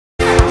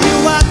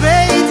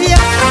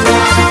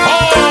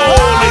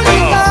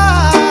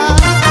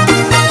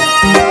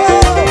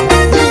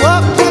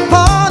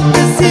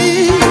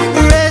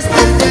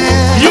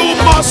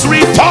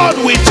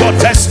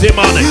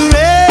Sunday morning. You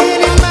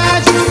reign in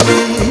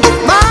majesty,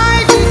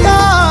 mighty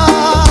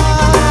God.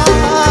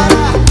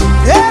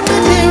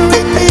 Everything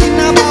written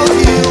about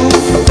you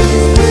is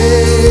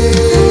great.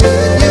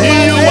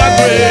 You are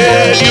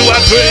great, you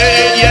are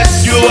great, yes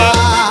you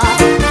are.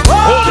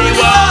 Holy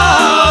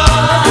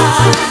One.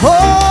 Oh,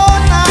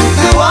 now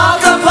you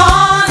walk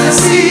upon the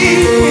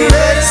sea.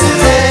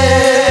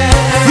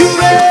 You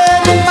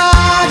reign in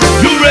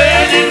majesty. You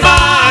reign in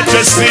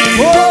majesty.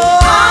 Oh,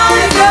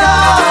 my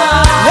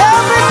God.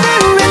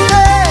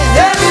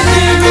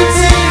 Everything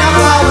written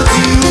about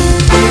you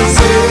is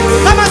great.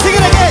 Come on, sing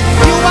it again.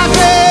 You are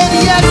great,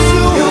 yes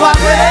you are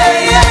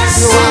great, yes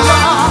you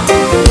are.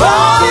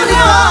 Holy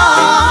One.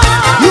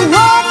 You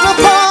walked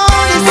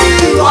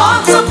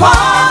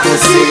upon the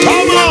sea.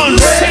 Come on,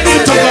 sing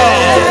it to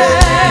God.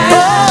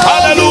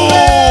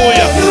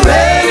 Hallelujah. You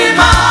reign in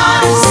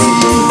majesty,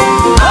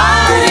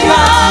 mighty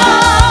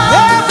God.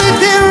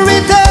 Everything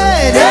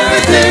written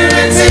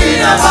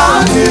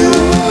about you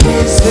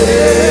is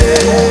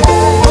great.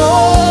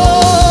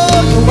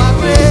 Oh, you are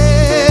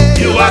great.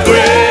 You are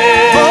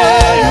great. Oh,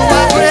 you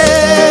are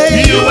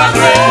great. You are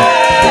great.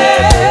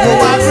 You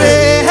are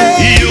great.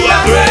 You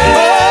are great. Oh,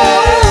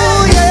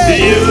 yeah.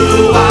 You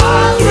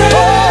are great. Oh,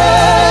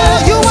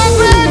 you are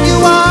great. You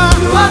are.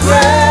 You are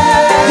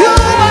great. You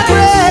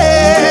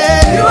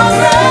are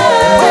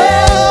great.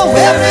 Oh,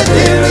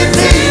 everything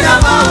written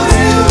about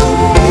you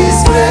is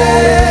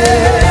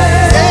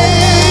great.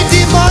 Say,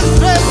 demons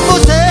tremble,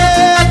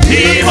 say,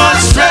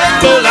 Demons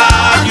tremble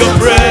at your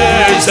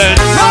presence.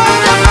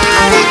 Lord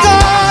Almighty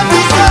God,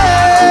 we say,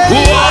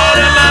 What a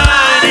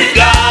mighty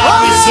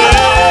God we serve.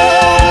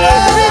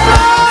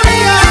 glory,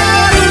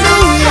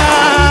 hallelujah.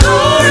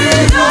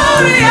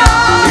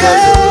 Yeah.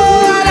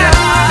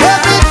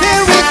 Everything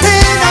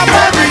written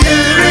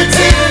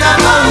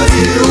about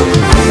you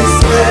is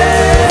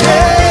great.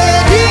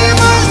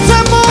 Demons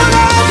tremble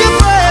at your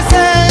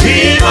presence.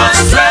 Demons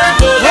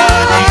tremble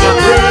at your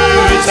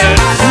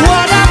presence.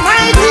 What a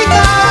mighty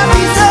God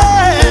we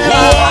serve.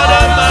 What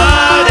a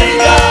mighty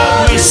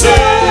God we serve.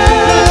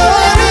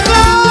 Glory,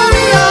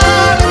 glory,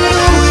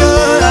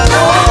 hallelujah.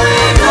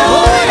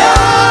 Glory,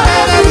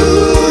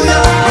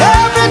 hallelujah.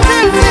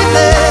 Everything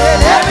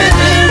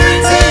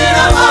written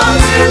about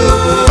you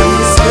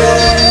is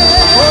great.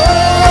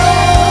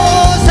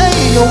 Oh, say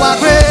you are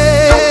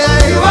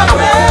great. You are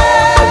great.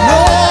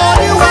 Lord,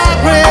 you are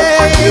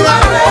great. You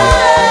are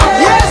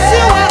great. Yes,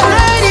 you are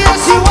great.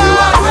 Yes, you are.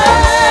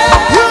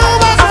 You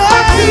are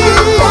great. You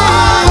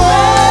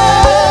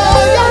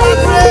are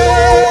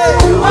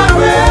great. You are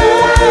great.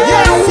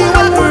 Yes, you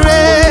are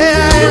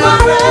great. You are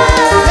great.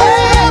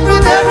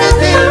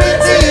 Everything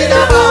written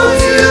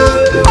about you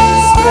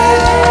is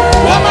great.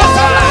 One more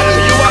time,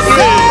 you are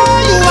great.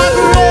 You are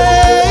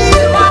great.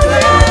 You are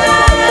great.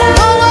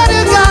 Nobody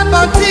got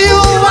but you. You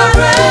are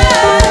great.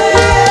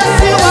 Yes,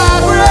 you are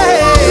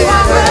great. You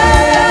are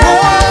great. Oh,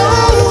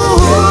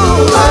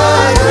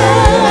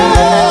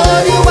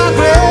 you are great. You are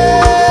great.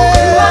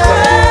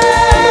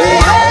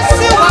 Yes,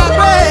 you are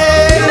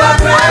great. You are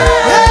great.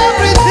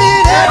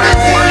 Everything.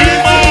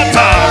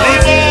 Immortal,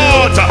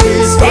 immortal.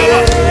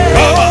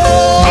 Come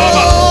on, come on, come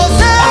on.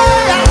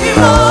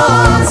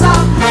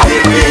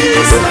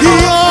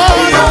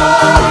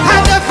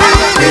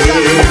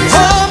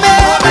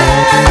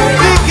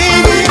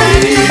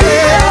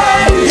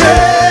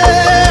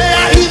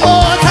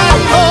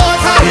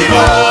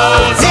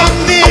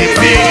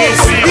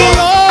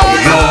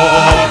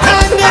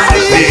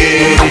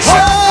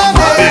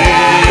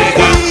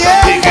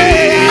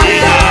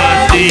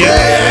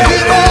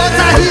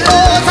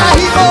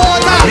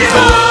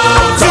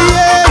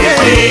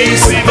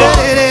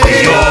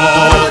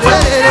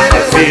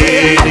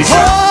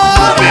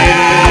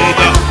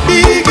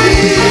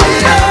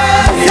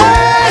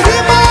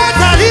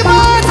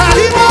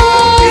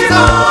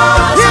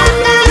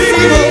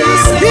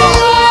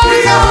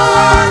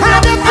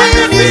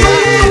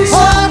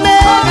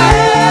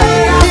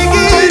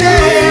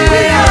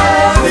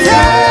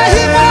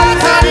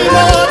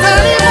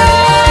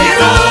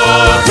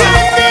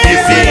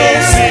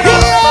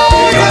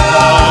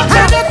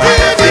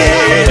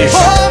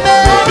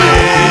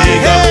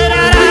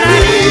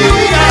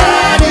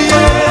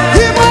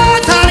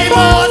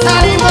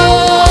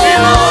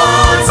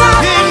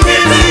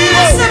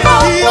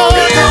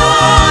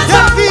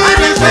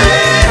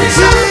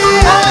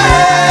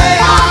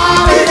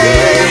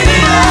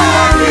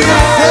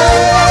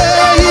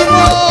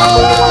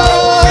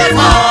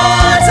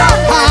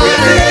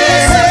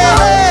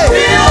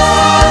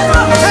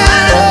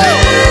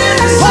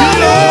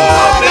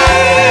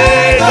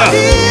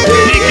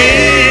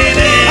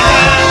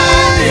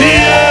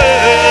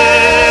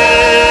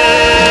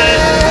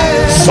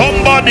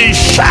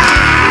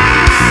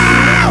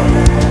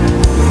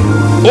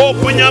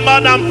 Open your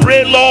mouth and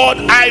pray, Lord,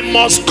 I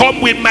must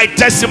come with my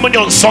testimony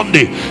on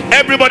Sunday.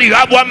 Everybody, you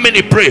have 1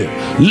 minute, pray.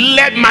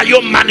 Let my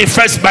own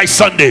manifest by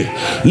Sunday.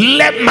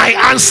 Let my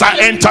answer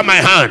enter my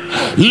hand.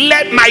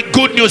 Let my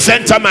good news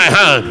enter my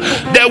hand.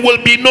 There will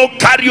be no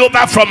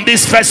carryover from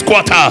this first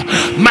quarter.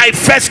 My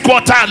first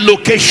quarter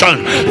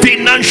allocation,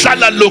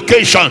 financial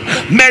allocation,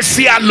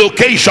 mercy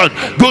allocation,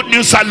 good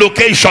news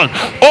allocation.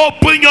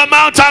 Open your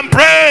mouth and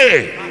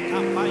pray.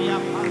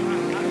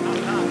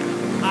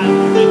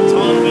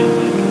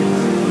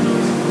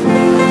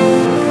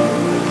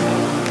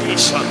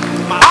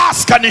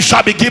 Ask and it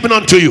shall be given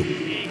unto you.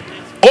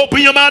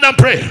 Open your mouth and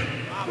pray.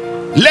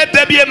 Let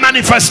there be a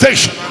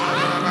manifestation.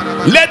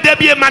 Let there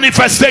be a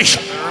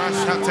manifestation.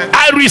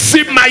 I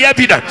receive my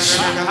evidence.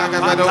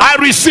 I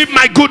receive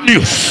my good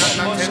news.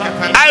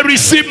 I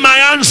receive my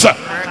answer.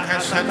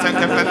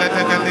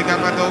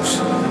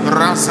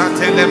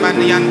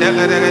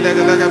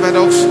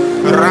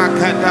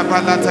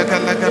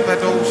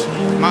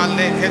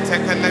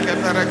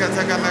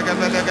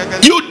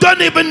 You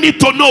don't even need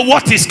to know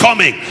what is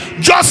coming.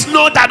 Just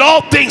know that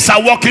all things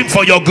are working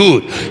for your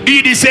good.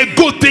 It is a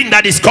good thing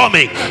that is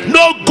coming.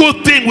 No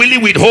good thing will he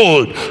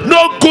withhold.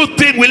 No good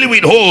thing will he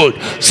withhold.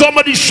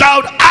 Somebody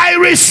shout, I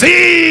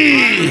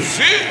receive.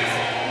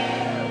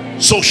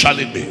 So shall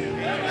it be.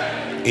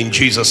 In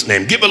Jesus'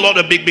 name. Give the Lord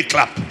a big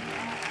clap.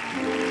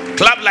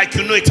 Clap like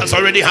you know it has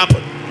already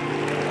happened.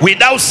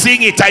 Without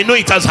seeing it, I know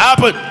it has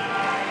happened.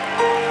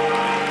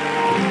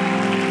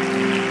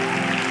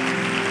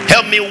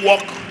 Help me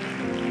walk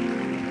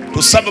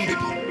to 7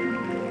 people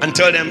and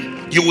tell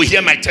them, you will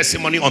hear my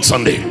testimony on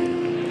Sunday.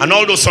 And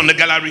all those on the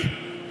gallery,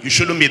 you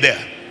shouldn't be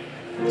there,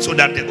 so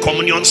that the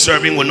communion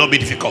serving will not be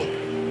difficult.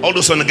 All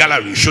those on the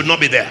gallery, you should not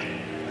be there.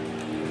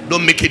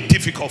 Don't make it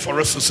difficult for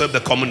us to serve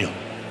the communion.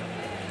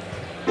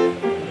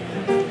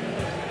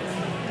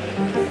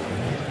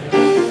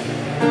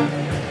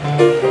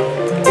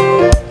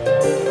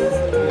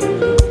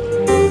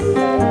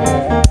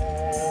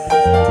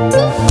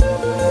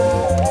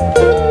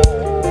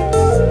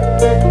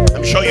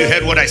 I'm sure you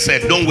heard what I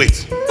said. Don't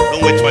wait.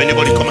 Don't wait for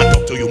anybody to come and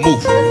talk to you.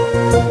 Move.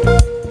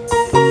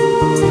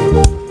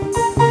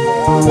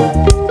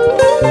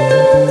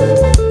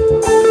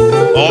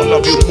 All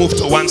of you move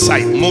to one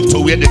side. Move to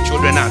where the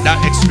children are.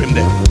 That extreme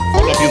there.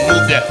 All of you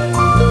move there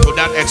to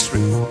that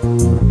extreme.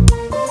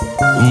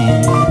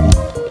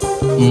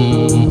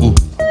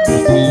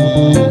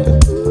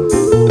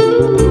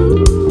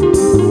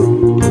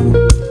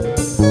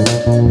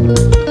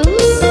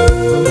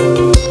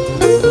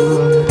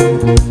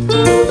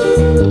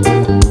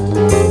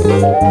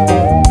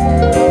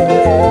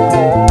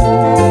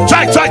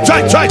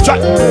 Try.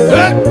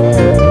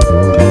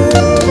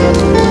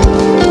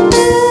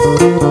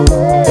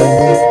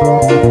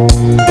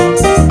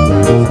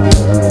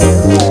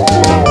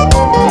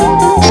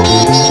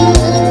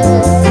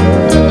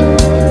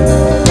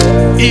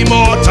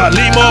 Immortal.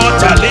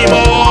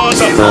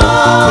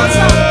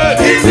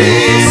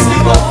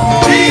 Invisible,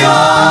 the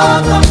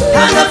author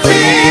and the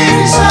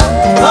finisher,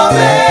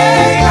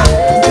 Omega,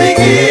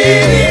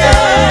 beginning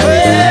and the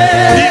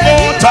end.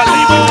 Immortal.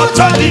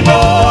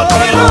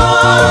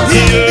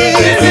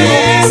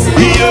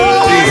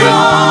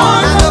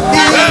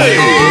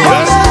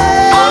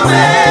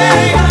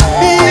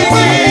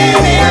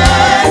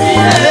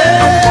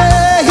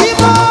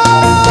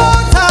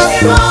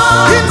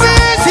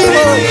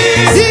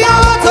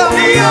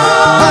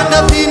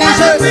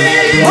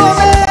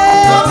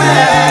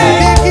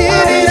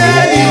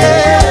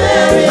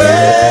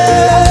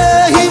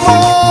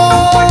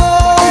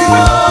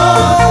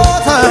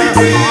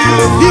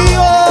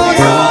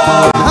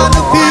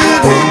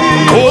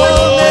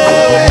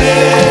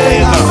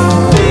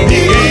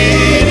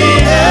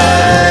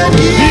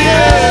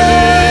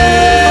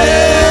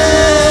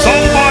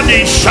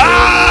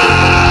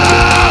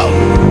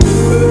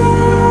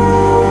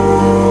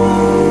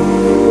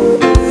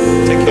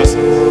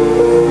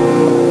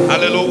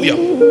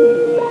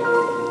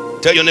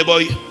 Tell your neighbor,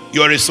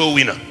 you are a soul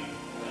winner.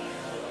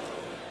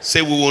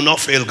 Say, we will not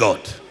fail God.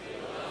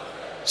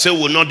 Say,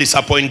 we will not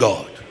disappoint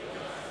God.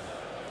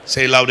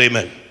 Say loud,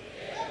 amen.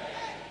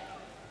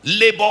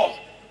 Labor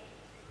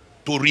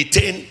to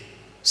retain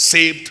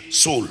saved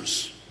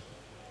souls.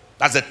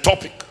 That's the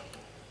topic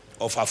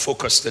of our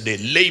focus today.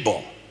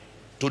 Labor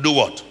to do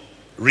what?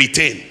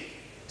 Retain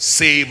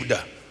saved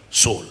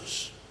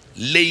souls.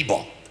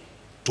 Labor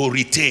to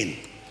retain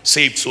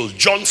saved souls.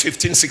 John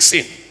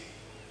 15:16.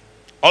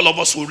 All of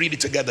us will read it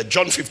together.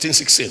 John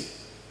 15:16.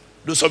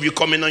 Those of you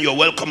coming on, you're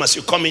welcome. As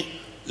you come in,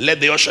 let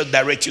the usher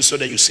direct you so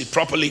that you sit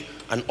properly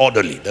and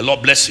orderly. The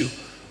Lord bless you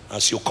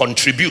as you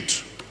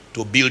contribute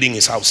to building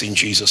his house in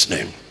Jesus'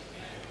 name.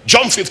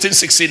 John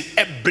 15:16.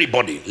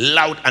 Everybody,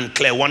 loud and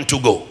clear, want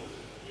to go.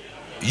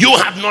 You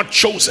have not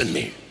chosen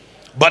me,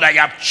 but I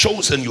have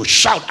chosen you.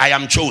 Shout, I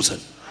am chosen.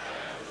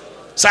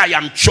 Say, I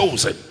am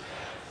chosen.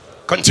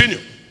 Continue.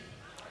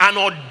 And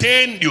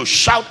ordained you.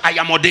 Shout, I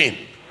am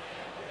ordained.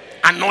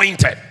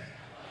 Anointed,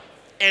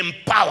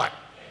 empowered.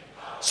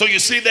 So you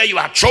see there, you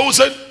are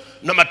chosen.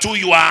 Number 2,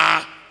 you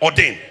are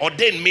ordained.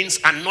 Ordained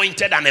means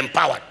anointed and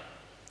empowered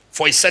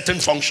for a certain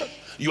function.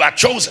 You are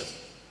chosen,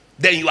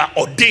 then you are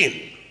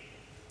ordained.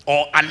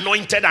 or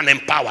anointed and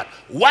empowered.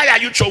 Why are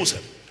you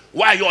chosen?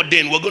 Why are you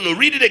ordained? We're going to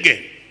read it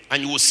again,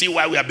 and you will see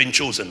why we have been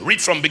chosen.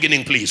 Read from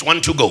beginning, please.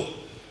 1 to go.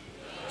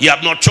 You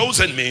have not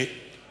chosen me,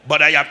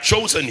 but I have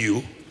chosen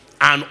you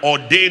and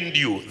ordained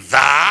you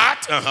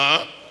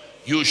that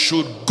you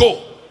should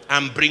go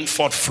and bring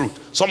forth fruit.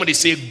 Somebody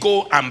say,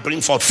 go and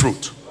bring forth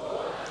fruit.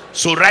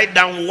 So write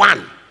down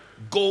 1.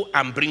 Go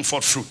and bring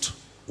forth fruit.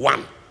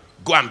 1.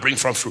 Go and bring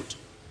forth fruit.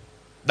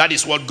 That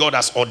is what God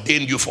has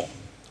ordained you for.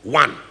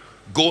 1.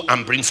 Go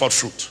and bring forth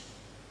fruit.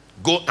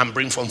 Go and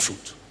bring forth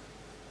fruit.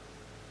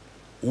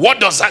 What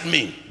does that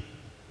mean?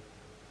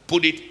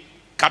 Put it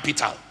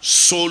capital.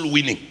 Soul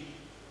winning.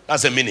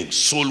 That's the meaning.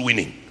 Soul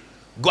winning.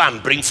 Go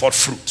and bring forth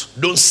fruit.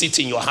 Don't sit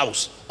in your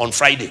house on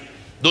Friday.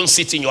 Don't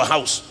sit in your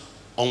house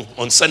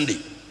on Sunday.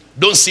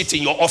 Don't sit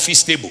in your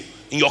office table,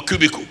 in your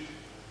cubicle,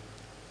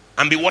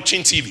 and be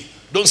watching TV.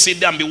 Don't sit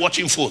there and be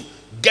watching phone.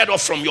 Get up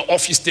from your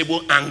office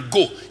table and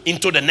go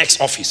into the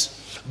next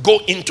office. Go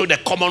into the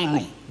common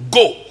room.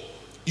 Go.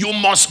 You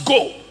must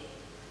go.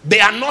 They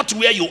are not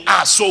where you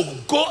are, so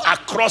go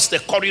across the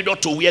corridor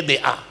to where they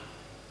are.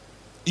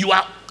 You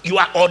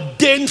are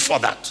ordained for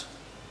that.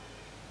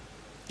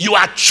 You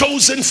are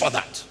chosen for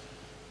that.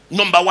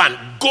 Number 1,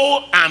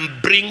 go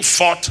and bring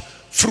forth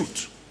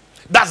fruit.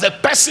 That the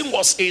person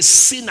was a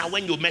sinner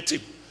when you met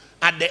him.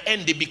 At the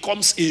end, it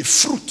becomes a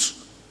fruit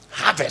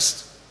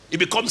harvest. It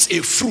becomes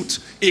a fruit,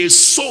 a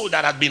soul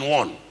that has been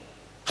won.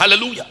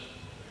 Hallelujah.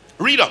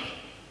 Read on.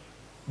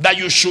 That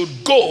you should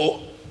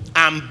go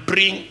and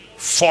bring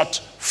forth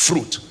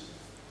fruit.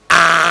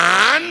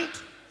 And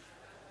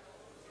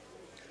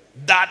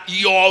that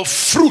your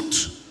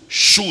fruit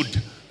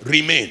should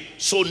remain.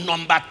 So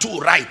number 2,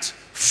 write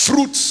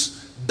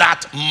fruits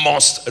that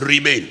must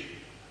remain.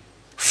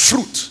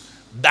 Fruit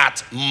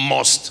that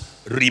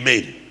must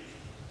remain.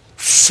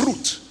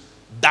 Fruit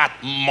that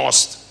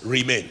must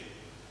remain.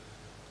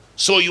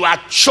 So you are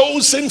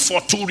chosen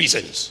for 2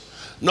 reasons.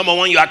 Number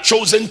 1, you are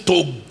chosen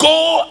to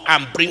go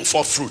and bring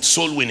forth fruit,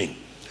 soul winning.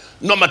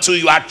 Number 2,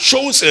 you are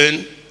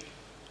chosen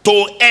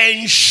to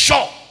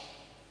ensure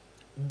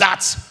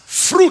that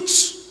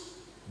fruits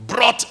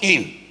brought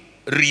in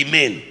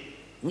remain.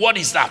 What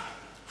is that?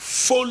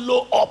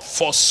 Follow up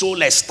for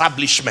soul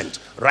establishment.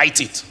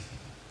 Write it.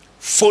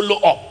 Follow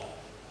up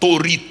to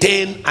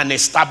retain and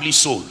establish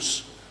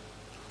souls.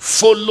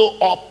 Follow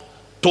up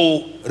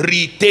to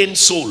retain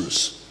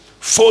souls.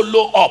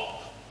 Follow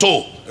up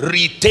to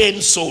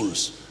retain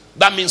souls.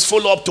 That means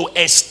follow up to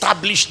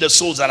establish the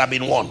souls that have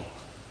been won.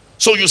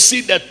 So you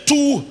see the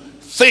 2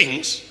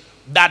 things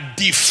that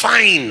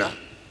define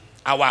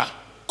our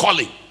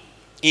calling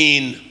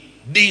in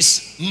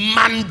this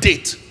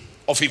mandate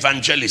of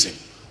evangelism.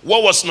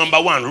 What was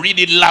number 1? Read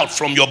it loud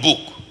from your book.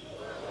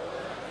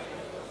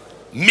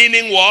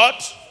 Meaning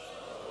what?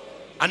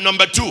 And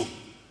number 2,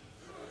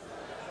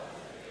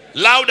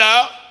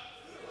 louder.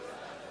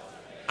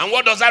 And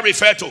what does that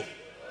refer to?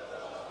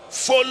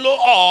 Follow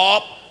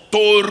up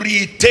to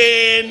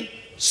retain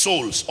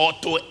souls or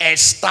to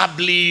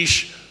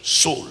establish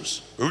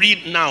souls.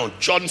 Read now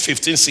John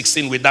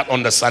 15:16 with that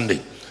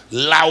understanding.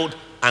 Loud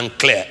and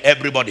clear.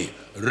 Everybody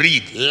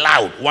read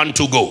loud. 1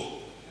 to go.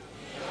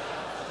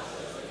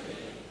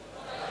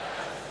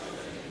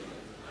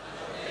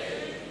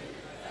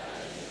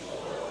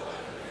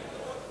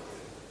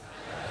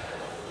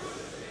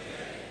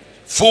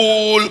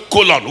 Full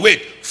colon.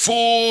 Wait.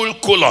 Full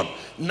colon.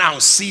 Now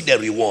see the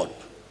reward.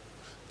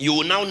 You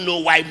will now know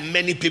why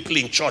many people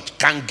in church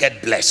can't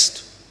get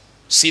blessed.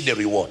 See the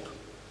reward.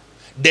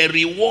 The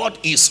reward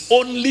is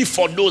only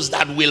for those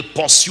that will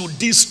pursue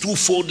this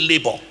twofold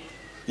labor.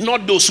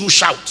 Not those who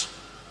shout.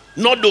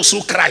 Not those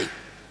who cry.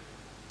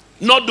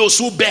 Not those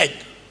who beg.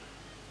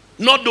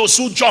 Not those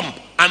who jump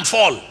and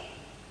fall.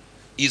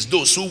 It's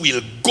those who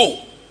will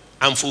go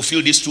and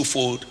fulfill this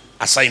twofold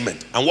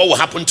assignment. And what will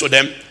happen to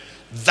them?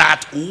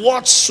 That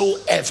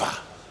whatsoever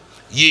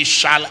ye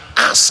shall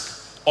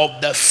ask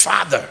of the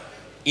Father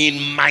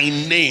in my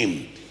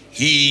name,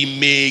 he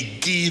may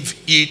give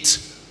it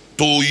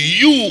to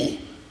you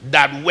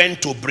that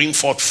went to bring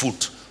forth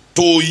fruit,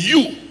 to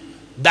you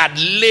that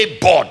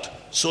labored,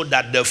 so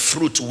that the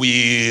fruit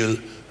will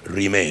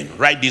remain.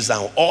 Write this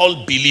down.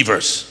 All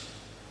believers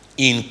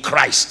in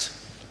Christ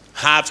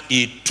have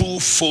a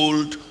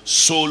twofold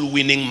soul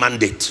winning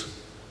mandate.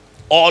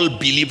 All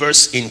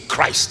believers in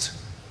Christ.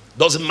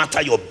 Doesn't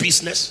matter your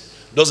business,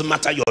 doesn't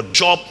matter your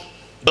job,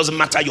 doesn't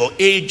matter your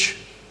age,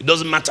 it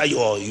doesn't matter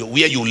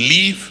where you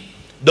live,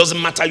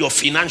 doesn't matter your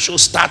financial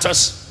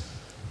status.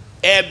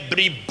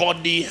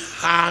 Everybody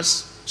has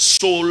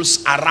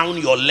souls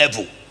around your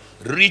level.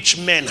 Rich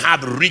men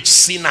have rich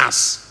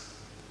sinners.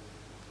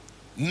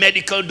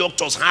 Medical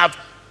doctors have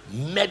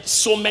met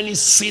so many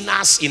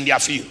sinners in their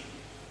field.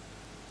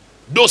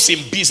 Those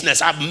in business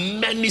have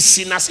many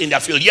sinners in their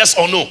field. Yes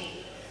or no?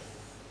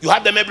 You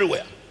have them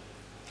everywhere.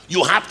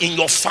 You have in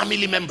your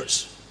family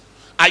members.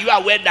 Are you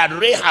aware that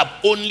Rahab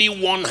only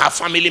won her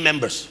family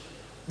members?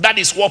 That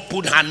is what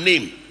put her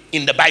name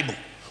in the Bible,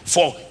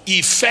 for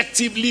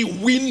effectively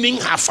winning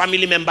her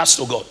family members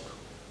to God.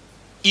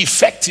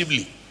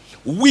 Effectively.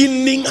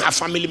 winning her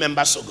family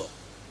members to God.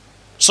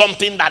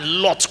 Something that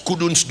Lot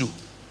couldn't do.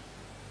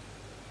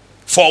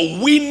 For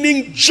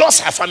winning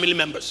just her family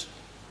members,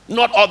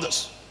 not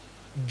others,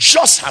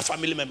 just her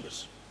family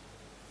members.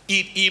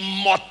 It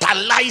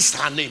immortalized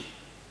her name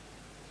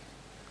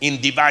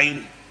in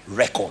divine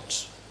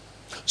records.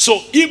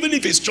 So even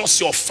if it's just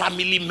your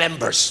family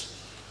members,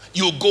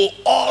 you go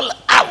all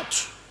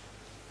out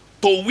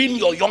to win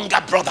your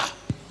younger brother,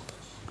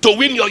 to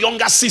win your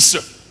younger sister,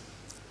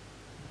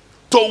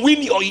 to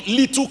win your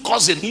little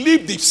cousin.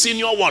 Leave the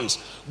senior ones.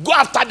 Go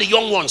after the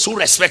young ones who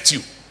respect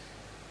you.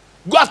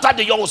 Go after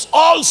the young ones.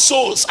 All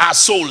souls are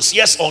souls,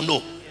 yes or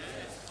no?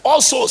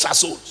 All souls are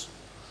souls.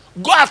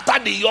 Go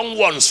after the young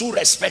ones who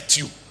respect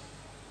you.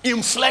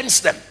 Influence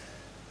them.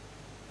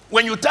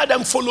 When you tell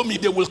them, follow me,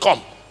 they will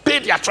come. Pay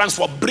their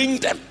transport, bring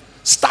them.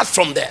 Start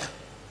from there.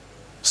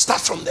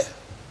 Start from there.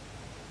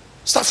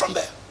 Start from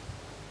there.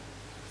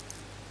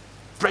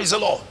 Praise the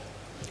Lord.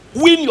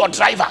 Win your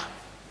driver.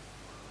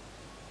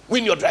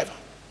 Win your driver.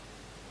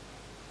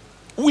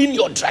 Win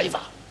your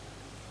driver.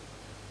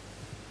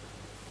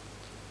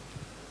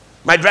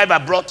 My driver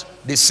brought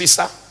the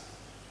sister,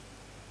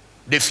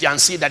 the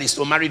fiancée that is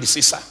to marry the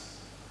sister.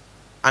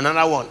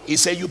 Another one. He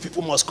said, you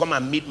people must come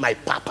and meet my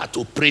papa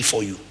to pray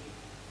for you.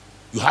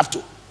 You have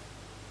to.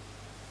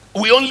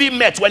 We only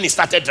met when he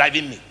started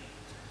driving me.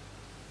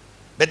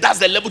 But that's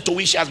the level to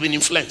which he has been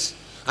influenced.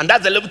 And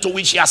that's the level to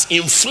which he has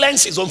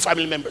influenced his own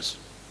family members.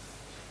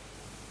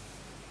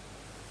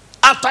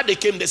 After they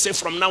came, they said,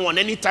 from now on,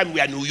 anytime we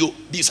are in Uyo,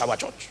 this is our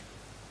church.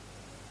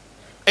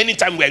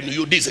 Anytime we are in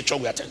Uyo, this is the church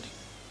we are attending.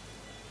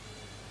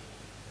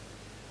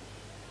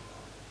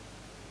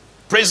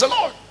 Praise the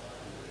Lord.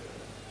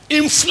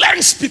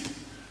 Influence people.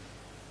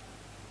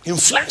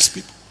 Influence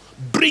people.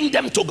 Bring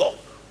them to God.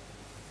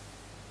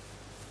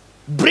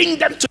 Bring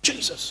them to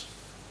Jesus.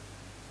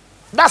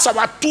 That's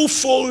our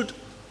twofold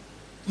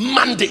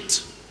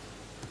mandate.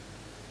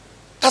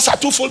 That's our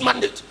twofold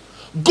mandate.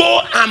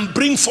 Go and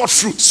bring forth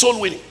fruit, soul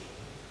winning.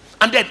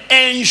 And then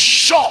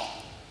ensure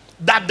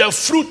that the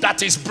fruit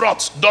that is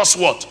brought does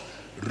what?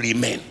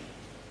 Remain.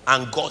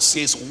 And God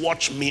says,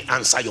 watch me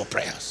answer your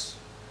prayers.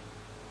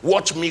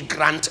 Watch me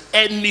grant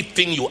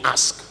anything you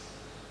ask.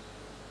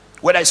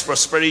 Whether it's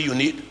prosperity you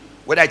need,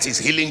 whether it is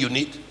healing you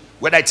need,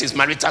 whether it is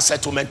marital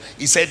settlement.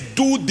 He said,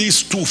 do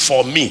these two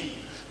for me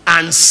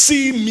and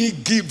see me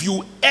give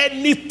you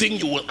anything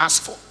you will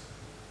ask for.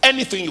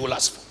 Anything you will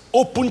ask for.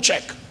 Open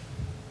check.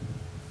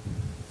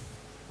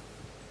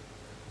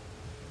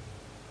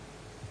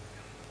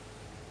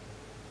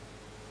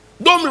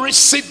 Don't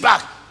sit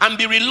back and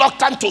be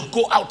reluctant to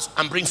go out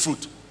and bring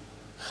fruit.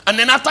 And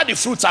then after the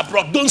fruits are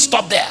brought, don't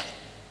stop there.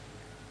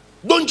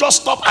 Don't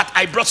just stop at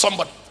I brought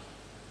somebody.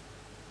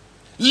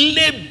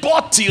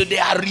 Labor till they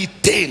are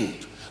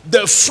retained.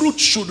 The fruit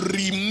should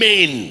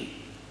remain.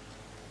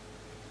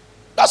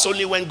 That's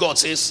only when God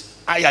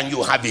says, I and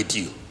you have a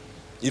deal.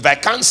 If I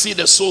can't see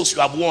the souls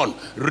you have won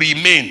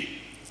remain,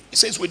 he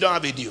says we don't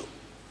have a deal.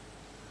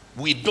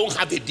 We don't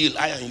have a deal,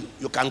 I and you.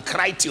 You can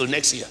cry till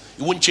next year.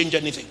 It won't change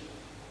anything.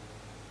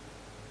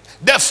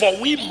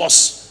 Therefore, we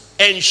must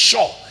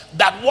ensure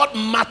that what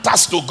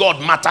matters to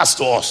God matters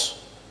to us.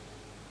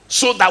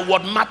 So that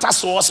what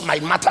matters to us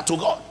might matter to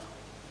God.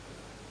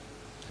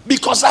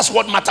 Because that's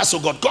what matters to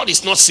God. God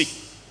is not sick.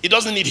 He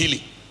doesn't need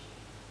healing.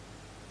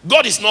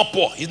 God is not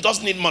poor. He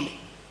doesn't need money.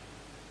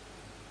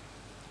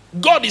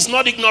 God is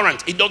not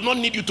ignorant. He does not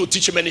need you to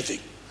teach him anything.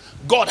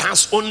 God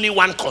has only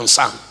one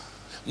concern.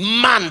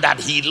 Man that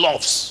he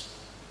loves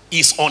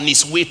is on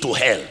his way to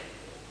hell.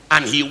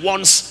 And he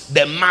wants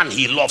the man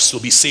he loves to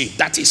be saved.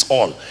 That is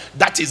all.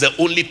 That is the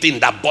only thing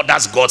that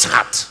bothers God's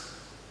heart.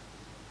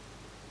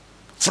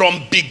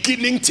 From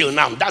beginning till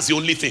now, that's the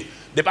only thing.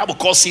 The Bible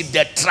calls it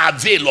the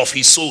travail of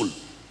his soul.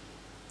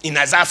 In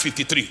Isaiah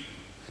 53.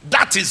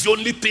 That is the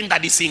only thing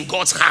that is in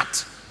God's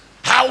heart.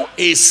 How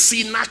a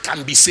sinner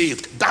can be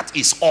saved. That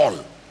is all.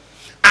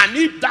 And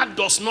if that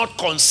does not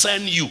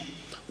concern you,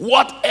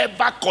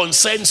 whatever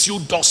concerns you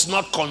does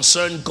not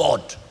concern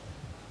God.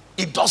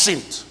 It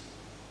doesn't.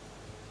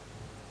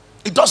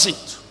 It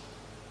doesn't.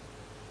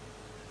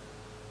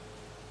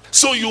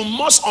 So you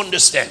must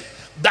understand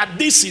that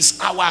this is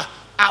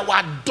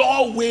our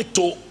doorway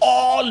to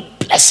all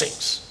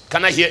blessings.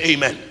 Can I hear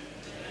amen?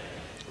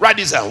 Write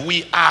this down.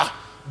 We are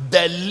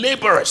the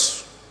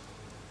laborers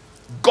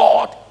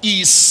God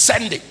is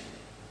sending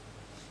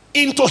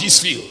into his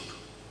field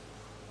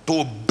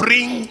to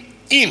bring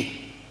in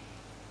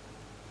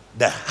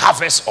the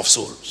harvest of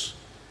souls.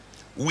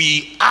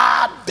 We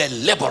are the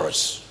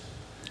laborers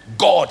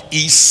God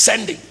is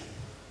sending.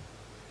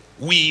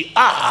 We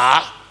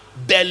are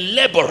the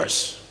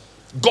laborers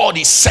God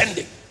is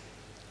sending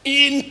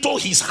into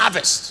his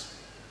harvest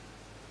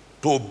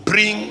to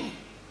bring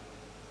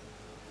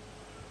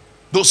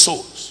those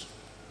souls.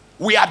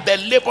 We are the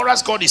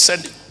laborers God is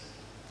sending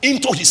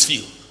into his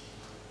field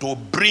to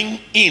bring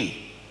in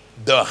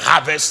the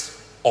harvest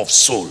of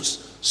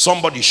souls.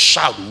 Somebody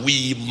shout,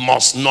 we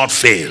must not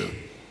fail.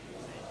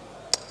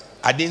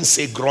 I didn't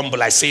say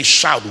grumble, I say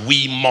shout,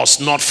 we must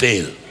not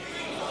fail.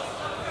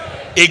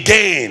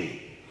 Again.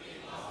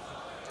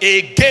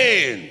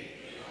 Again.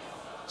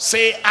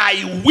 Say,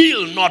 I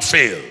will not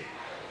fail.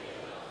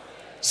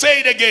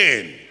 Say it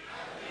again.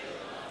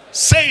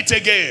 Say it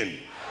again.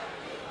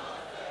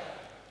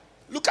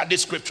 Look at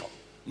this scripture.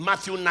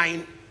 Matthew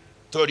 9,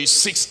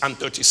 36 and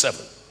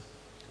 37.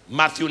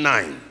 Matthew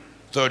 9,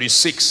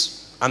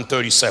 36 and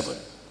 37.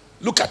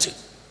 Look at it.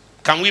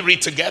 Can we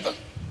read together?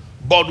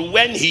 But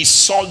when he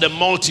saw the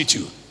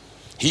multitude,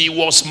 he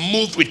was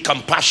moved with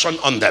compassion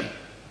on them,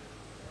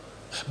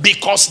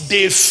 because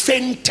they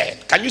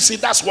fainted. Can you see?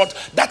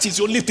 That is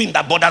the only thing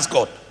that bothers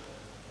God.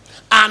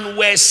 And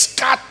were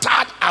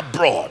scattered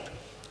abroad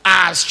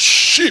as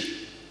sheep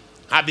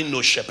having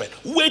no shepherd.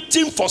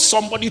 Waiting for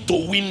somebody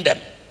to win them.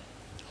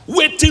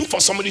 Waiting for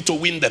somebody to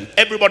win them.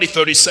 Everybody,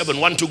 37,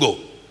 want to go.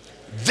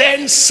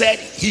 Then said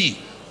he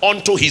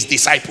unto his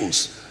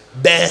disciples,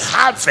 the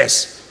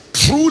harvest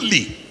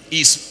truly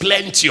is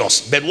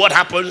plenteous, but what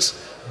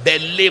happens? The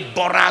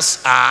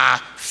laborers are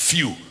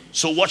few.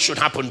 So what should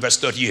happen? Verse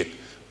 38.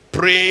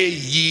 Pray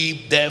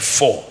ye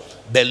therefore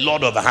the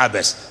Lord of the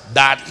harvest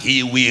that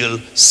he will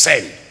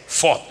send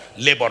forth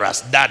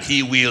laborers, that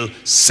he will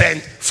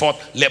send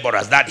forth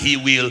laborers, that he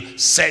will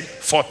send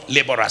forth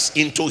laborers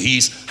into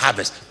his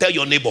harvest. Tell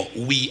your neighbor,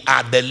 we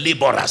are the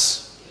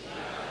laborers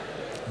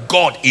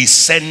God is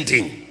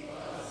sending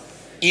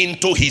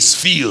into his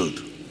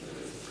field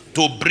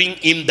to bring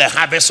in the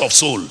harvest of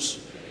souls.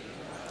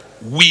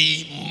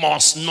 We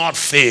must not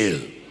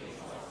fail.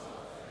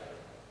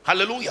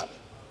 Hallelujah.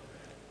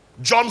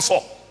 John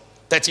 4,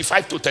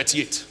 35 to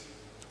 38.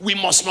 We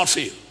must not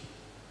fail.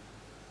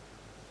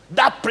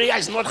 That prayer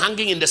is not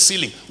hanging in the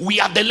ceiling.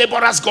 We are the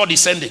laborers God is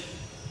sending.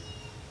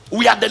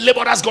 We are the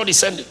laborers God is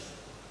sending.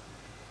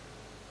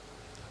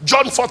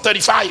 John 4,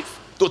 35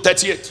 to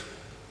 38.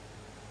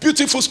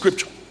 Beautiful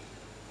scripture.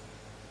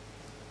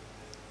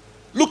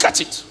 Look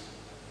at it.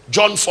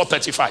 John 4,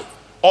 35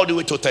 all the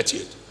way to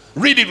 38.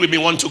 Read it with me.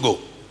 Want to go?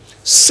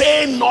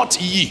 Say not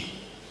ye,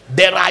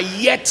 there are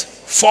yet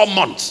 4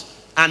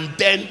 months, and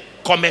then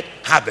cometh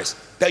harvest.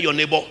 Tell your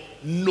neighbor,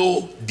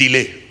 no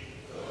delay.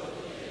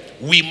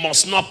 We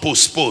must not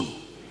postpone.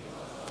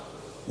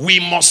 We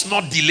must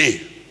not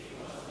delay.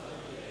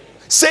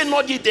 Say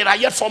not ye, there are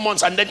yet 4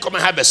 months, and then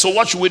cometh harvest. So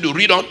what should we do?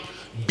 Read on.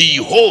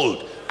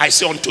 Behold, I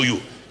say unto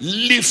you,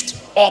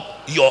 lift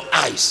up your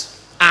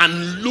eyes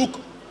and look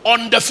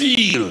on the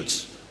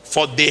fields,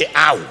 for they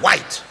are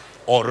white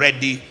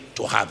already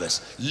to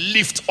harvest.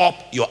 Lift up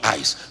your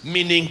eyes,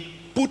 meaning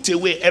put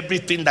away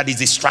everything that is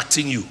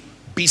distracting you.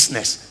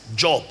 Business,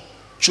 job,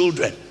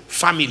 children,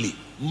 family,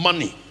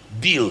 money,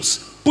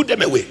 bills. Put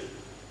them away.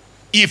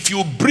 If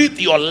you breathe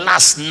your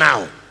last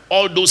now,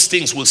 all those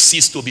things will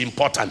cease to be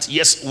important.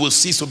 Yes, will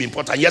cease to be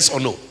important. Yes or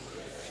no?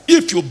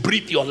 If you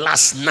breathe your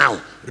last now,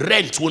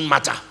 rent won't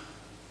matter.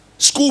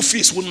 School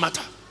fees won't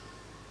matter.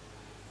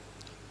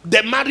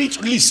 The marriage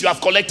list you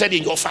have collected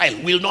in your file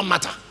will not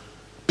matter.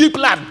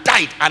 People have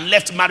died and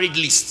left marriage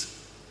list.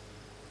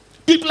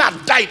 People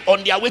have died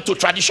on their way to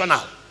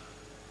traditional.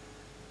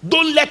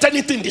 Don't let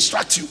anything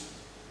distract you.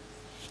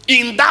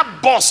 In that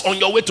bus on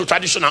your way to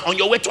traditional, on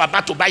your way to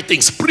about to buy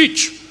things,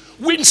 preach,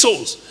 win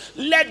souls.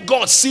 Let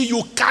God see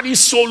you carry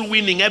soul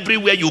winning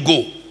everywhere you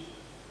go.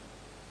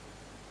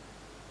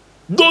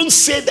 Don't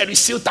say there is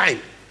still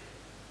time.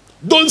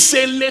 Don't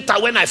say later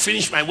when I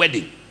finish my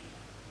wedding.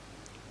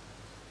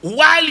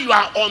 While you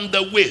are on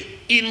the way,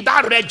 in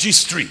that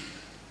registry,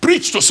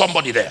 preach to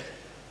somebody there.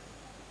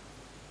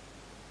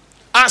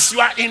 As you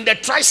are in the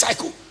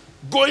tricycle,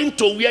 going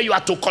to where you are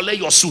to collect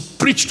your suit,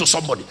 preach to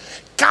somebody.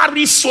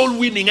 Carry soul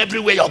winning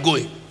everywhere you're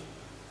going.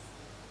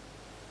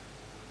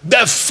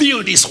 The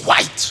field is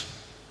white.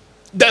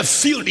 The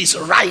field is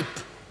ripe.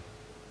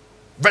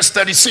 Verse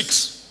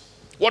 36.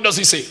 What does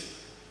he say?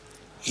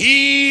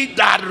 He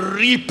that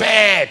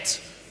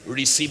reapeth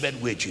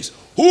receiveth wages.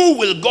 Who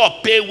will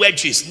God pay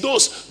wages?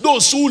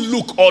 Those who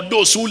look or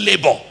those who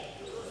labor?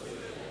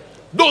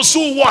 Those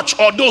who watch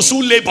or those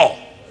who labor?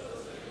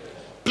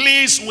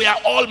 Please, we are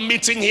all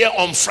meeting here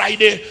on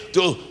Friday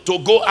to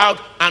go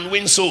out and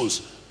win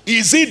souls.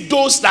 Is it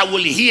those that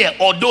will hear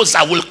or those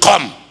that will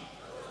come?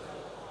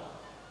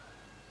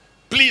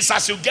 Please,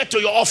 as you get to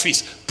your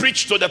office,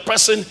 preach to the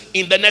person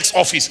in the next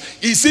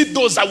office. Is it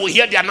those that will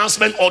hear the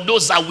announcement or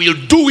those that will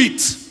do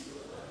it?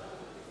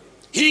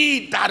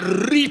 He that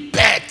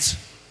reapeth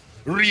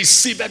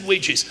receiveth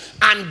wages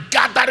and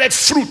gathereth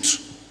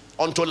fruit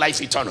unto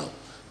life eternal,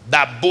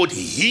 that both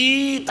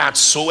he that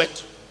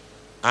soweth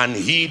and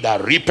he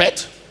that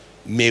reapeth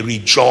may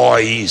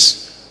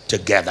rejoice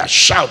together.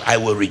 Shout, I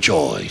will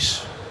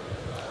rejoice.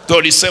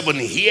 37.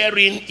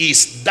 Herein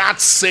is that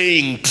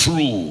saying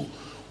true,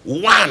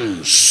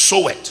 one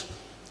soweth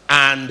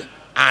and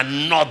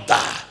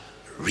another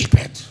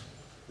reapeth.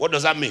 What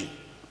does that mean?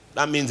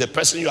 That means the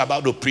person you're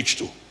about to preach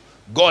to,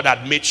 God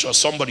had made sure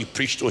somebody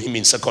preached to him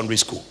in secondary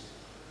school.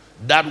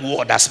 That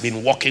word has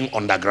been walking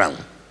on the ground.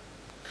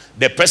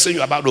 The person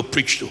you're about to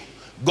preach to,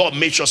 God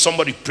made sure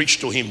somebody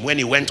preached to him when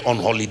he went on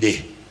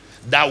holiday.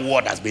 That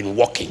word has been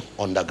walking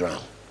on the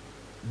ground.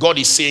 God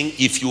is saying,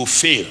 if you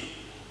fail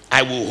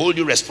I will hold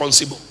you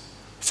responsible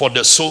for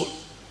the soul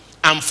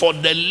and for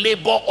the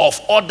labor of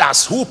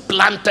others who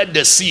planted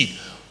the seed,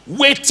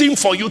 waiting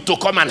for you to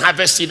come and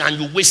harvest it, and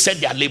you wasted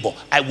their labor.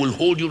 I will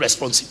hold you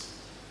responsible.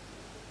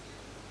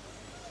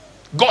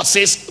 God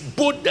says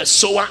both the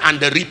sower and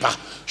the reaper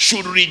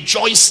should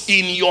rejoice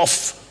in your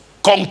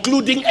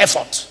concluding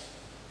effort.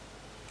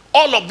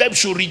 All of them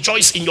should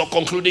rejoice in your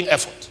concluding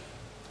effort.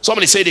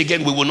 Somebody say it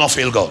again, we will not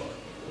fail God.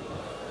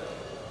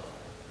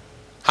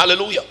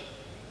 Hallelujah.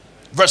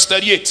 Verse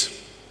 38.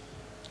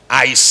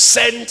 I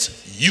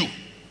sent you.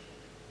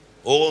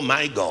 Oh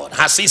my God.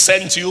 Has he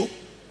sent you?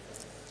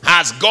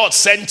 Has God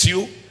sent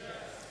you?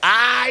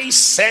 I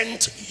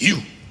sent you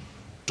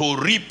to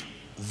reap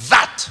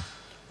that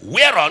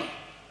whereon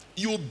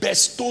you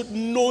bestowed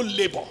no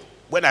labor.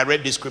 When I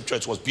read this scripture,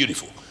 it was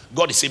beautiful.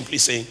 God is simply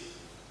saying,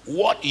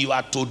 what you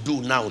are to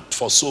do now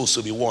for souls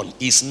to be won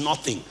is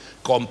nothing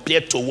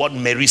compared to what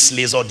Mary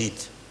Slazer did.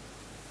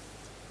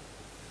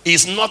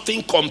 Is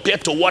nothing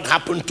compared to what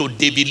happened to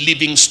David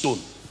Livingstone,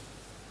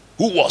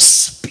 who was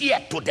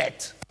speared to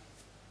death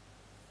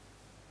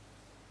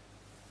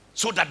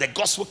so that the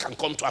gospel can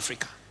come to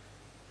Africa.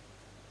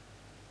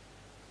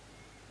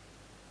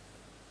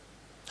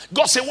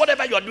 God said,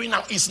 whatever you are doing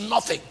now is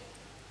nothing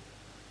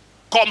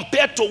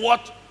compared to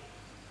what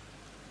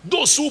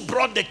those who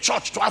brought the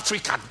church to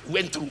Africa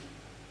went through.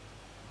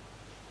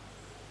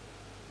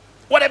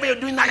 Whatever you're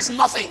doing now is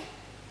nothing.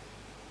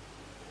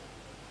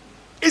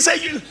 He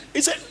said,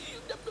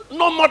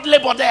 no more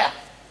labor there.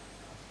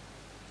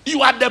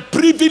 You are the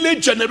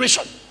privileged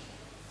generation.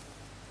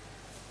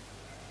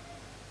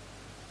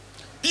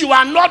 You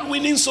are not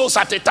winning souls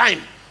at a time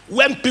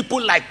when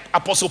people like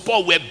Apostle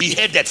Paul were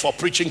beheaded for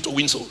preaching to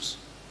win souls.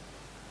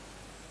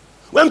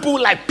 When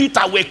people like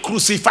Peter were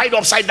crucified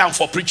upside down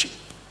for preaching.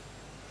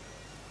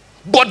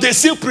 But they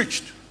still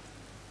preached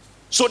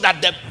so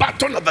that the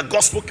baton of the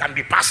gospel can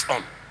be passed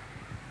on.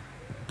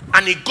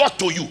 And it got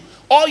to you.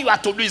 All you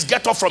have to do is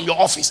get up from your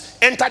office,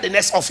 enter the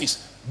next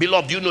office.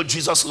 Beloved, you know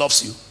Jesus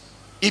loves you.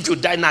 If you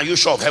die now, you're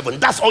sure of heaven.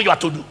 That's all you have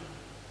to do.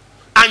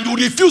 And you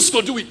refuse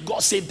to do it.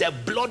 God said the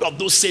blood of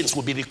those saints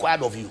will be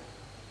required of you.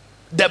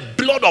 The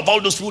blood of all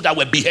those people that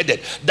were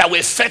beheaded, that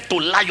were fed to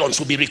lions,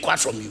 will be required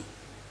from you.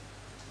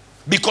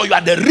 Because you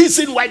are the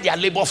reason why their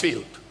labor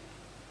failed.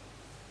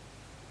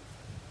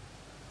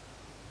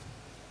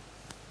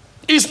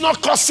 It's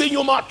not costing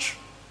you much.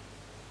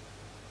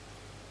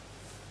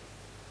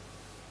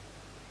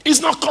 It's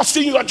not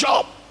costing you a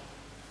job.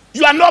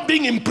 You are not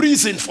being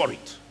imprisoned for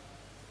it.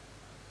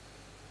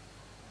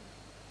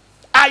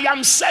 I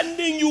am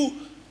sending you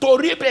to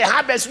reap a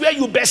harvest where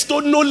you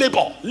bestowed no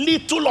labor,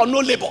 little or no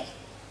labor.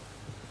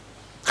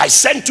 I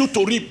sent you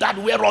to reap that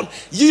whereon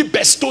ye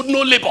bestowed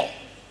no labor.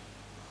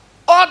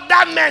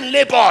 Other men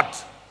labored,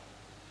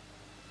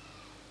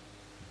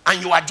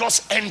 and you are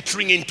just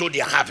entering into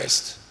their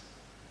harvest.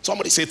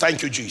 Somebody say,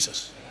 thank you,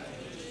 Jesus.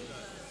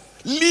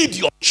 Lead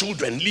your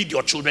children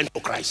to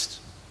Christ.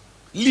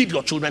 Lead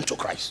your children to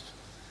Christ.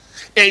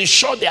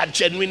 Ensure they are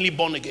genuinely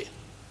born again.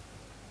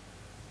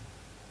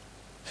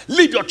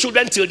 Lead your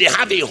children till they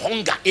have a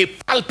hunger, a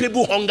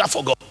palpable hunger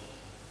for God.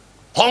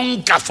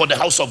 Hunger for the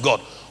house of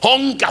God.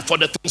 Hunger for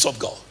the things of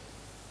God.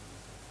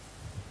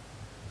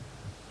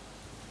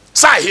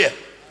 Say here.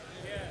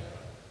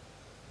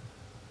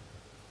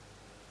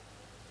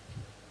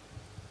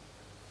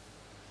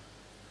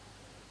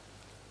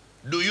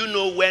 Do you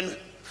know when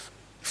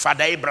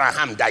Father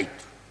Abraham died?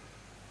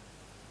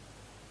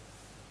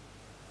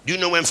 Do you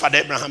know when Father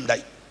Abraham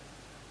died?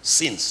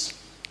 Since.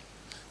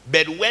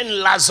 But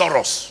when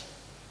Lazarus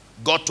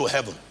got to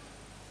heaven,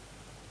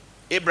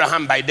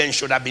 Abraham by then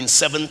should have been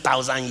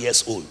 7,000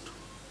 years old,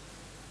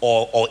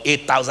 or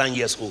 8,000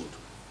 years old,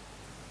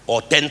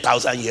 or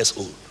 10,000 years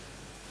old.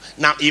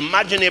 Now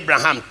imagine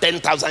Abraham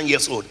 10,000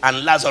 years old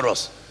and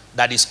Lazarus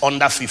that is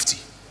under 50.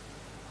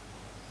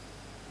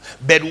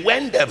 But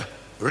when the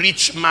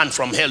rich man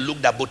from hell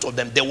looked at both of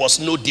them, there was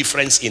no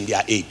difference in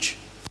their age.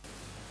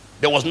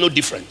 There was no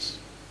difference.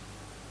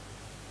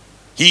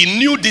 He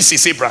knew this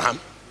is Abraham.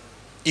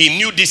 He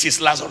knew this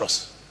is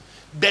Lazarus.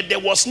 But there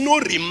was no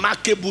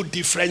remarkable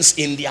difference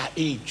in their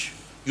age.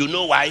 You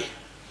know why?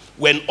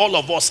 When all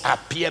of us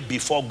appear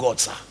before God,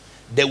 sir,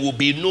 there will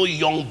be no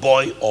young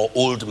boy or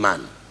old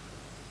man.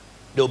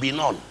 There will be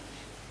none.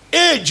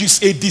 Age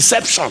is a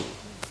deception.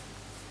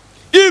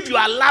 If you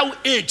allow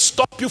age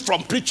stop you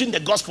from preaching the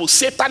gospel,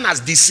 Satan has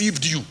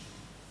deceived you.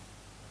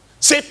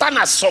 Satan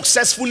has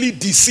successfully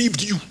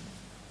deceived you.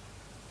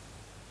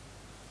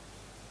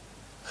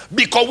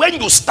 Because when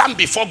you stand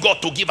before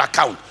God to give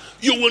account,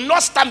 you will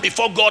not stand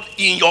before God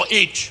in your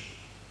age.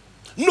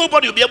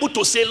 Nobody will be able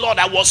to say, Lord,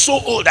 I was so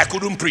old I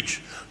couldn't preach.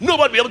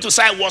 Nobody will be able to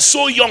say, I was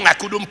so young I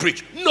couldn't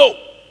preach. No.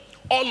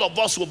 All of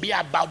us will be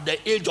about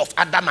the age of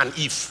Adam and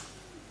Eve.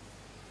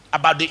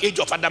 About the age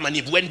of Adam and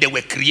Eve when they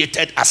were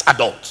created as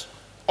adults.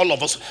 All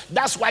of us.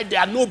 That's why there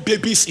are no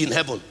babies in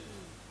heaven.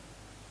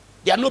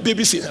 There are no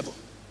babies in heaven.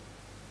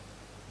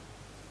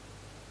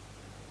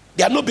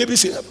 There are no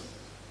babies in heaven.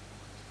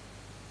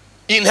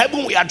 In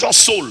heaven we are just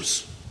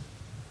souls.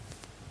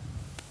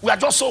 We are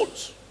just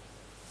souls.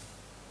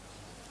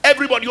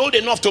 everybody old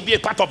enough to be a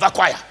part of that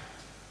choir.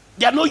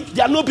 There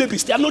are no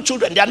babies, there are no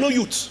children, there are no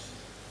youths.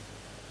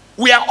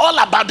 We are all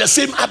about the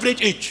same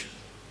average age.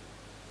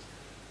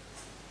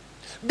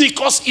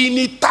 Because in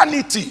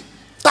eternity,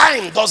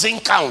 time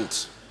doesn't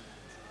count.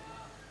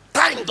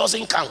 Time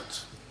doesn't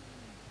count.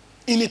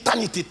 In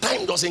eternity,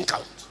 time doesn't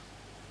count.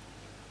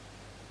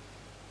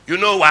 You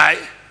know why?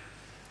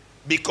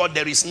 Because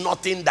there is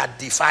nothing that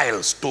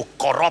defiles to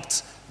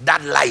corrupt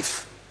that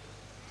life.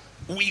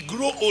 We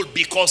grow old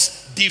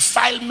because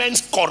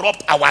defilements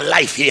corrupt our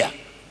life here.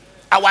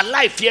 Our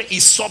life here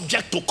is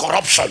subject to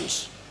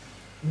corruptions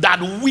that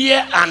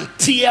wear and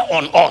tear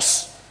on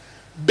us.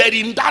 But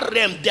in that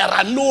realm, there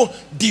are no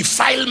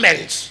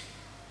defilements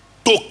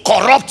to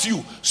corrupt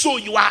you. So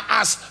you are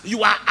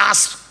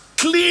as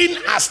clean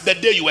as the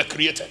day you were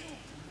created.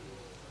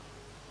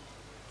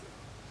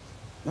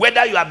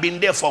 Whether you have been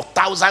there for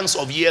thousands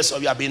of years or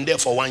you have been there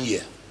for 1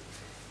 year,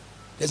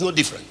 there's no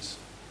difference.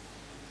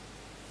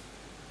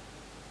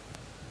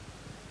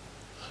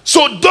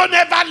 So don't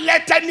ever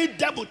let any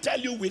devil tell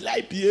you, will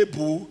I be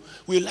able?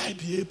 Will I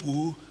be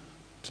able?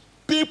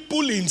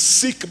 People in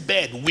sick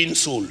bed win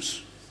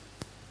souls.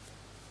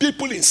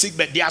 People in sick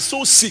bed, they are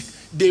so sick,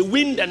 they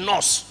win the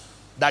nurse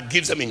that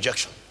gives them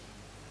injection.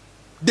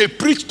 They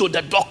preach to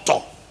the doctor,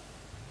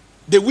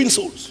 they win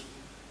souls.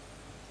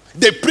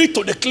 They preach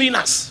to the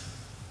cleaners.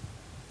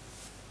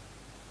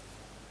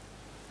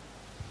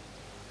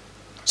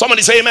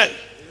 Somebody say amen.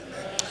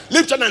 Amen.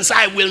 Lift up and say,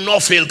 I will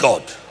not fail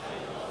God.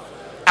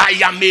 I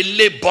am a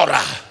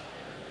laborer,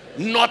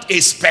 not a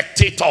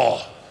spectator.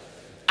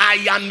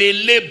 I am a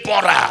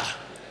laborer,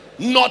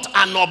 not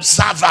an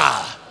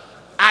observer.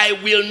 I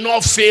will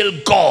not fail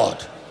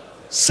God.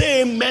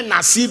 Say amen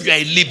as if you are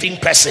a living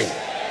person.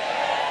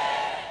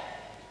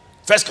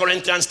 1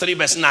 Corinthians 3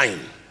 verse 9.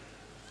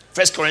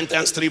 1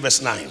 Corinthians 3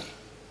 verse 9.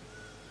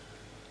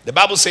 The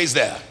Bible says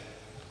there,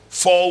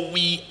 for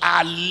we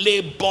are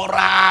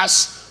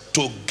laborers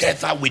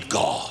together with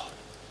God.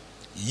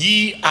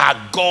 Ye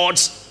are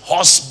God's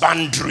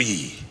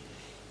husbandry.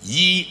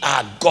 Ye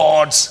are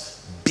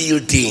God's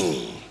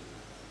building.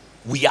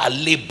 We are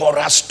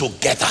laborers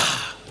together.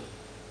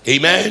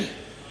 Amen.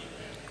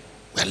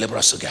 We are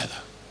laborers together.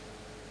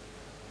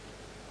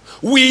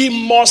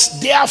 We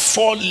must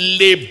therefore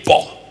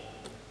labor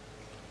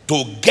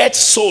to get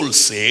souls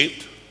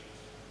saved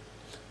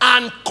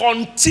and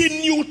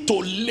continue to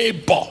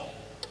labor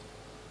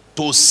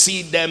to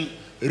see them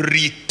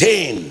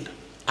retained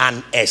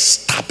and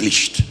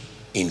established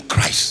in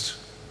Christ.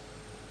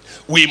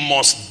 We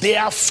must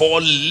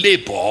therefore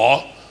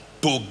labor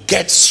to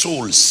get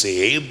souls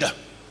saved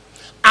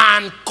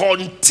and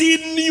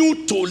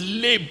continue to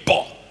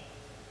labor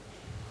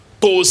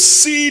to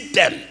see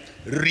them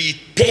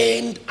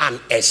retained and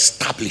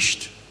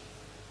established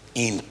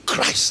in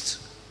Christ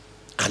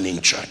and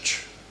in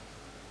church.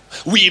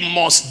 We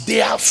must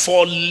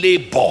therefore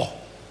labor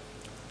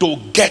to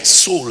get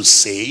souls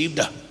saved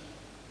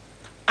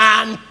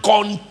and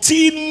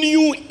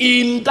continue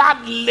in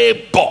that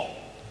labor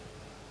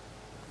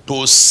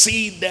to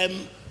see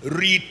them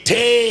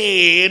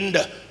retained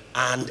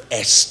and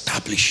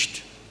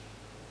established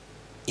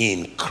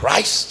in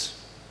Christ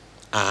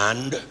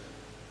and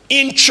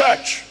in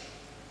church.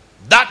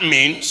 That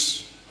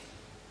means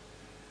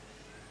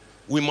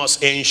we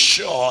must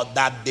ensure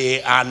that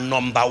they are,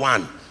 number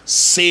one,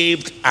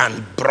 saved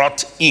and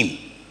brought in.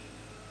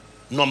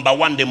 Number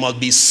one, they must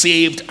be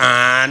saved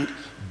and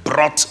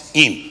brought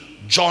in.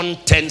 John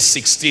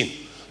 10:16.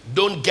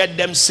 Don't get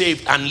them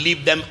saved and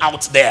leave them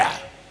out there.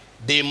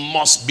 They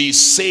must be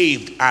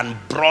saved and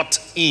brought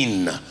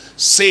in.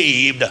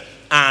 Saved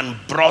and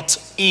brought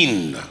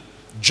in.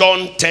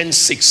 John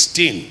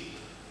 10:16.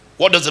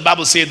 What does the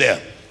Bible say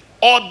there?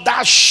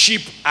 Other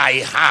sheep I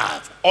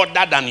have,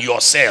 other than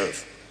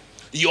yourself.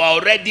 You are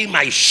already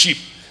my sheep,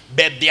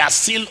 but there are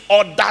still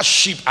other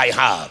sheep I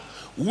have,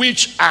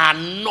 which are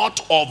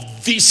not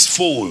of this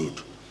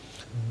fold.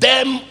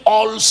 Them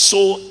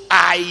also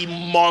I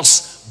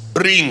must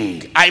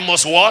bring. I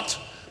must what?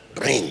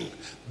 Bring.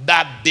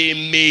 That they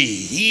may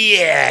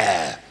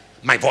hear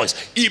my voice.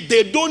 If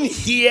they don't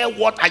hear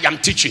what I am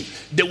teaching,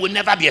 they will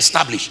never be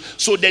established.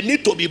 So they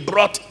need to be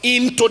brought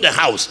into the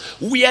house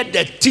where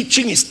the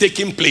teaching is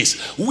taking place,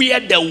 where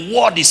the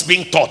word is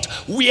being taught,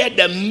 where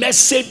the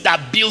message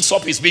that builds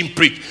up is being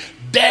preached.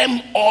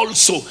 Them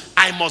also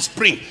I must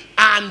bring,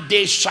 and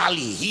they shall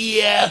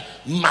hear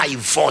my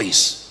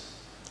voice,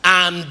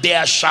 and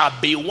there shall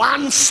be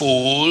one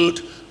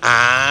fold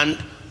and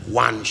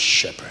one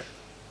shepherd.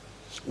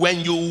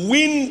 When you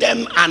win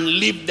them and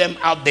leave them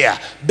out there,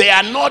 they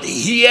are not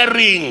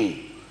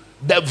hearing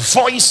the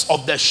voice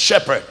of the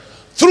shepherd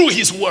through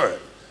his word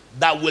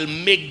that will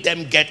make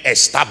them get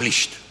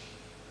established.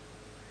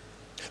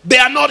 They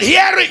are not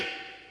hearing.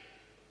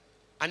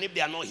 And if they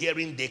are not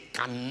hearing, they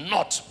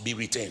cannot be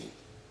retained.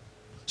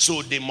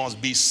 So they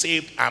must be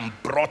saved and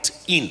brought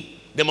in.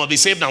 They must be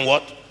saved and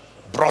what?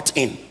 Brought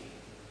in.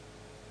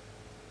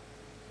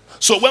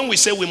 So when we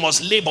say we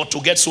must labor to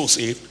get souls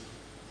saved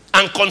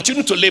and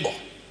continue to labor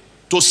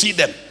to see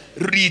them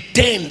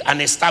retained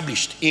and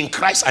established in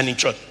Christ and in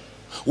church,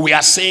 We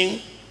are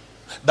saying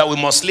that we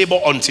must labor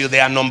until they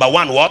are, number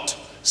one, what?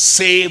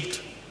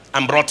 Saved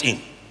and brought in.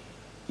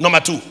 Number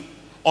two,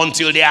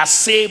 until they are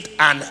saved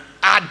and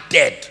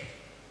added.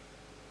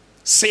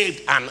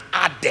 Saved and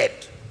added.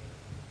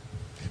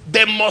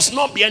 There must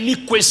not be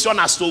any question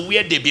as to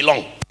where they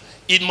belong.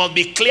 It must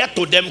be clear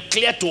to them,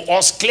 clear to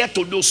us, clear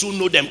to those who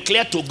know them,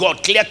 clear to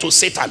God, clear to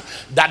Satan,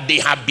 that they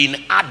have been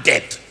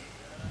added.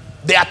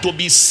 They are to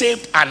be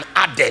saved and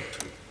added.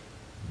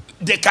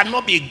 They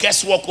cannot be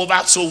guesswork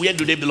over, so where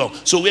do they belong?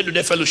 So where do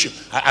they fellowship?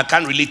 I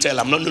can't really tell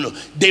them. No.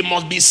 They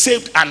must be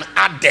saved and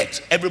added.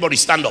 Everybody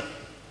stand up.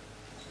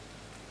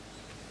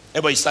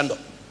 Everybody stand up.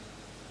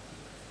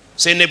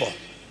 Say neighbor.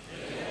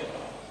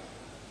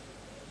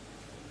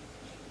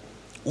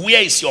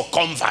 Where is your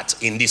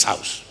convert in this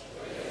house?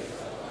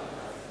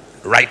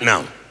 Right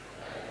now.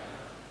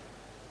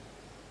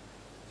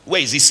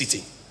 Where is he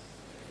sitting?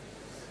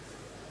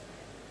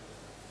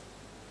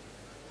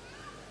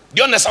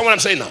 Do you understand what I'm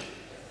saying now?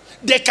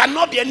 There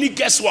cannot be any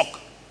guesswork.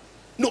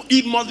 No,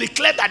 it must be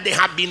clear that they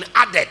have been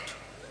added.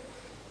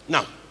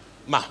 Now,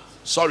 ma,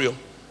 sorry,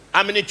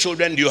 how many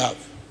children do you have?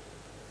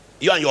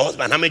 You and your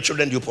husband, how many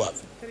children do you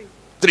have?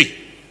 3.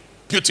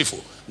 Beautiful.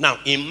 Now,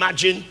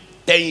 imagine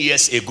 10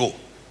 years ago.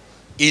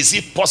 Is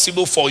it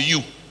possible for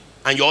you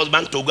and your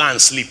husband to go and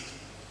sleep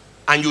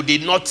and you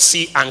did not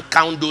see and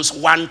count those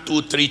 1,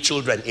 2, 3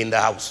 children in the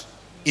house?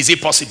 Is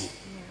it possible?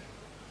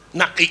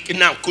 Now,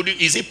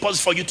 is it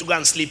possible for you to go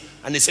and sleep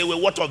and they say,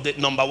 well, what of the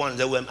number one?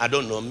 They say, well, I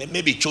don't know.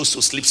 Maybe he chose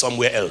to sleep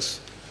somewhere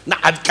else. Now,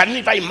 can you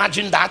even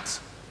imagine that?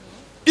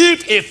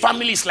 If a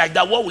family is like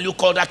that, what will you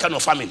call that kind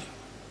of family?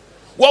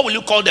 What will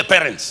you call the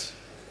parents?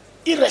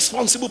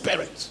 Irresponsible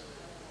parents.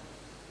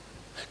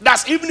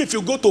 That's even if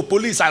you go to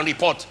police and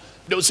report,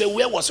 they will say,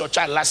 where was your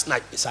child last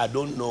night? He said, I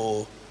don't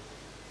know.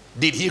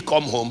 Did he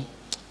come home?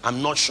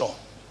 I'm not sure.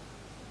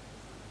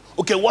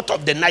 Okay, what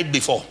of the night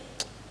before?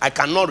 I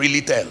cannot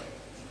really tell.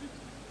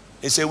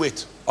 He said,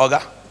 wait,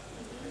 Oga,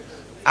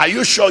 are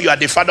you sure you are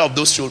the father of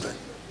those children?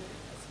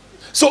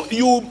 So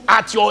you,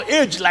 at your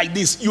age like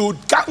this, you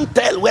can't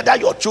tell whether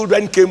your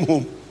children came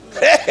home.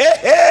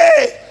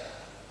 Hey.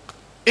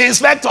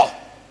 Inspector,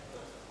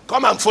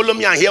 come and follow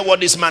me and hear what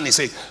this man is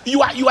saying.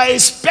 You are a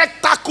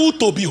spectacle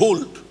to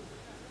behold.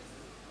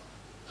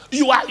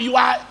 You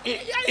are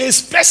a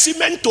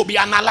specimen to be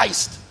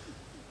analyzed.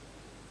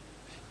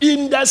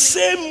 In the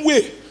same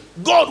way,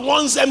 God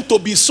wants them to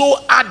be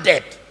so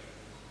added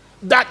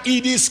that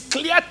it is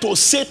clear to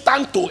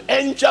Satan, to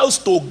angels,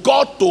 to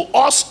God, to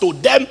us, to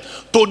them,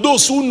 to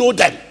those who know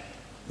them,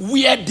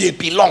 where they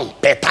belong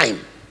per time.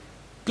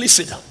 Please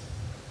sit down.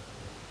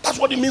 That's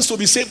what it means to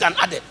be saved and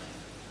added.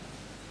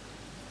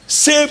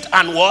 Saved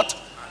and what?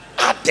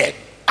 Added.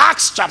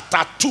 Acts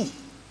chapter 2.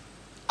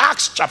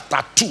 Acts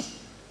chapter 2.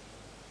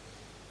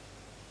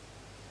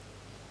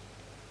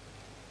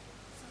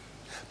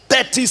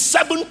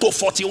 37 to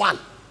 41.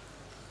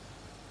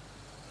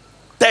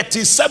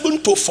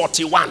 37 to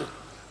 41.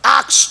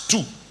 Acts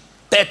 2.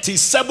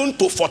 37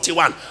 to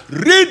 41.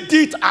 Read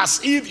it as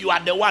if you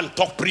are the one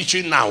talk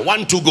preaching now.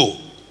 1 to go.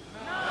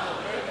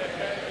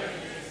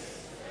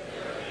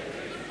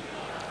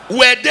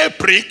 Were they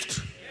pricked?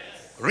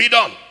 Read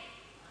on.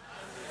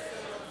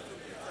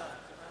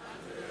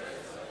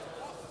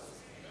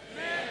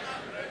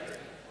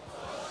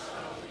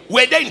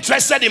 Were they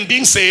interested in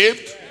being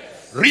saved?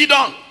 Read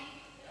on.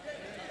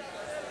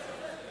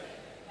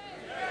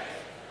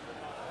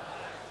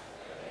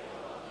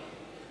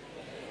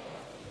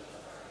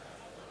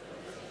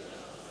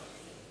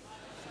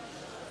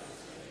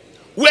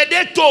 Were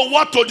they told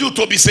what to do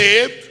to be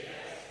saved?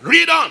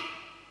 Read on.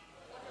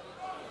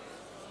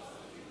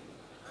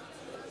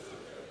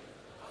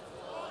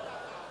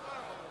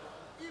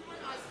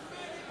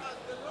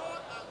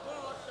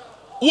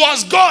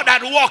 Was God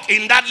at work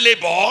in that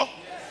labor?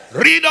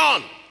 Read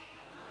on.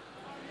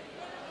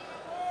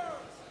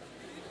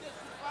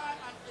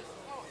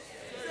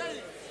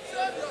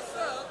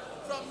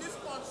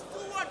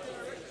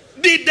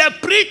 Did the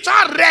preacher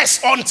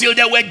rest until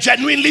they were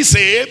genuinely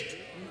saved?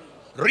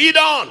 Read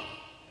on.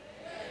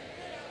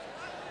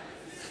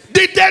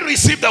 Did they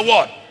receive the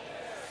word?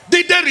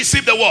 Did they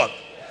receive the word?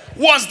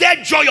 Was there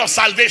joy of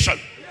salvation?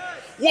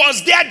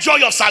 Was there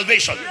joy of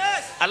salvation?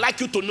 I'd like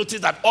you to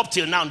notice that up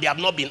till now they have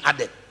not been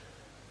added.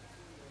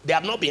 They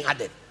have not been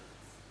added.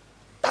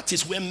 That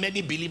is where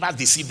many believers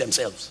deceive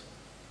themselves.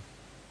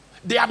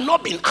 They have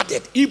not been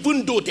added,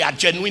 even though they are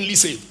genuinely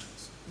saved.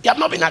 They have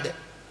not been added.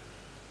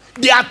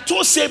 They are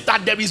so saved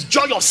that there is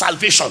joy of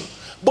salvation,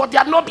 but they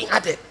have not been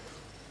added.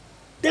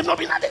 They have not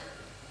been added.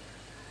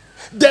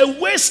 The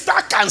waster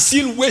can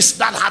still waste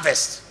that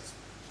harvest,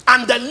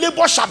 and the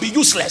labor shall be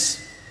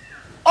useless.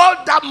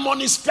 All that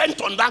money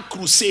spent on that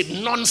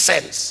crusade,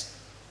 nonsense,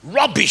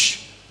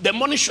 rubbish. The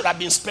money should have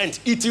been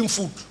spent eating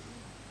food.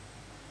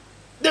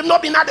 They've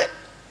not been added.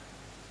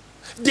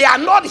 They are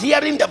not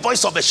hearing the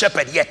voice of the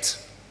shepherd yet.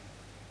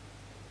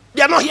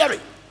 They are not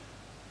hearing.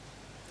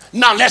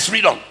 Now let's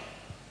read on.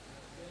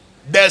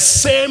 The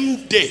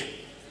same day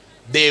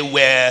they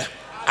were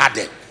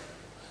added.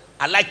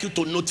 I'd like you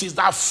to notice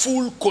that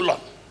full colon.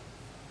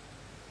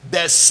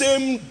 The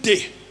same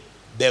day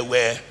they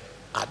were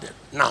added.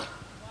 Now,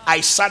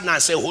 I sat down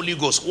and said, Holy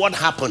Ghost, what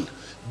happened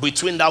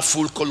between that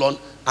full colon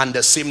and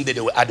the same day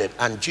they were added?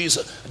 And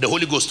the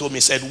Holy Ghost told me,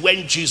 said,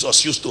 when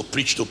Jesus used to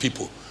preach to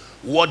people,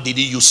 what did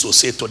he used to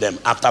say to them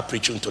after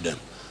preaching to them?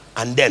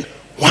 And then,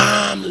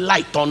 wham,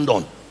 light turned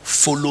on.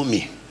 Follow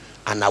me,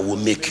 and I will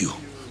make you.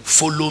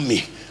 Follow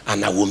me,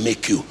 and I will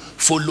make you.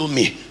 Follow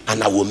me,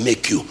 and I will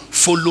make you.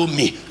 Follow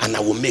me, and I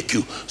will make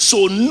you.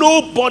 So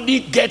nobody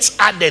gets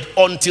added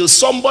until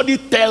somebody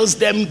tells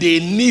them they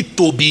need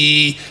to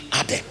be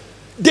added.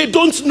 They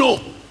don't know.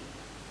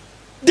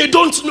 They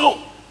don't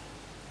know.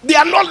 They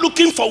are not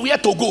looking for where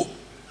to go.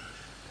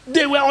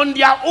 They were on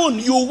their own.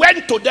 You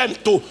went to them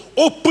to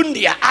open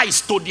their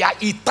eyes to their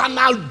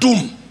eternal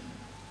doom.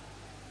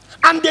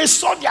 And they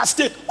saw their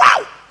state.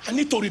 Wow, I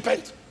need to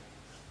repent.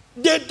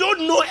 They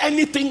don't know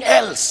anything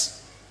else.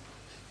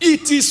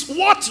 It is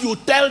what you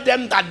tell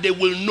them that they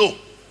will know.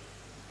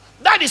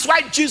 That is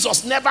why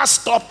Jesus never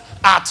stopped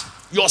at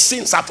your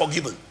sins are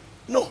forgiven.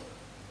 No.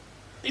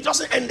 It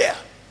doesn't end there.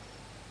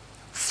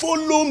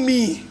 Follow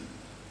me,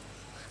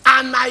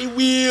 and I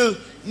will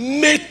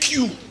make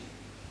you.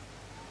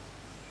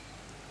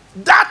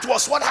 That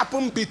was what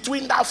happened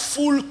between that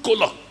full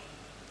colon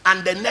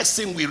and the next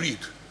thing we read.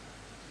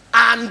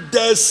 And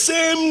the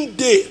same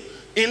day,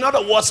 in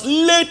other words,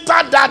 later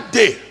that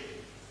day,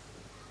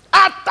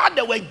 after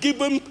they were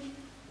given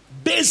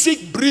basic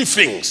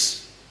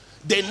briefings,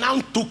 they now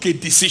took a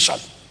decision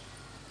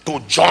to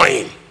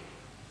join,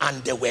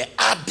 and they were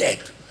added.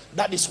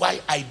 That is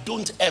why I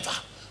don't ever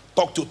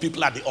talk to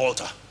people at the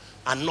altar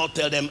and not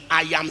tell them,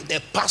 I am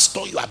the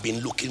pastor you have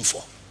been looking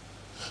for.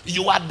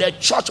 You are the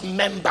church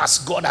members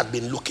God has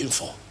been looking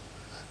for.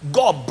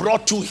 God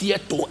brought you here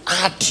to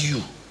add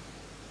you.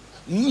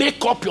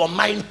 Make up your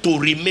mind to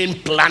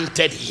remain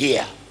planted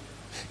here.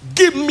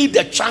 Give me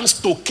the chance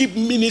to keep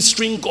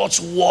ministering God's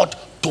word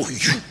to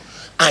you,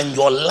 and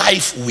your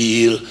life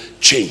will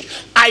change.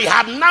 I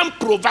have now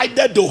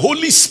provided the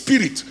Holy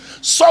Spirit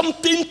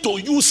something to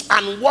use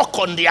and work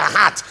on their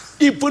heart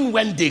even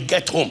when they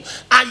get home.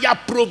 I have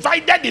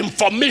provided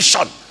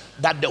information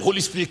that the Holy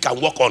Spirit can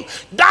work on.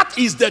 That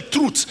is the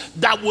truth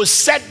that will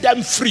set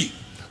them free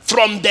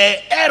from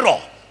the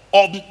error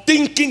of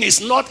thinking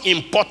it's not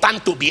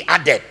important to be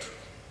added.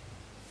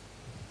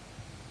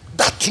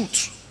 That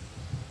truth.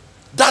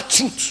 That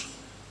truth.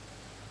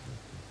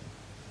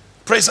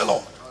 Praise the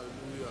Lord.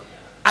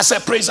 I said,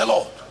 praise the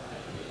Lord.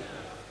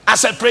 I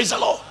said, praise the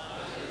Lord.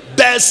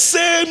 The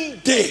same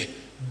day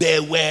they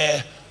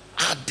were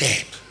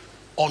added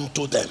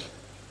unto them.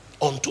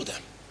 Unto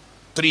them.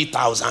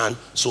 3,000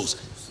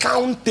 souls.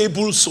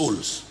 Countable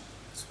souls.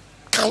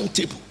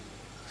 Countable.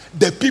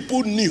 The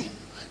people knew.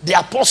 The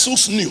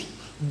apostles knew.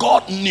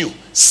 God knew.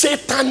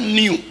 Satan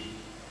knew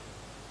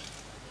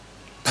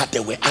that they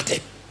were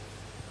added.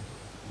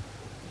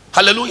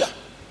 Hallelujah.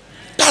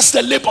 That's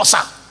the labor,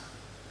 sir.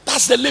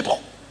 That's the labor.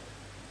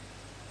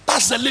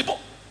 That's the labor.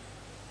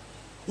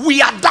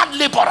 We are that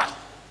laborer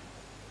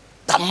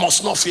that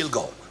must not fail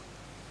God.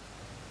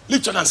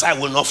 Lift your hand and say, I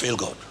will not fail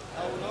God.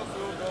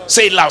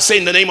 Say it loud. Say,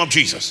 in the name of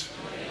Jesus,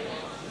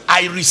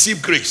 I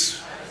receive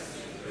grace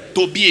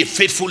to be a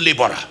faithful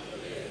laborer.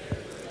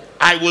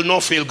 I will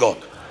not fail God.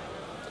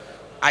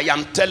 I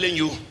am telling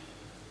you,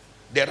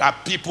 there are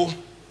people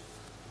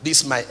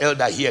this my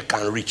elder here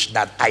can reach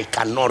that I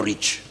cannot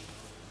reach.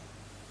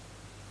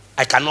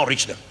 I cannot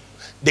reach them.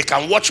 They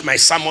can watch my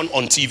sermon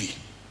on TV.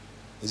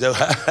 He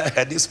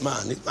said, this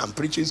man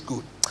preaches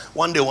good.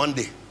 One day,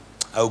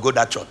 I will go to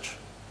that church.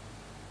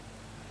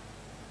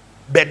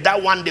 But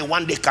that one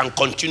day can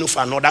continue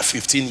for another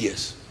 15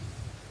 years.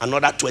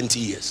 Another 20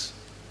 years.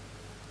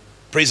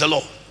 Praise the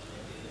Lord.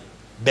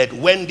 But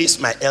when this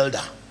my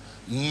elder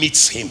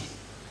meets him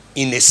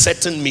in a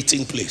certain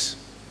meeting place,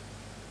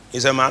 he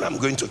said, man, I'm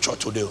going to church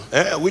today.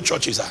 Which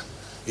church is that?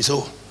 He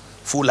said,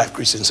 Full Life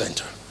Christian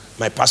Center.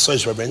 My pastor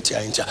is Reverend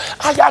Ntia.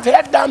 I have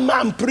heard that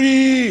man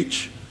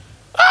preach.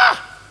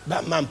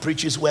 That man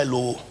preaches well.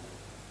 Oh.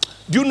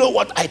 Do you know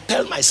what? I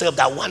tell myself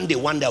that one day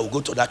I will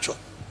go to that church.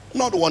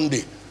 Not one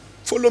day.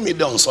 Follow me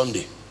there on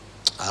Sunday.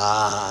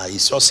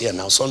 It's just here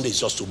now. Sunday is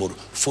just tomorrow.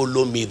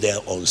 Follow me there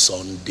on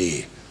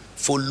Sunday.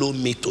 Follow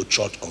me to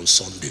church on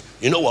Sunday.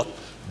 You know what?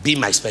 Be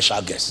my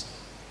special guest.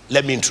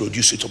 Let me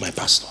introduce you to my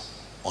pastor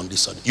on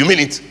this Sunday. You mean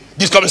it?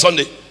 This coming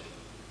Sunday?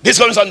 This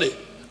coming Sunday?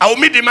 I will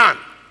meet the man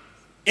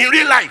in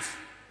real life.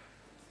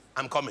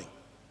 I'm coming.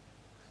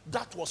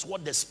 That was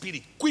what the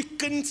Spirit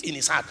quickened in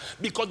his heart,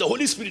 because the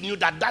Holy Spirit knew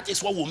that that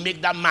is what will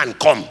make that man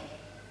come.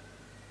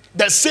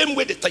 The same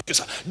way, thank you,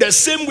 sir. The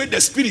same way the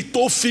Spirit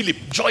told Philip,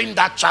 join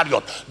that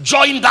chariot.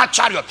 Join that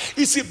chariot.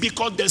 You see,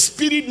 because the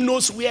Spirit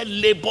knows where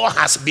labor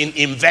has been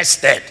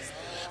invested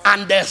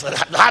and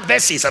the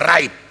harvest is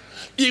ripe.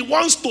 He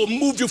wants to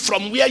move you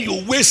from where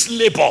you waste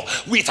labor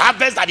with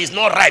harvest that is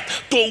not ripe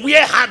to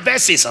where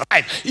harvest is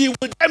ripe. He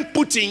will then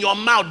put in your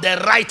mouth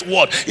the right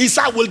word. He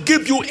said, I will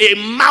give you a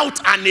mouth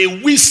and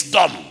a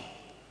wisdom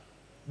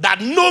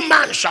that no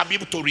man shall be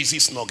able to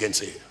resist nor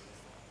gainsay.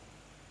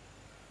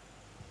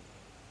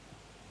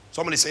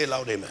 Somebody say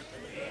loud, amen.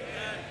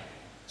 Amen.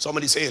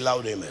 Somebody say a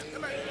loud amen.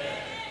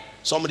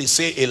 Somebody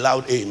say a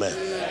loud amen.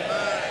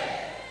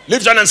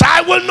 Lift your hand and say,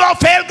 I will not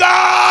fail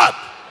God.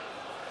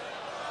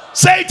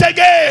 Say it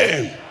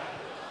again.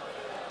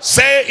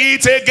 Say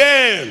it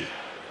again.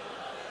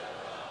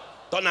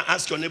 Don't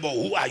ask your neighbor,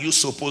 who are you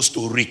supposed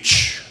to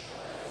reach?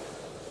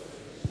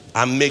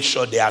 And make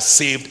sure they are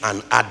saved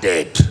and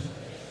added.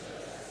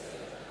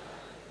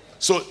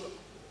 So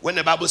when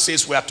the Bible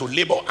says we are to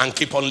labor and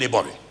keep on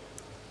laboring,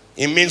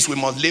 it means we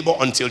must labor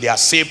until they are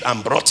saved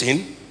and brought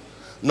in.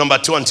 Number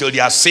 2, until they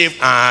are saved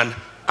and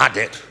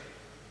added.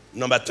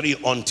 Number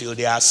 3, until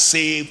they are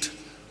saved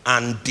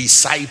and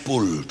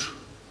discipled.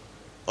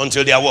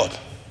 Until they are what?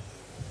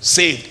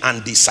 Saved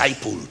and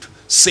discipled.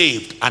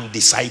 Saved and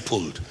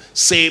discipled.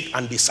 Saved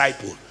and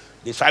discipled.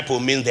 Disciple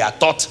means they are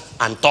taught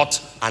and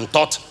taught and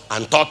taught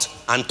and taught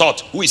and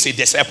taught. Who is a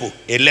disciple?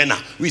 A learner.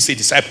 Who is a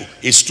disciple?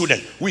 A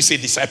student. Who is a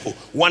disciple?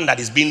 One that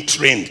is being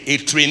trained. A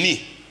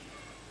trainee.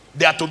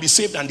 They are to be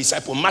saved and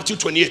discipled. Matthew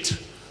 28,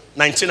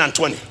 19 and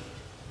 20.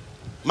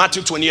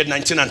 Matthew 28,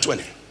 19 and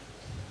 20.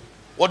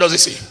 What does it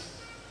say?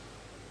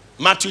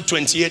 Matthew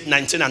 28,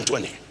 19 and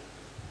 20.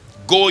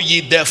 Go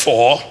ye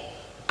therefore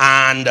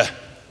and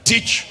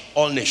teach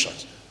all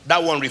nations.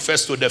 That one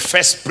refers to the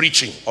first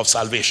preaching of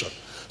salvation.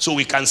 So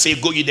we can say,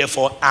 go ye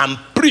therefore and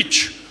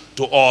preach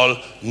to all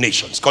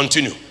nations.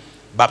 Continue.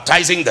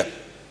 Baptizing them.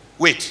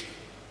 Wait.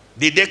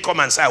 Did they come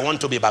and say, I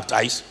want to be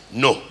baptized?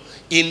 No.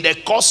 In the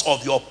course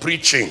of your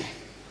preaching,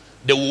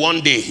 the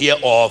one day hear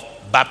of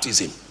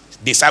baptism.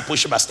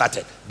 Discipleship has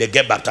started. They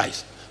get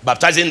baptized.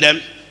 Baptizing them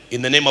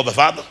in the name of the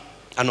Father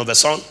and of the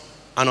Son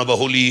and of the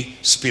Holy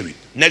Spirit.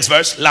 Next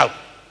verse, loud.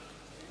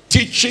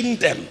 Teaching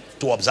them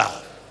to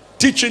observe.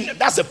 Teaching,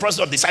 that's the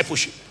process of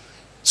discipleship.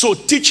 So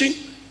teaching,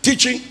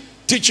 teaching,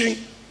 teaching,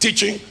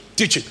 teaching,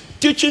 teaching.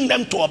 Teaching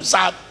them to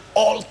observe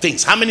all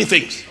things. How many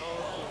things?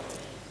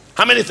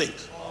 How many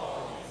things?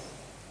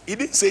 He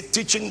didn't say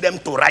teaching them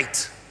to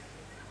write.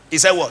 He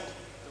said what?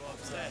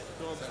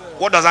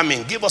 What does that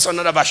mean? Give us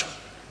another version.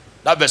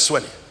 That verse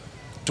 20.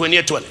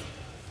 28:20.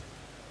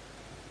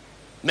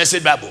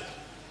 Message Bible.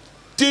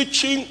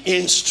 Teaching,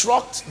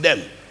 instruct them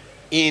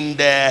in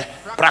their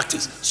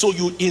practice. So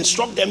you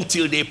instruct them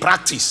till they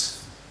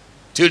practice.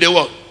 Till they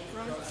what?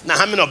 Now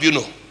how many of you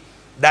know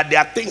that there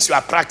are things you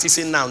are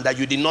practicing now that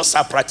you did not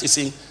start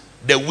practicing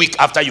the week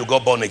after you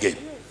got born again?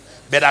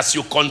 But as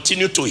you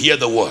continue to hear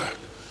the word,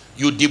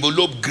 you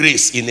develop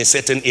grace in a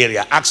certain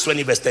area. Acts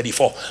 20 verse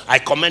 34. I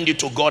commend you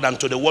to God and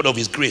to the word of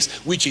his grace,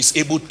 which is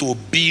able to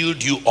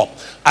build you up.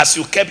 As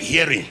you kept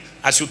hearing,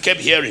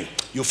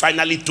 you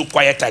finally took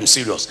quiet time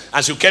serious.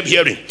 As you kept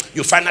hearing,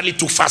 you finally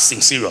took fasting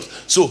serious.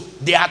 So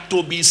they are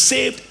to be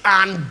saved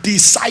and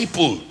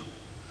discipled.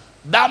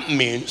 That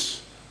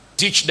means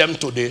teach them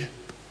today.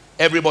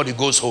 Everybody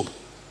goes home.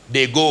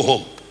 They go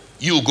home.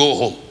 You go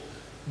home.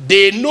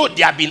 They know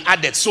they have been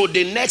added. So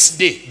the next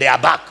day they are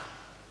back.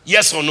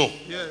 Yes or no?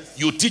 Yes.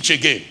 You teach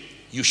again.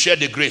 You share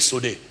the grace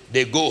today.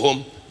 They go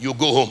home. You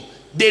go home.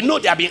 They know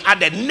they are being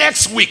added.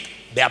 Next week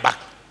they are back.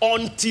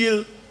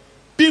 Until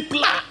people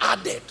are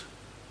added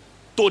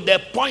to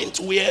the point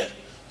where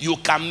you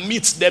can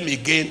meet them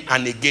again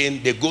and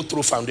again. They go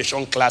through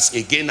foundation class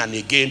again and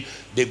again.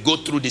 They go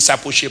through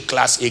discipleship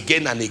class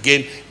again and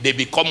again. They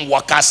become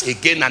workers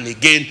again and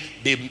again.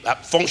 They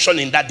function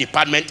in that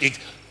department.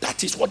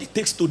 That is what it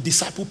takes to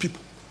disciple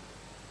people.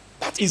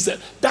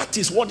 That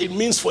is what it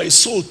means for a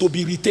soul to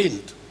be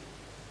retained.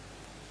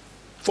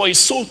 For a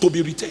soul to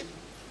be retained.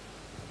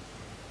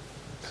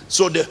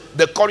 So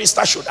the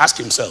chorister should ask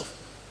himself,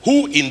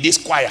 who in this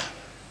choir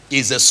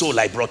is the soul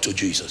I brought to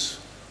Jesus?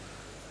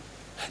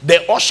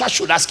 The usher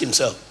should ask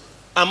himself,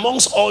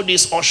 amongst all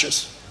these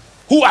ushers,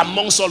 who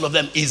amongst all of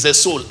them is the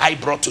soul I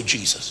brought to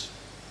Jesus?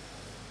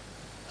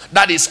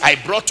 That is, I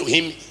brought to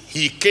him,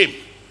 he came,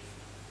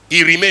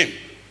 he remained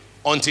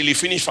until he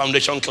finished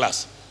foundation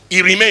class.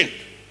 He remained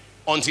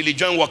until he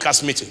joined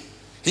workers meeting.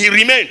 He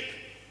remained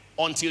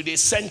until they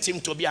sent him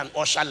to be an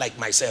usher like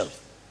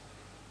myself.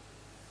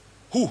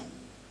 Who?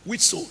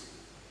 Which soul?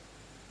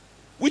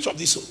 Which of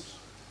these souls?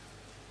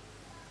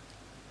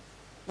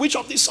 Which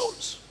of these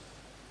souls?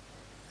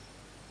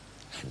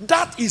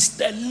 That is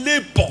the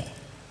labor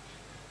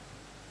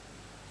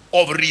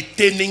of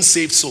retaining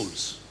saved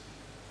souls.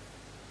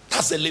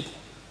 That's the labor.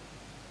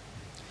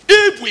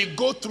 If we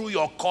go through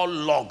your call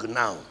log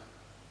now,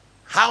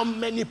 how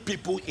many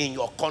people in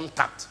your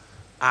contact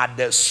are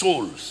the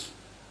souls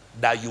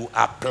that you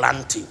are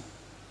planting?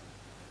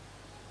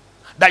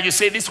 That you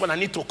say, this one, I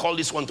need to call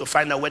this one to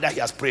find out whether he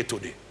has prayed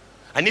today.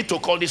 I need to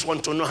call this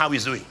one to know how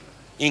he's doing,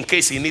 in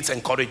case he needs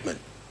encouragement.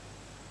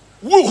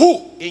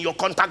 Who in your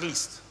contact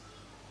list?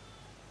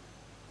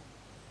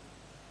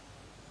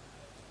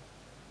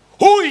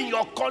 Who in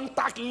your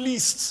contact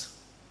list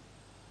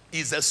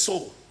is a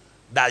soul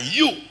that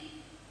you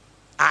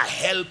are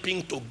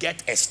helping to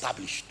get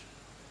established?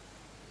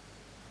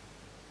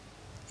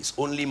 It's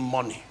only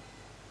money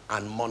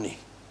and money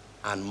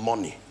and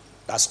money.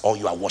 That's all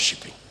you are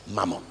worshiping.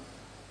 Mammon.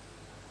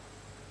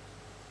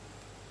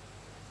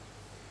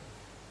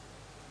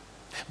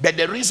 But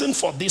the reason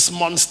for this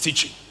month's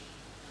teaching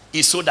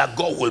is so that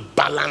God will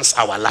balance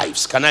our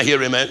lives. Can I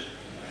hear amen?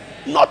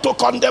 Not to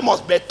condemn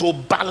us, but to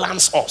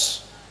balance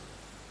us.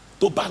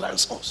 To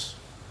balance us.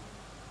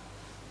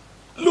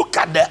 Look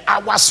at the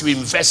hours you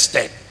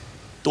invested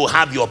to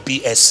have your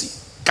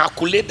BSc.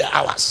 Calculate the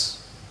hours.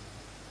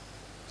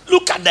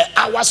 Look at the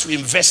hours you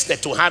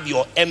invested to have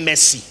your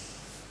MSc,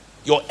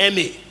 your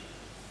MA.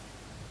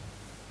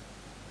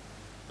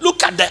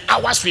 Look at the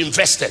hours you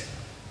invested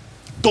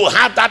to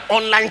have that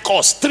online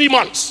course. 3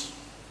 months.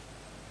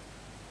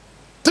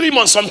 3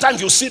 months,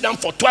 sometimes you sit down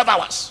for 12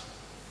 hours.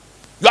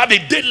 You have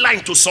a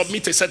deadline to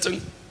submit a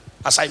certain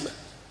assignment.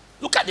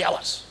 Look at the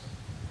hours.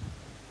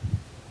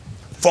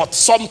 For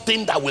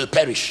something that will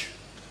perish.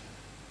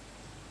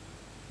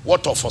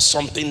 What of for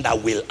something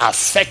that will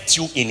affect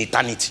you in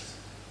eternity?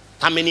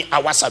 How many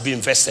hours have you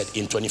invested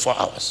in 24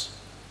 hours?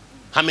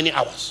 How many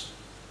hours?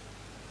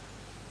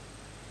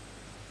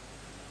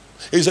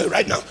 He said,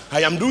 right now,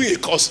 I am doing a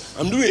course.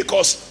 I'm doing a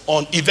course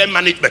on event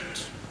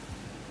management.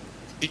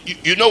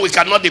 You know we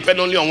cannot depend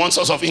only on one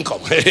source of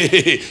income.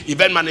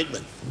 Event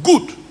management.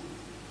 Good.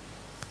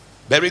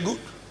 Very good.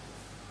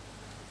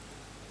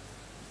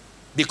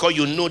 Because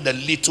you know the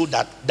little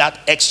that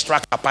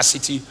extra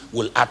capacity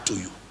will add to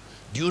you.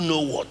 Do you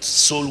know what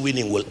soul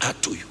winning will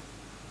add to you?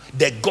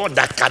 The God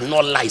that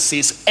cannot lie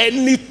says,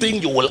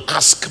 anything you will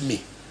ask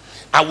me,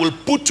 I will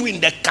put you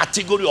in the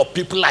category of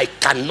people I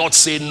cannot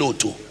say no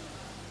to.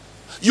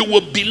 You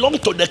will belong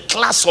to the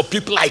class of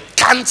people I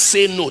can't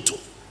say no to.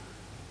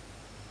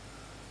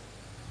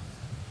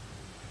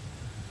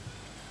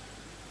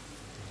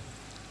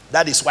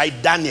 That is why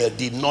Daniel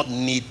did not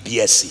need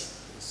BSc.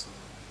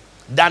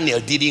 Daniel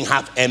didn't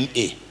have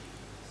MA.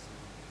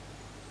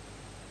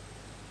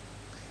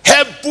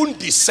 Heaven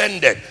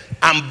descended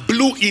and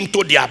blew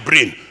into their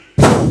brain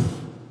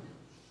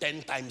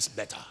 10 times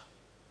better.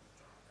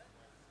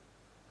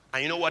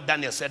 And you know what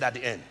Daniel said at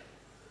the end?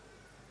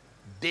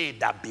 They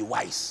that be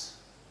wise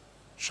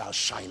shall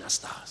shine as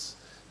stars,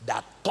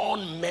 that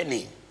turn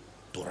many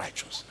to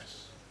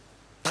righteousness.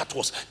 That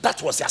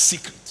was their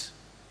secret.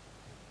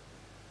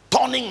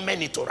 Turning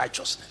many to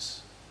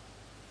righteousness.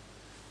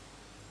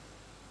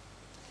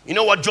 You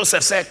know what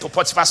Joseph said to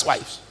Potiphar's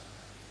wives?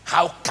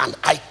 How can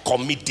I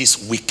commit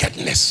this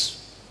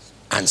wickedness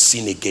and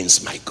sin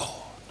against my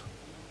God?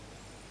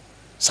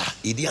 Sir,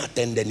 he didn't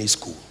attend any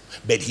school,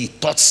 but he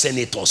taught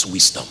senators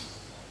wisdom.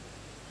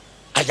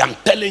 I am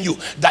telling you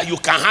that you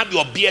can have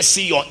your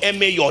BSc, your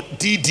MA, your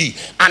DD,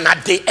 and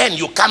at the end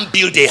you can't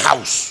build a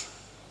house.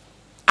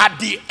 At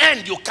the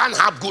end you can't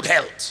have good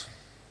health.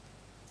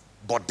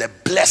 But the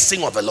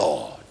blessing of the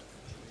Lord,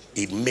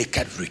 it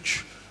maketh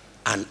rich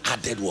and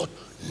added what?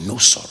 No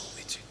sorrow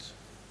with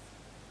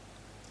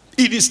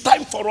it. It is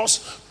time for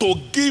us to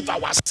give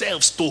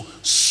ourselves to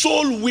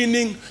soul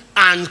winning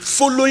and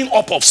following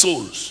up of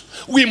souls.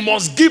 We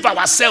must give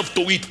ourselves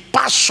to it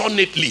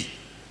passionately.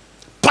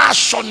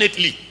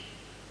 Passionately.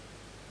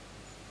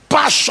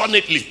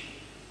 Passionately.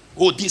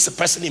 Oh, this is a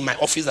person in my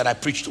office that I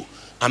preach to.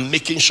 I'm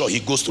making sure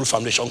he goes through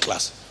foundation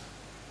class.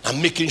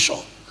 I'm making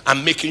sure.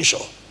 I'm making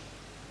sure.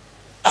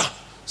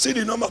 See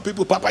the number of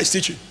people Papa is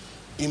teaching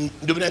in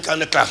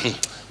Dominican class.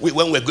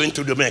 When we're going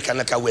through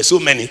Dominican class, we're so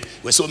many.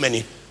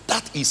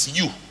 That is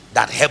you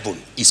that heaven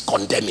is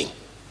condemning.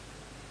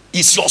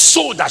 It's your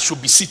soul that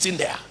should be sitting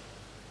there.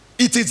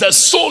 It is the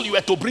soul you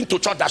are to bring to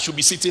church that should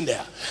be sitting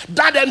there.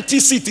 That empty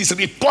seat is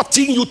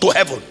reporting you to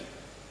heaven.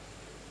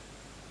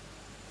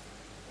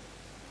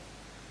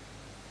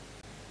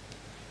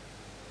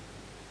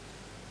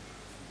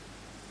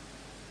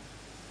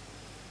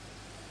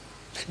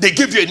 They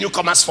give you a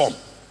newcomer's form.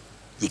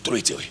 You throw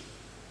it away.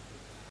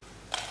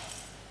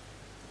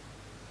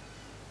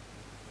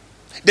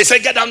 They say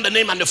get down the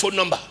name and the phone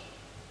number.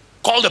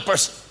 Call the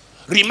person.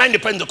 Remind the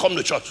person to come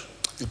to church.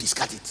 You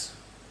discard it.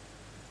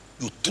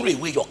 You throw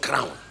away your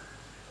crown.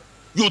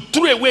 You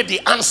throw away the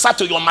answer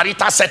to your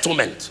marital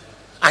settlement.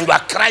 And you are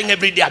crying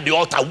every day at the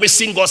altar,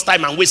 wasting God's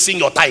time and wasting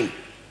your time.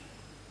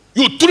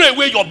 You throw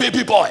away your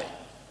baby boy.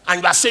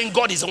 And you are saying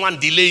God is the one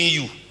delaying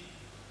you.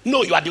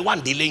 No, you are the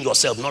one delaying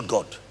yourself, not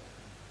God.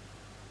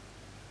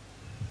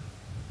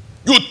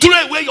 You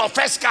throw away your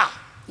first car.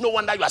 No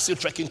wonder you are still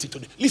trekking to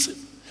today. Listen,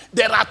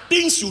 there are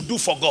things you do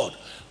for God.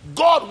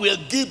 God will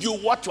give you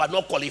what you are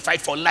not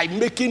qualified for, like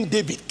making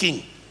David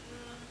king.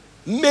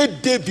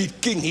 Made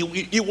David king.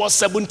 He was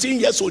 17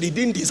 years old. He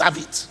didn't deserve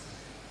it.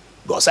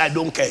 God said, I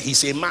don't care.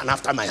 He's a man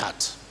after my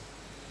heart.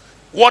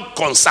 What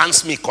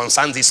concerns me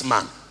concerns this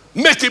man.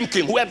 Make him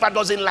king. Whoever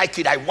doesn't like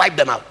it, I wipe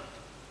them out.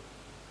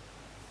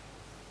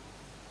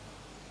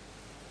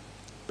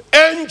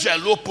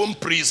 Angel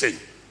opened prison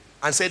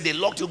and said, they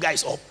locked you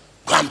guys up.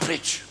 Go and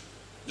preach.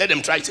 Let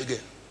them try it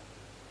again.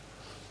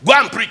 Go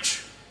and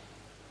preach.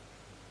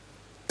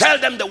 Tell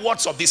them the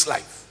words of this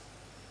life.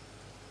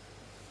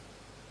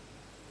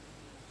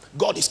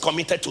 God is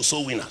committed to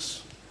soul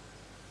winners.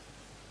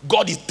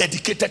 God is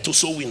dedicated to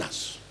soul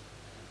winners.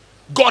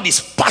 God is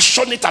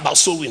passionate about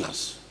soul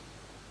winners.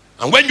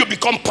 And when you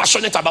become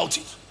passionate about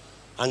it,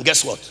 and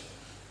guess what?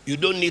 You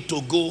don't need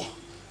to go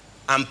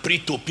and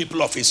preach to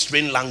people of a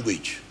strange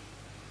language.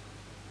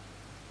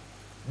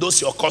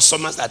 Those your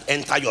customers that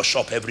enter your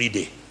shop every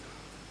day.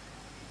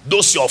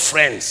 Those your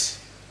friends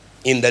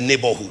in the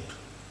neighborhood.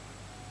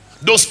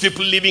 Those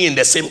people living in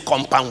the same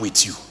compound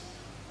with you.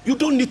 You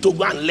don't need to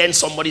go and learn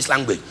somebody's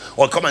language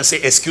or come and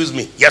say, excuse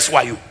me, yes, who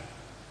are you?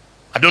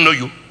 I don't know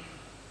you.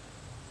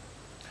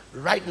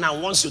 Right now,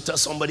 once you tell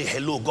somebody,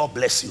 hello, God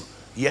bless you.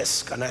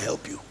 Yes, can I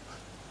help you?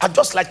 I'd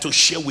just like to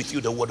share with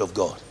you the word of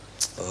God.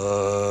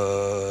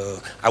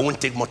 I won't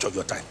take much of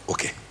your time.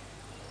 Okay.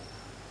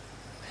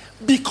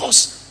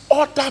 Because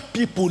other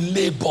people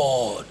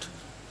labored.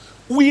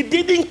 We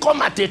didn't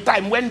come at a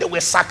time when they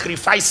were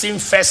sacrificing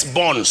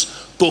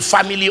firstborns to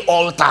family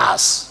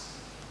altars.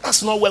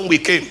 That's not when we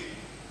came.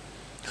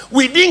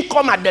 We didn't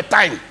come at the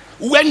time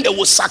when they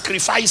would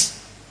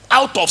sacrifice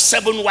out of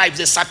 7 wives,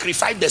 they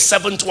sacrificed the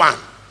 7th one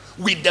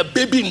with the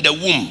baby in the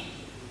womb.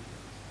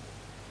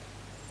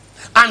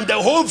 And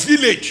the whole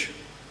village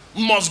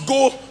must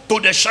go to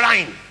the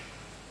shrine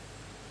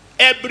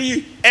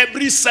every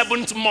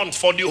 7th month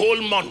for the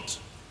whole month.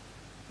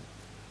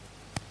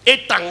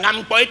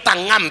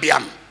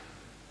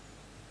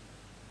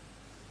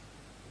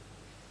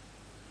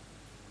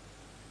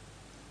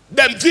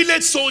 The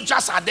village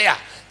soldiers are there.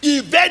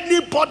 If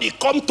anybody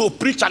come to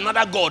preach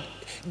another God,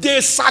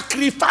 they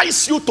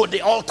sacrifice you to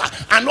the altar,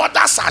 and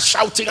others are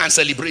shouting and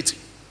celebrating.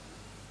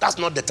 That's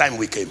not the time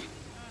we came.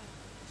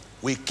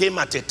 We came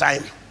at a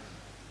time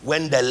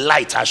when the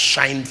light has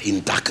shined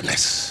in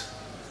darkness.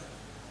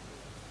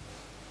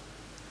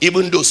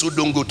 Even those who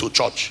don't go to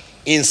church,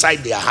 inside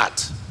their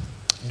heart,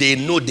 they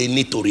know they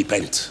need to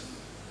repent.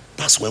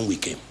 That's when we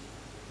came.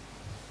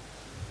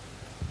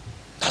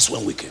 That's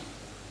when we came.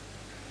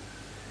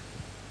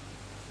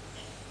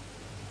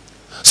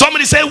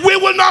 Somebody say, we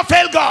will not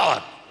fail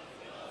God.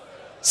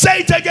 Say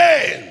it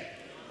again.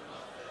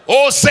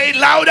 Oh, say it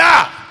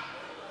louder.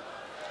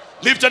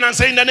 Lift it and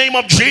say, in the name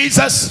of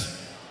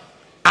Jesus,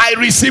 I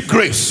receive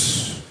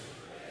grace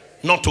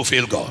not to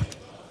fail God.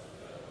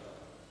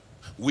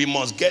 We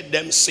must get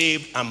them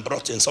saved and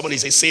brought in. Somebody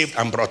say saved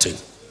and brought in.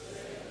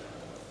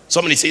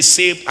 Somebody say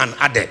saved and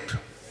added.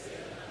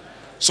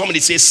 Somebody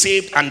say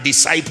saved and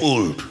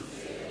discipled.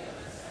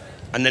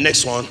 And the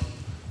next one,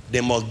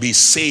 they must be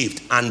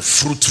saved and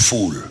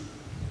fruitful.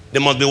 They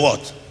must be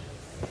what?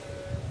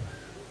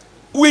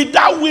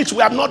 Without which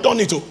we have not done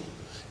it.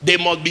 They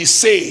must be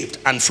saved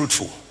and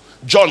fruitful.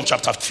 John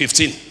chapter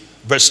 15,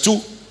 verse 2,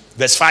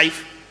 verse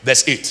 5,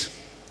 verse 8.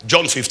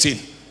 John 15,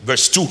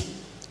 verse 2,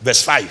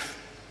 verse 5,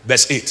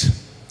 verse 8.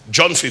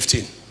 John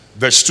 15,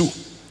 verse 2,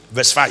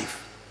 verse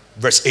 5,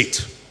 verse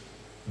 8.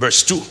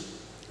 Verse 2,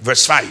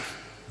 verse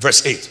 5,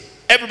 verse 8.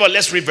 Everybody,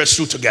 let's read verse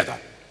 2 together.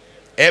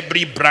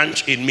 Every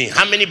branch in me.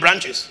 How many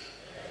branches?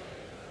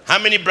 How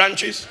many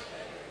branches?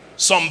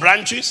 Some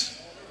branches.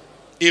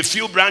 A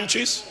few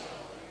branches.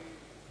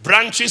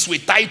 Branches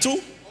with title.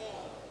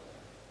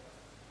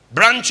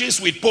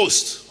 Branches with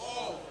post.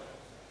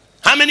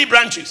 How many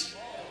branches?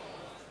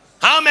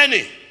 How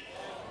many?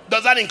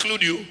 Does that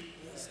include you?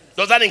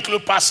 Does that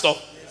include pastor?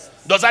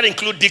 Does that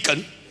include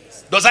deacon?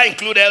 Does that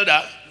include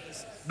elder?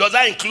 Does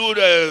that include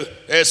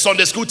a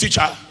Sunday school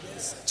teacher?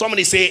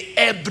 Somebody say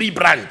every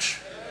branch.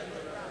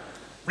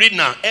 Read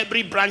now.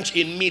 Every branch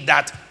in me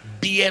that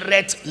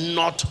beareth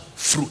not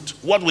fruit.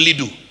 What will he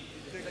do?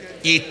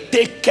 He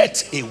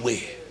taketh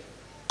away.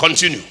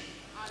 Continue.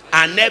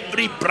 And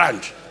every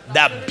branch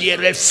that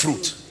beareth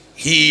fruit,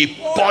 he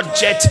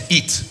purgeth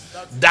it,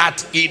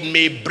 that it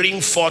may bring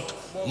forth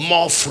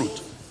more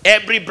fruit.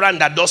 Every branch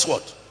that does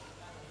what?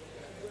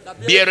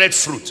 Beareth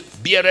fruit.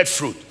 Beareth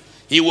fruit.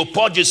 He will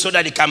purge it so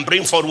that he can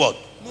bring forth what?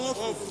 More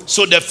fruit.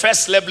 So the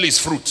first level is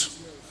fruit.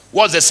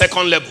 What's the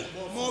second level?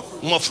 More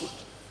fruit. More fruit.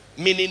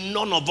 Meaning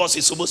none of us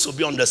is supposed to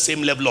be on the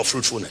same level of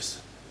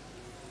fruitfulness.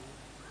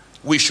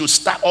 We should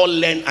start all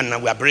learn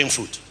and we are bringing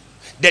fruit.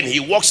 Then he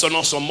works on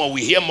us some more.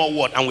 We hear more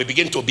word and we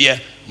begin to bear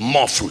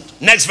more fruit.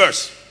 Next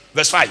verse.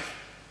 Verse 5.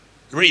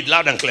 Read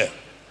loud and clear.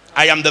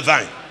 I am the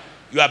vine.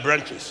 You are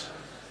branches.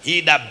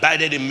 He that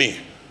abideth in me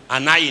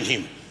and I in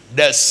him,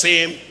 the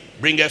same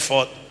bringeth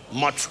forth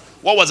much fruit.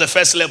 What was the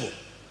first level?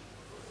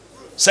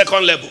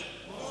 Second level.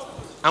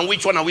 And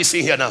which one are we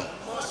seeing here now?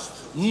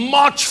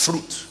 Much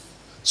fruit.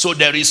 So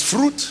there is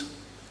fruit,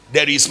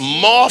 there is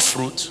more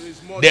fruit,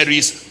 there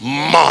is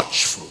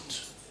much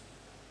fruit.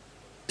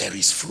 There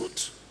is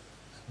fruit,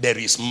 there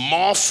is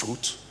more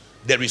fruit,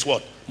 there is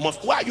what? More.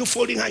 Why are you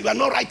folding hands? You are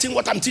not writing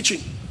what I'm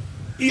teaching.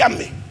 Hear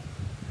me.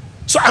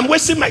 So I'm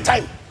wasting my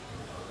time.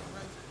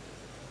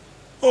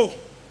 Oh.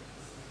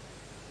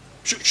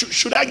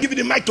 Should I give you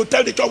the mic to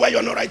tell the church why you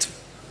are not writing?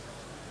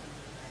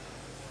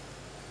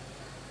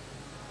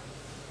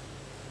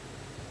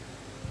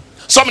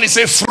 Somebody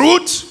say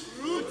fruit.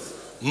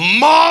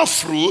 More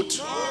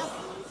fruit,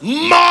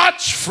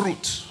 much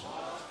fruit.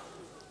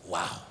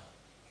 Wow.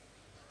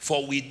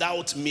 For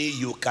without me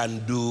you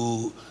can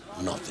do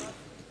nothing.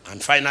 And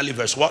finally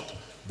verse what?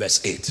 Verse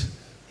 8.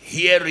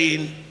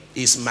 Herein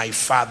is my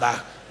Father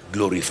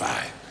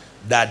glorified,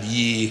 that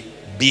ye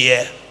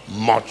bear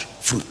much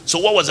fruit. So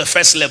what was the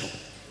first level?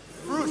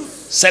 Fruit.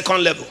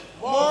 Second level?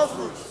 More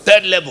fruit.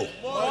 Third level?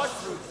 Much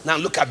fruit. Now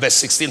look at verse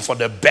 16 for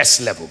the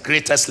best level,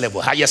 greatest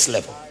level, highest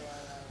level.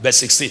 Verse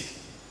 16.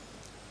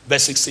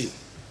 Verse 16.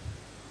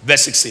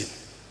 Verse 16.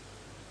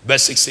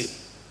 Verse 16.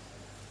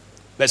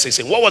 Verse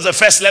 16. What was the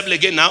first level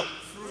again now?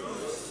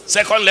 Fruit.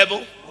 Second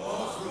level?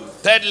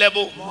 Third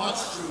level?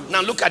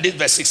 Now look at this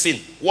verse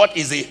 16. What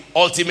is the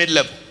ultimate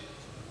level?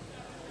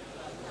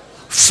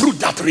 Fruit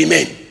that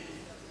remain.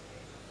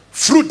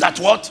 Fruit that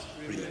what?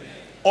 Remain.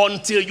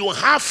 Until you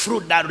have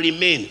fruit that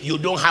remain, you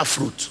don't have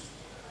fruit.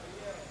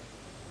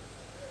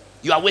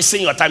 You are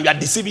wasting your time. You are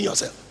deceiving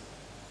yourself.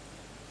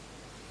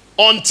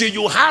 Until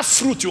you have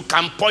fruit, you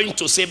can point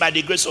to say, by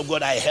the grace of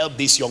God, I helped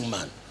this young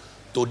man.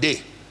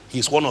 Today,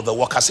 he's one of the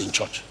workers in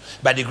church.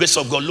 By the grace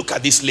of God, look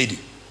at this lady.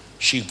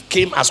 She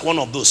came as one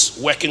of those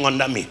working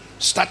under me.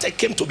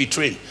 Came to be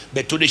trained.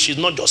 But today, she's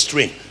not just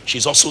trained.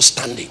 She's also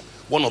standing.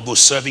 One of those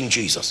serving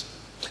Jesus.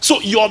 So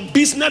your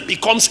business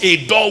becomes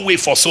a doorway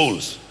for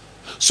souls.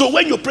 So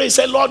when you pray,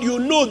 say, Lord, you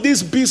know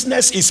this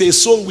business is a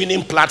soul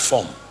winning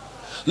platform.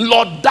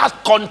 Lord,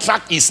 that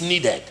contract is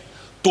needed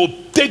to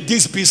take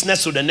this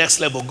business to the next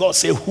level. God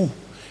say, who?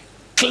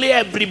 Clear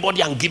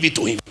everybody and give it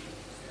to him.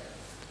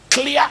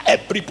 Clear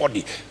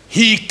everybody.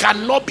 He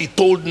cannot be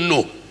told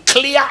no.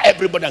 Clear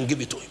everybody and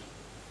give it to him.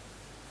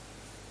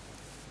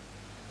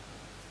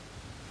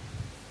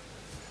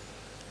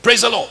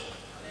 Praise the Lord.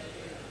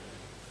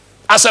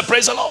 I said,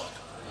 praise the Lord.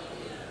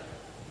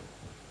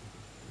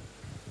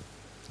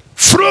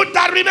 Fruit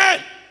that remain,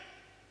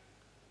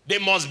 they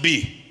must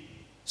be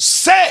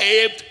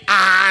saved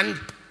and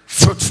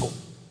fruitful.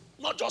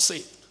 Not just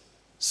saved.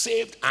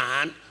 Saved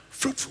and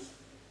fruitful.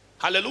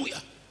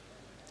 Hallelujah.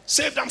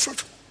 Saved and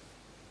fruitful.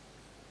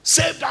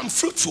 Saved and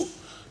fruitful.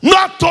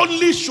 Not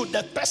only should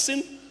the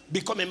person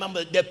become a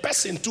member, the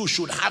person too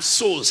should have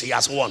souls he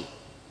has won.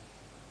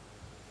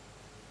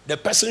 The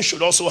person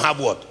should also have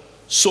what?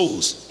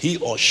 Souls he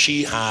or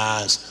she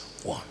has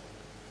won.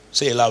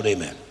 Say aloud,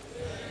 amen.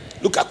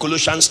 Look at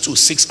Colossians 2,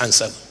 6 and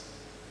 7.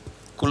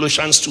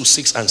 Colossians 2,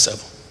 6 and 7.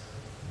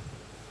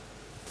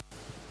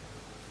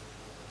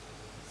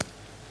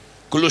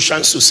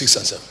 Colossians 2, 6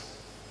 and 7.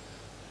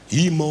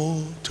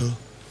 Immortal.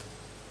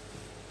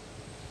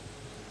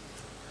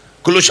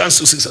 Colossians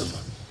 2, 6 and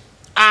 7.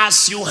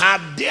 As you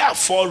have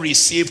therefore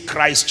received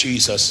Christ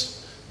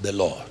Jesus the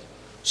Lord,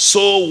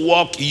 so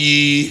walk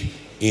ye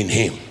in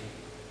him,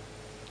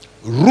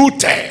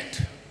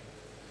 rooted,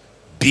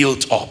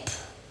 built up,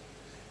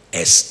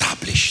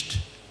 established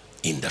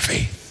in the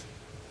faith,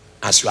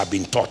 as you have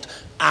been taught,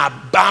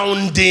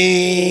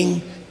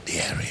 abounding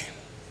therein.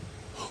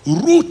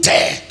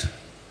 Rooted,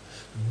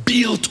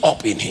 built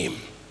up in him,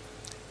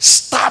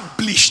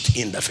 established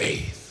in the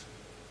faith.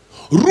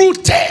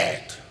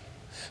 Rooted,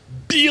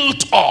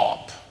 built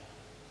up,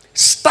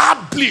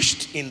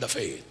 established in the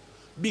faith.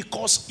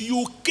 Because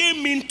you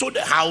came into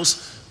the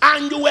house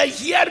and you were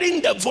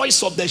hearing the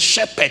voice of the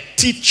shepherd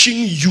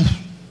teaching you.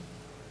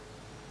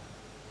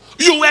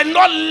 You were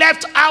not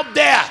left out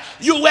there.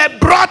 You were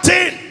brought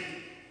in.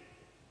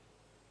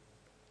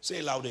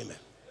 Say loud, amen.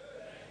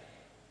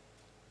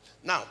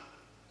 Now,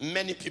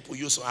 many people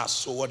used to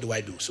ask, so what do I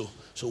do? So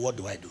what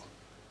do I do?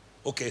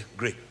 Okay,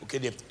 great. Okay,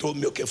 they've told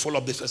me, okay, follow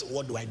up this person.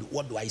 What do I do?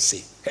 What do I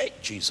say? Hey,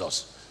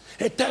 Jesus.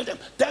 Hey, tell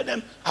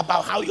them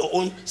about how your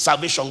own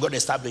salvation God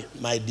established.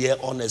 My dear,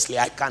 honestly,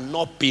 I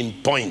cannot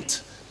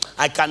pinpoint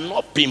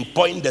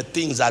the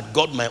things that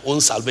got my own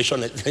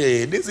salvation.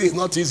 Hey, this is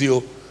not easy.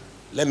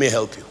 Let me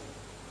help you.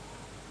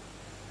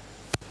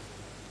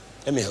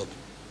 Let me help you.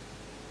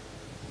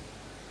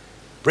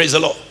 Praise the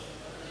Lord.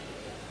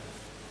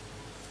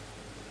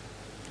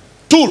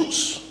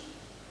 Tools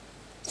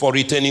for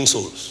retaining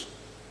souls.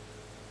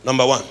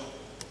 Number one,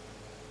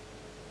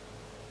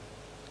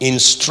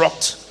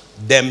 instruct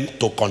them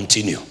to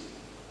continue.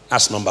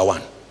 That's number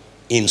one.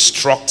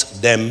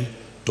 Instruct them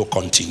to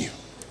continue.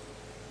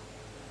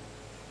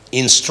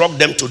 Instruct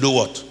them to do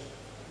what?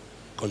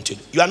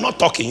 Continue. You are not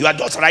talking, you are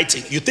just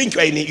writing. You think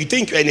you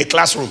are in a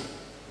classroom.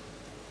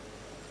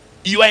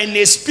 You are in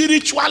a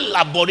spiritual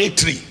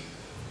laboratory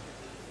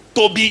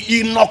to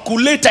be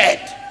inoculated.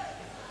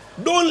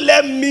 Don't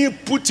let me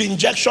put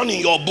injection in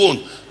your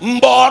bone.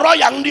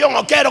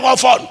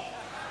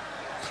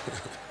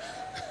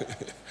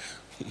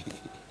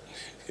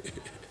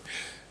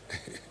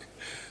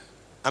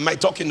 Am I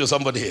talking to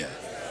somebody here?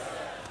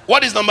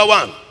 What is number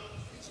one?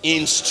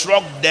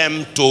 Instruct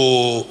them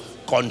to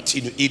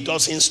continue. It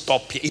doesn't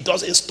stop here. It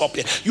doesn't stop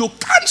here. You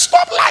can't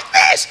stop like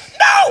this.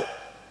 No.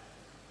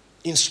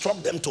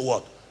 Instruct them to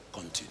what?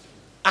 Continue.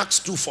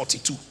 Acts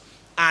 2:42.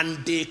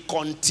 And they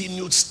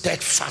continued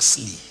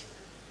steadfastly.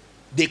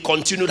 They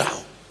continued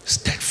how?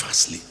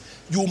 Steadfastly.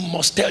 You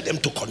must tell them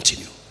to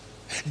continue.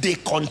 They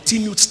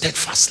continued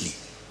steadfastly.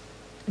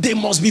 They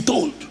must be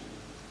told.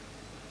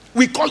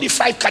 We call it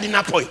 5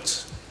 cardinal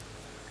points.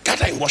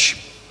 Gather in worship.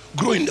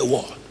 Grow in the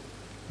word.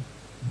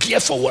 Gear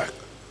for work.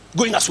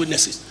 Going as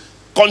witnesses.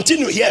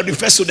 Continue here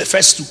refers to the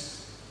first two.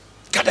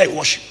 Gather in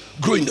worship.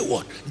 Grow in the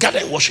word. Gather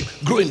in worship.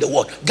 Grow in the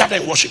word. Gather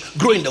in worship.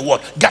 Grow in the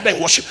word. Gather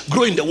in worship.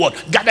 Grow in the word.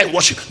 Gather in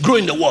worship. Grow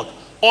in the word.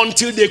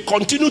 Until they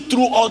continue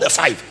through all the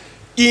 5.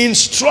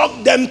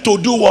 instruct them to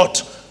do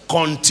what?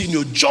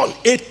 Continue. John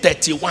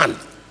 8:31.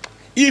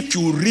 If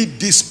you read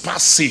this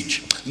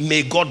passage,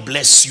 may God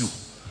bless you.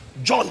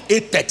 John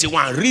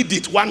 8:31. Read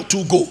it. 1,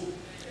 2, go.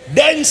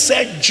 Then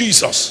said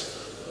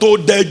Jesus to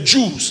the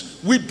Jews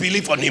which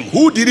believe on him.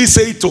 Who did he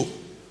say it to?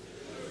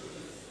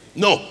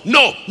 No.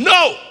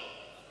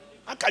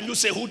 How can you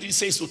say who did he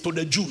say so? To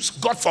the Jews?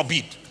 God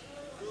forbid.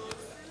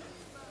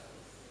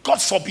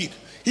 God forbid.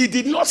 He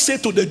did not say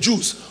to the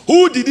Jews.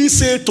 Who did he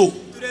say to? To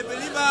the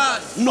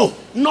believers. No,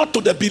 not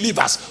to the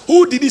believers.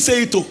 Who did he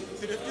say it to?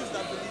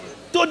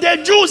 To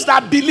the Jews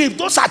that believe.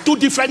 Those are two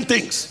different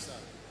things.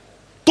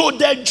 To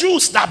the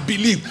Jews that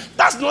believe.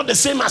 That's not the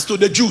same as to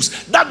the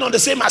Jews. That's not the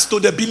same as to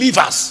the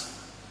believers.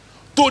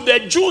 To the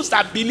Jews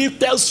that believe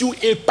tells you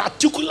a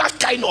particular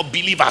kind of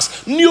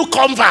believers. New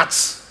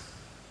converts.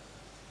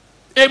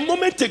 A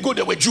moment ago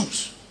they were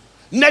Jews.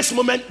 Next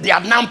moment they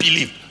have now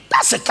believed.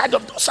 That's the kind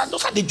of, those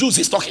are the Jews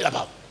he's talking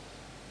about.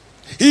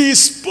 He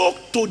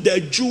spoke to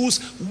the Jews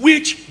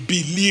which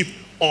believe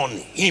on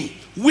him.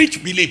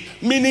 Which believe,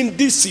 meaning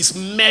this is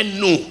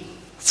menu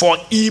for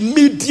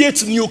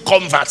immediate new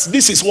converts.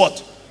 This is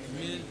what?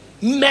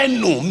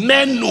 Menu.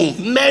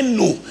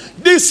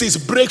 This is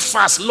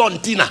breakfast,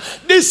 lunch, dinner.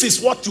 This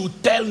is what you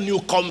tell new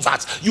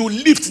converts. You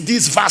lift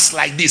this verse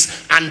like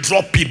this and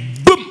drop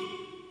it. Boom.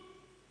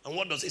 And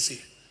what does it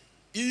say?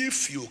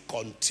 If you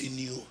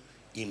continue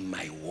in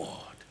my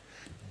word,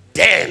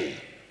 then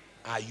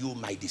are you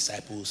my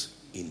disciples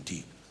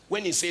indeed.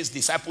 When he says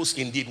disciples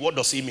indeed, what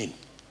does he mean?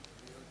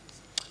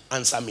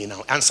 Answer me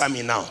now. Answer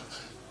me now.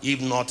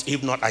 If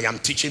not, I am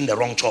teaching the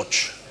wrong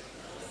church.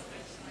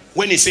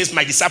 When he says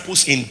my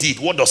disciples indeed,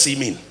 what does he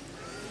mean?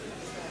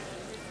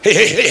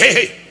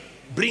 Hey.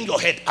 Bring your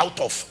head out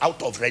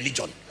of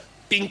religion.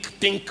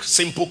 Think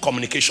simple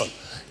communication.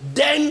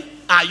 Then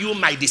are you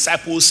my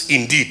disciples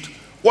indeed?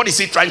 What is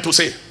he trying to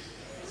say?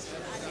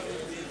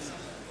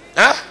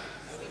 Huh?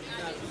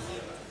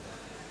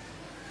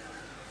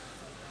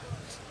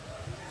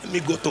 Let me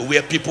go to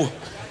where people.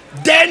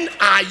 Then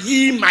are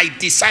ye my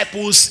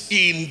disciples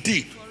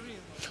indeed.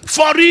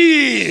 For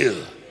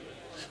real.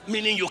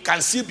 Meaning you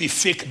can still be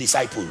fake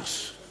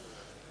disciples.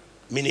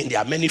 Meaning there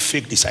are many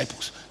fake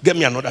disciples. Get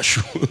me another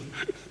shoe.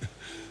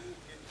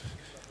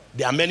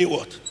 There are many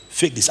what?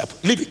 Fake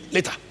disciples. Leave it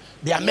later.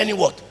 There are many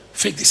what?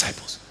 Fake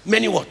disciples.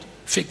 Many what?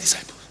 Fake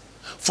disciples.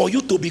 For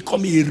you to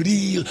become a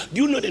real.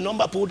 Do you know the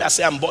number of people that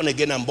say I'm born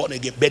again, but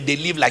they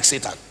live like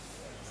Satan?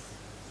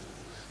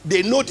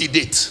 They know the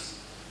date,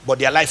 but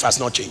their life has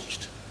not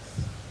changed.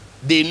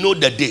 They know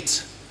the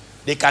date.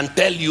 They can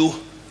tell you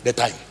the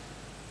time.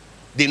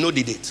 They know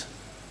the date.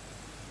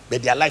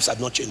 But their lives have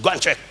not changed. Go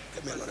and check.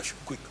 Get me another shoe,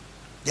 quick.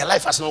 Their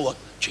life has not what?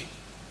 Changed.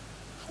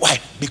 Why?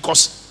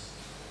 Because,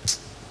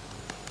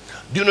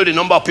 do you know the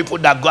number of people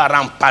that go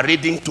around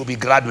parading to be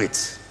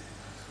graduates,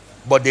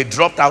 but they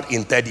dropped out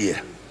in third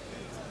year?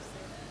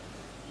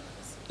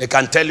 They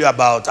can tell you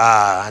about,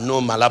 I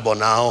know Malabo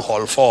now,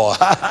 hall 4.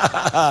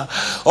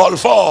 hall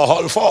 4,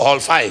 hall 4, hall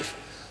 5.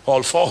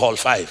 Hall 4, hall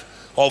 5.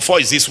 Hall 4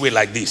 is this way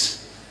like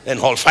this. Then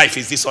hall 5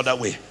 is this other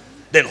way.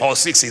 Then hall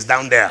 6 is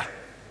down there.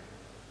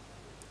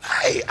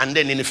 Hey, and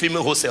then in the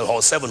female hostel,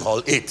 hall 7,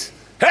 hall 8.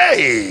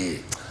 Hey,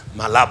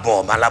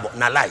 Malabo.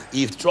 Now lie,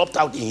 he dropped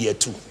out in year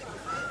 2.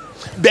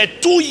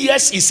 But 2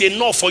 years is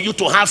enough for you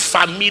to have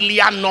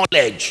familiar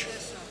knowledge.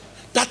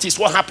 That is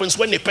what happens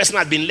when a person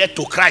has been led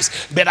to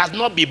Christ, but has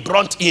not been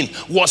brought in,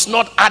 was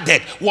not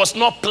added, was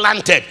not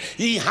planted.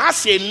 He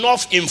has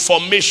enough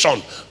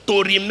information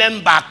to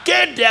remember,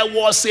 okay, there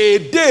was a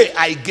day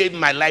I gave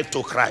my life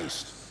to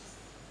Christ,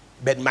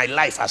 but my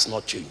life has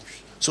not changed.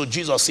 So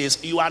Jesus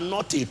says, you are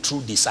not a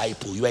true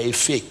disciple. You are a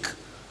fake.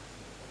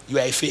 You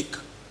are a fake.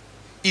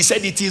 He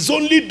said, it is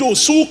only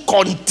those who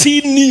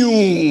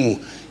continue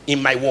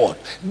in my word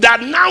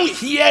that now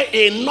hear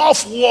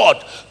enough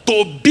word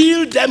to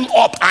build them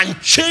up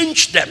and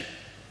change them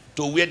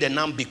to where they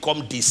now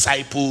become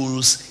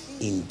disciples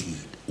indeed.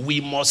 We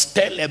must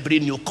tell every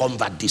new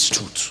convert this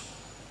truth.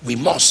 We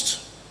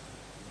must.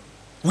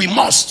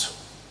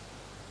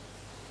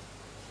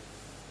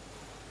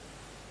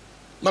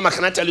 Mama,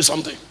 can I tell you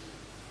something?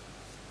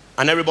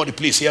 And everybody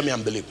please hear me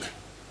and believe me.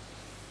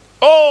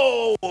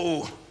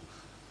 Oh,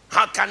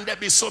 how can there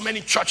be so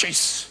many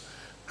churches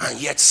and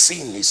yet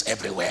sin is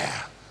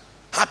everywhere?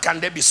 How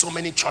can there be so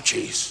many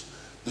churches,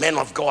 men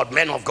of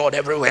God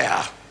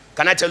everywhere?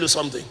 Can I tell you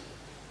something?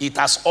 It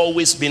has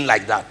always been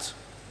like that.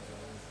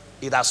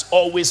 It has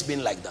always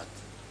been like that.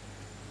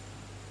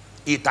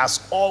 It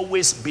has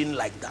always been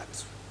like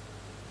that.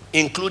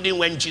 Including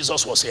when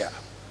Jesus was here.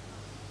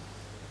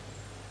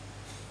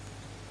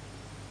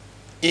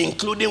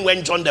 Including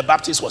when John the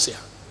Baptist was here.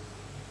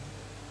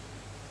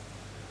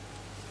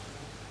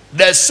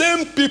 The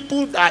same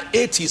people that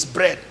ate his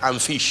bread and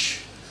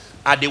fish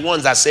are the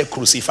ones that say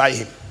crucify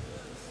him.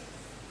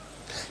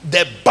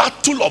 The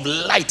battle of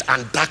light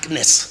and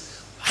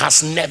darkness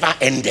has never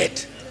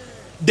ended.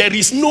 There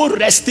is no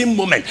resting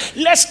moment.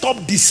 Let's stop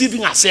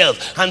deceiving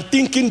ourselves and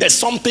thinking there's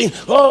something.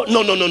 Oh,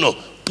 no.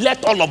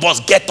 Let all of us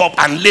get up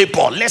and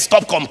labor. Let's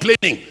stop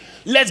complaining.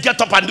 Let's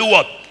get up and do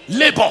what?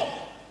 Labor.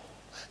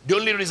 The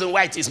only reason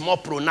why it is more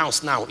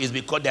pronounced now is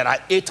because there are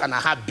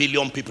 8.5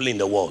 billion people in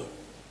the world.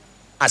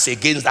 As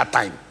against that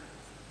time.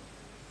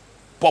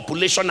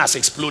 Population has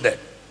exploded.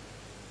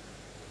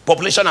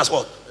 Population has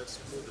what?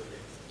 Exploded.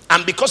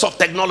 And because of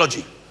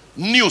technology,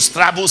 news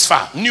travels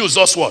far. News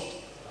does what?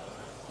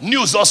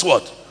 News does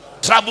what?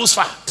 Travels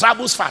far,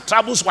 travels far,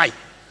 travels wide.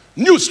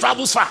 News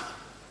travels far.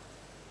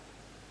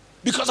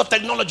 Because of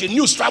technology,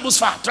 news travels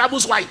far,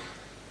 travels wide.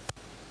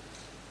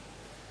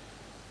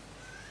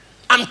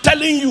 I'm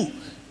telling you,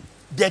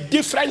 the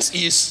difference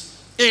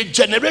is a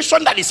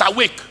generation that is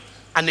awake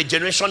and a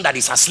generation that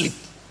is asleep.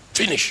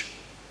 Finish.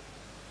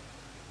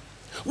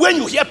 When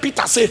you hear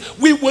Peter say,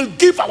 we will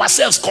give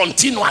ourselves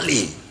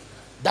continually,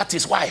 that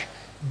is why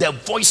the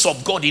voice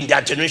of God in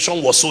their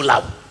generation was so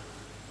loud.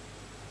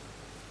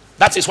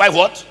 That is why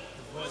what?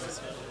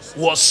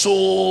 Was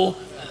so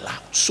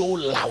loud, so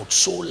loud,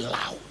 so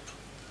loud,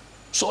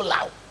 so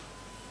loud,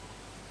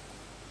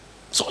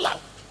 so loud.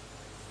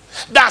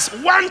 That's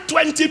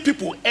 120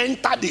 people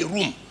entered the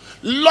room,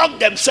 locked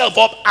themselves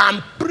up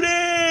and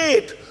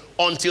prayed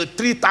until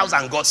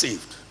 3,000 got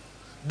saved.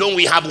 Don't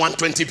we have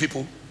 120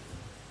 people?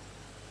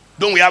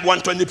 Don't we have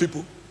 120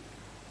 people?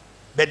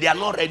 But they are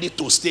not ready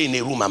to stay in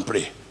a room and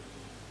pray.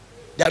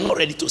 They are not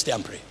ready to stay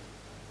and pray.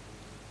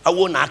 I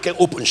want to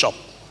open shop.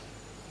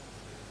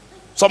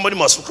 Somebody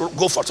must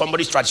go for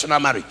somebody's traditional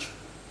marriage.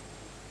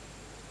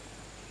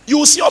 You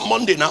will see on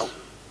Monday now.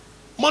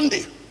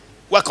 Monday.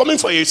 We're coming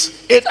for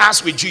 8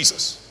 hours with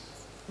Jesus.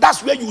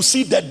 That's where you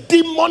see the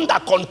demon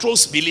that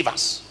controls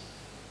believers.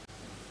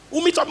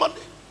 We'll meet on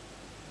Monday.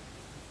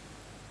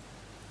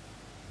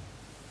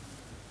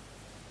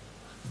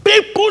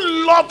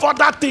 People love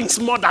other things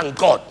more than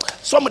God.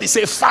 Somebody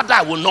say, Father,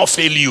 I will not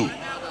fail you.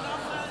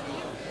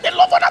 They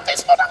love other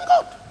things more than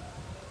God.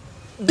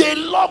 They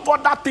love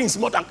other things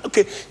more than...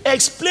 Okay,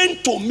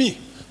 explain to me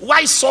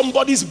why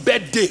somebody's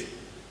birthday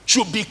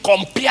should be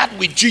compared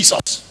with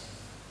Jesus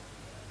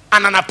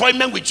and an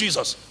appointment with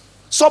Jesus.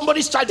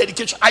 Somebody's child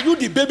dedication. Are you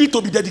the baby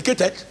to be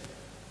dedicated?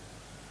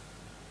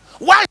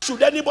 Why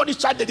should anybody's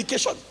child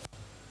dedication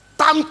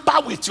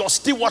tamper with your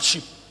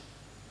stewardship?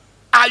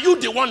 Are you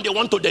the one they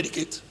want to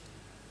dedicate?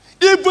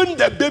 Even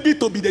the baby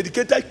to be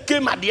dedicated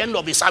came at the end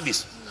of the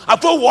service. I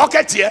thought, walk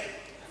it here.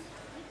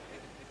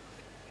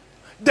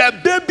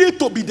 The baby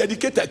to be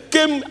dedicated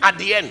came at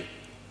the end.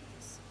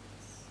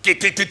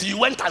 You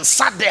went and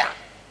sat there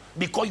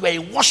because you are a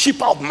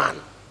worshiper of man.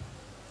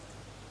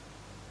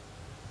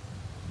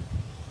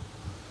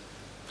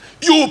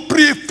 You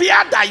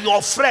prefer that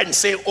your friend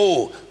say,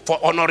 oh,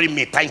 for honoring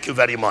me, thank you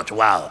very much.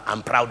 Wow,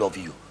 I'm proud of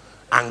you.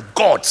 And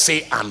God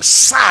say, I'm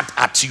sad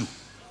at you.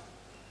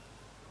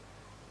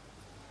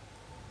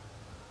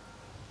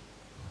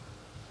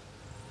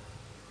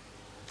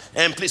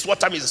 And please, what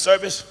time is the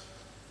service?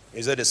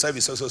 Is it the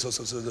service?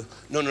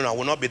 No, I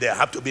will not be there. I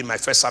have to be in my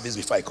first service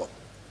before I come.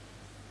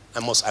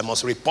 I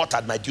must report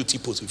at my duty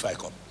post before I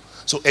come.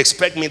 So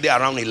expect me there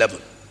around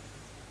 11.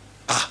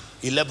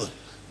 11.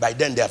 By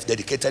then they have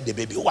dedicated the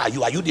baby. Who are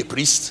you? Are you the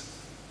priest?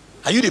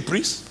 Are you the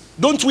priest?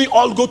 Don't we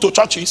all go to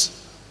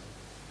churches?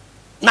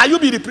 Now you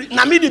be the priest.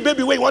 Now me the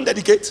baby where you want to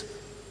dedicate?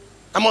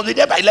 I must be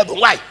there by 11.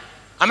 Why?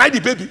 Am I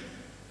the baby?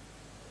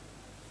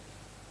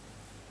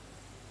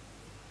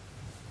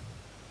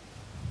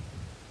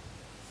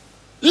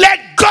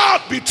 Let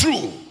God be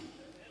true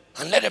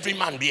and let every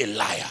man be a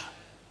liar.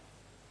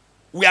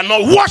 We are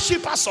not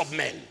worshippers of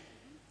men.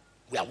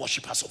 We are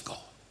worshippers of God.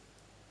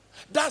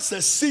 That's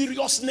the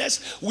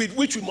seriousness with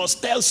which we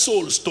must tell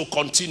souls to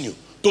continue.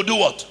 To do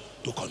what?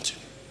 To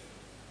continue.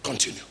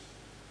 Continue.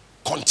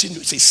 Continue.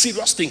 It's a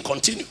serious thing.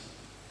 Continue.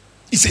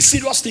 It's a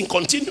serious thing.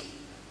 Continue.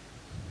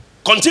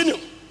 Continue.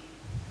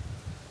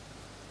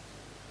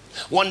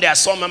 One day I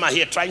saw Mama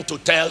here trying to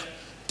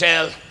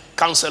tell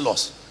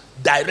counselors,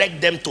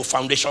 direct them to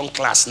foundation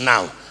class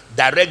now.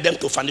 Direct them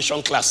to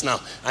foundation class now.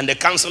 And the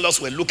counselors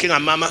were looking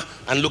at Mama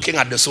and looking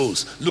at the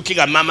souls. Looking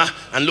at Mama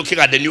and looking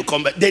at the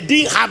newcomer. They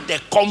didn't have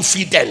the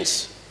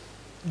confidence.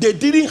 They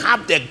didn't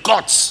have the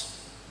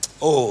guts.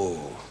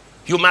 Oh,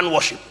 human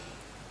worship.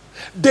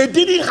 They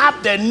didn't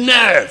have the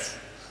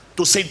nerve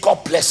to say,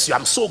 God bless you.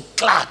 I'm so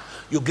glad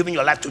you're giving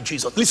your life to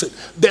Jesus. Listen,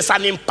 there's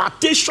an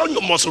impartation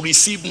you must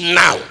receive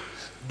now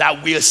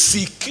that will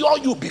secure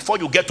you before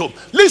you get home.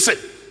 Listen.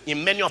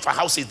 In many of our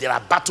houses, there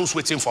are battles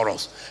waiting for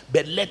us.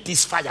 But let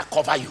this fire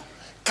cover you.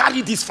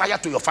 Carry this fire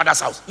to your father's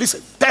house.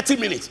 Listen, 30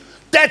 minutes.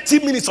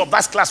 30 minutes of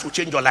that class will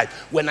change your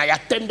life. When I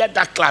attended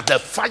that class, the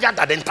fire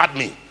that entered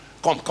me.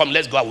 Come,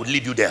 let's go. I will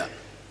lead you there.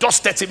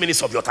 Just 30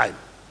 minutes of your time.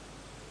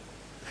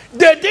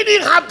 They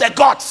didn't have the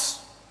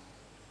guts.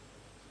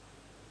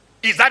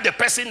 Is that the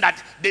person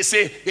that they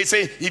say,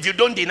 if you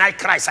don't deny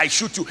Christ, I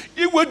shoot you.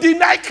 He will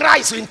deny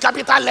Christ in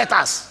capital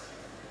letters.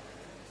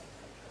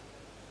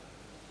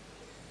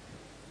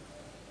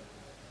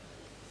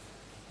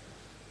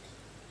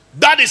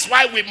 That is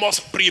why we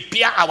must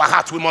prepare our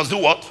hearts. We must do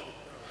what?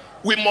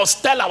 We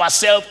must tell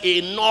ourselves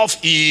enough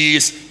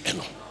is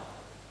enough.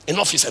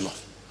 Enough is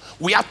enough.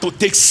 We have to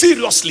take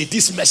seriously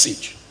this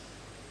message.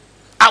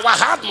 Our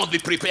heart must be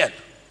prepared.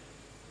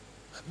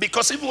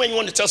 Because even when you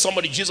want to tell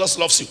somebody Jesus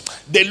loves you,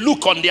 the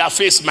look on their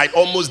face might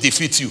almost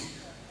defeat you.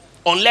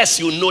 Unless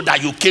you know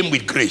that you came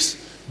with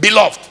grace.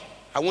 Beloved,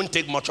 I won't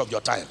take much of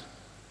your time.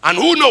 And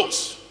who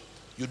knows?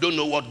 You don't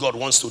know what God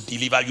wants to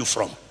deliver you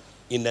from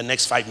in the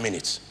next 5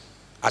 minutes.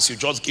 As you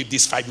just give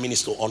these 5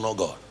 minutes to honor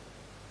God.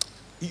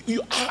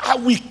 You are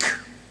weak.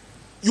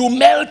 You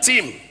melt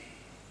him.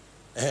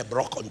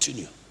 Bro,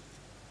 continue.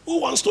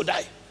 Who wants to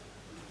die?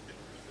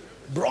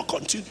 Bro,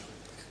 continue.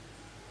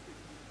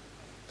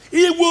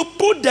 He will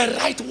put the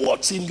right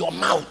words in your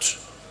mouth.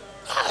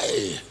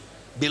 Aye.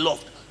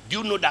 Beloved, do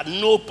you know that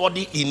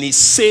nobody in his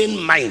sane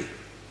mind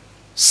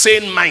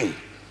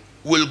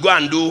will go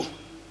and do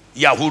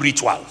Yahoo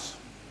rituals?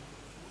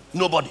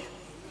 Nobody.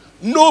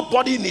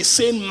 Nobody in his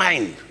sane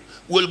mind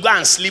will go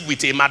and sleep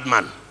with a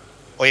madman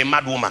or a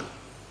madwoman.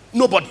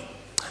 Nobody.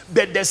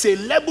 But there's a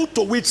level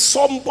to which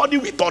somebody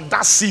with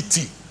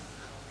audacity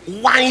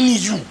whine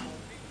you.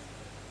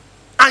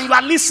 And you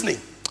are listening.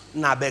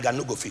 Nah, beg, I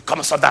no go fit. Come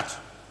and stop that.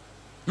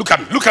 Look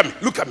at me, look at me,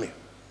 look at me.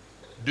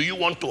 Do you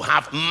want to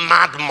have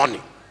mad money?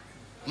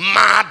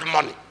 Mad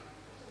money.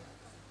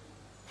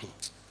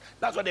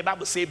 That's what the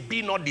Bible says,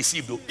 be not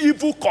deceived. Though.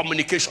 Evil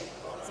communication.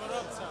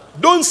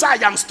 Don't say I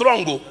am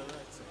strong. Though.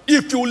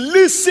 If you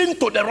listen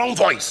to the wrong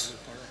voice,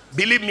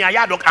 believe me, I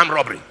had armed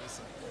robbery.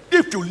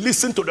 If you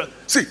listen to the...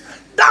 See,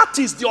 that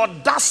is the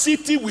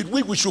audacity with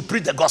which we should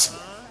preach the gospel.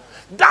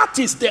 That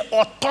is the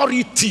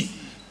authority.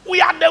 We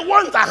are the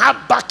ones that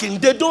have backing.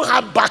 They don't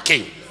have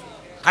backing.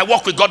 I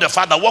walk with God the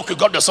Father, walk with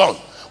God the Son,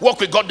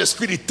 walk with God the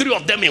Spirit, 3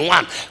 of them in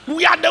one.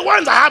 We are the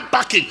ones that have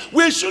backing.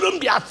 We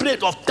shouldn't be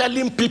afraid of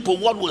telling people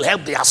what will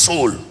help their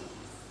soul.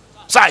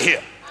 Say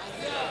here.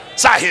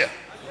 Say here.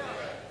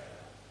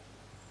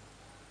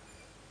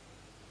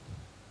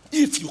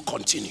 If you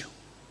continue,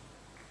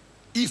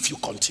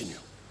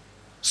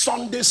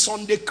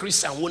 Sunday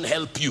Christian won't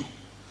help you.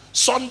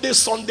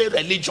 Sunday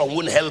religion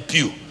won't help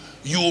you.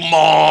 You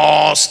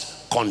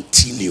must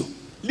continue.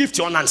 Lift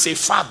your hand and say,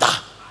 Father,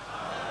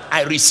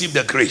 I receive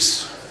the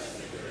grace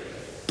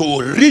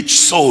to reach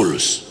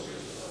souls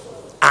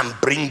and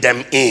bring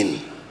them in.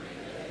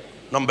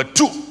 Number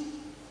 2,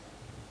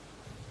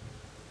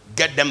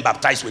 get them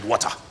baptized with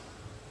water.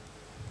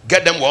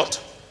 Get them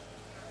what?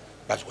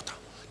 That's water.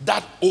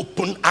 That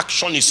open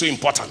action is so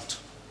important.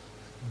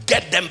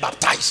 Get them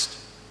baptized.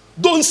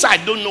 Don't say I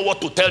don't know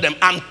what to tell them.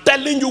 I'm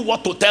telling you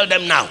what to tell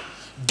them now.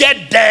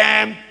 Get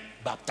them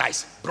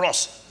baptized.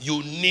 Bros,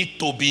 you need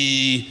to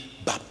be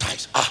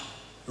baptized. Ah,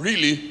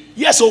 really?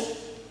 Yes, so.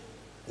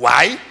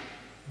 Why?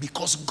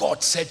 Because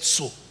God said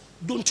so.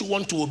 Don't you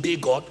want to obey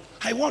God?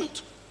 I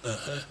want.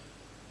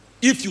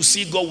 If you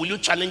see God, will you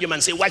challenge him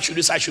and say, why should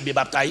you say I should be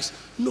baptized?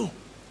 No.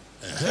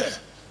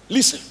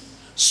 Listen,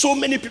 so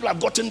many people have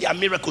gotten their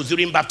miracles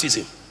during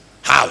baptism.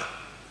 How?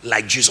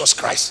 Like Jesus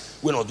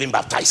Christ, when he was being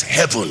baptized,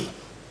 heaven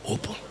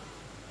opened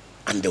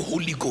and the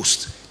Holy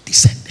Ghost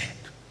descended.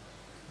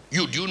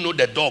 Do you know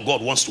the door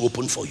God wants to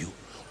open for you?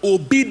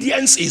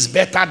 Obedience is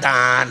better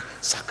than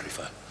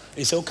sacrifice.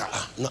 He said, okay,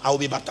 no, I will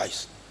be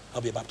baptized.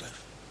 I'll be baptized.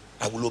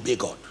 I will obey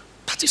God.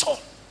 That is all.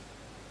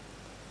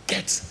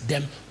 Get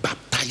them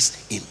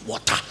baptized in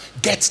water.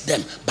 Get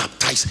them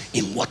baptized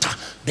in water.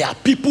 There are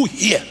people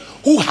here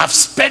who have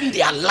spent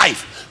their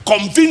life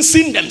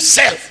convincing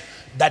themselves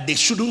that they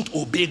shouldn't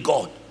obey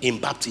God in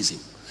baptism.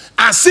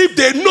 As if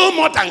they know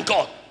more than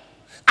God.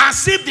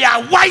 As if they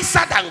are wiser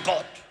than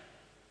God.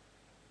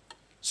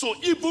 So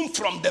even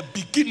from the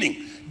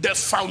beginning, the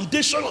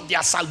foundation of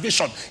their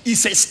salvation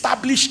is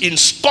established in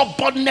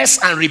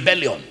stubbornness and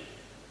rebellion.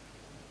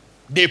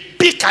 They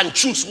pick and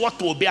choose what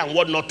to obey and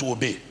what not to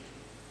obey.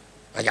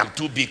 I am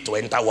too big to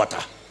enter water.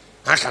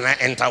 How can I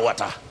enter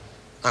water?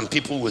 And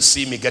people will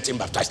see me getting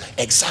baptized.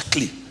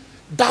 Exactly.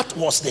 That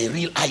was the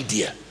real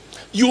idea.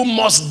 You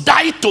must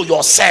die to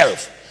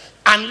yourself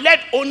and let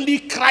only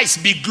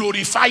Christ be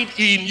glorified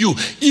in you.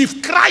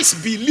 If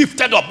Christ be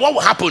lifted up, what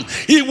will happen?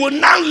 He will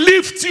now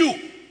lift you.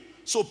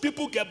 So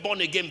people get born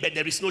again, but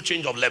there is no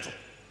change of level.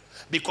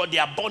 Because they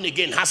are born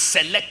again has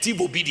selective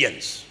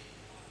obedience.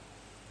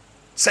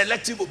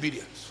 Selective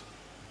obedience.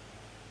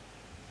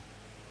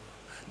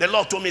 The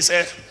Lord told me,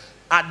 say,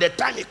 at the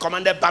time he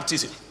commanded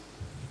baptism,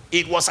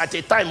 it was at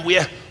a time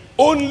where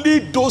only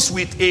those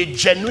with a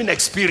genuine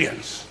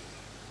experience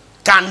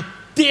can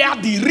bear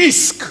the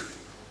risk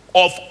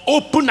of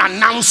open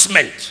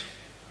announcement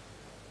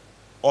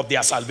of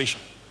their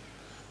salvation.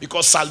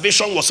 Because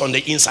salvation was on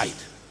the inside.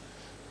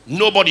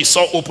 Nobody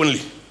saw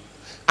openly.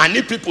 And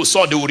if people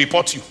saw, they will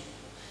report you.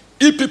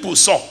 If people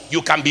saw,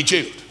 you can be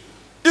jailed.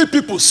 If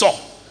people saw,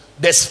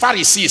 the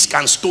Pharisees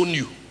can stone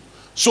you.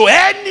 So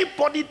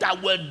anybody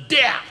that will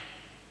dare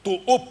to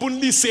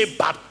openly say,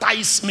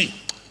 baptize me,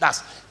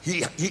 that's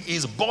he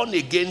is born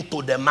again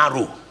to the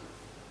marrow.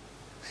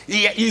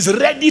 He is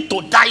ready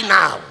to die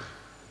now.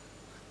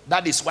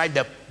 That is why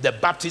the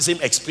baptism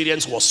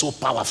experience was so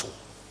powerful.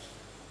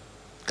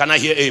 Can I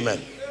hear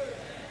amen?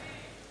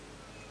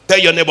 Tell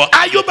your neighbor,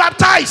 are you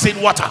baptized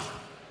in water?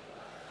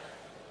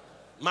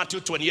 Matthew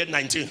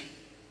 28:19.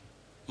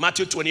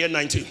 Matthew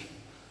 28:19.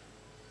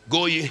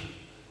 Go ye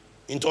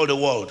into all the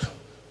world,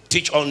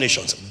 teach all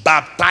nations,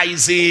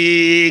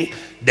 baptizing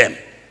them.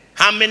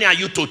 How many are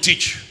you to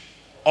teach?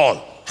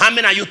 All. How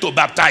many are you to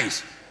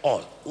baptize?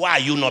 All. Why are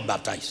you not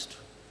baptized?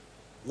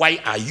 Why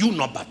are you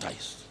not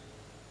baptized?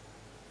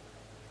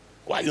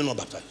 Why are you not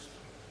baptized?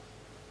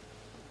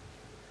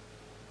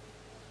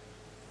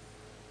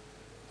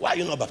 Why are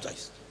you not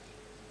baptized?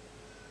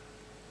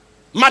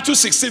 Matthew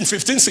 16,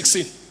 15,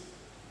 16.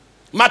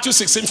 Matthew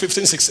 16,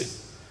 15, 16.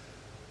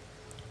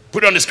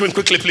 Put it on the screen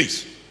quickly,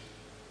 please.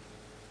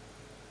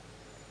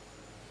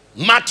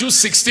 Matthew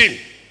 16,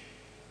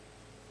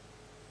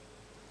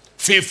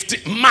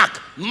 15.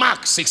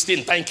 Mark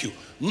 16, thank you.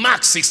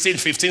 Mark 16,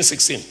 15,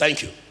 16,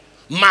 thank you.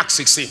 Mark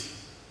 16.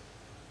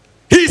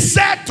 He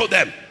said to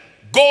them,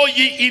 go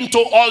ye into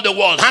all the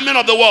world. How many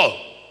of the world?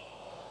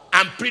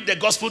 And preach the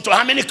gospel to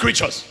how many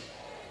creatures?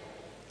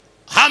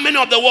 How many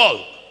of the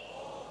world?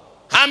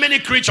 How many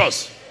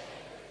creatures?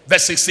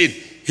 Verse 16.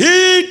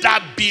 He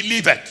that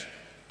believeth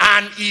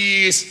and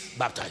is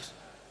baptized.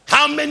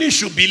 How many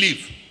should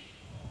believe?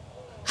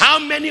 How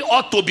many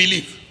ought to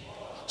believe?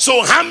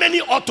 So how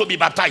many ought to be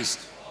baptized?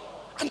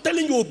 I'm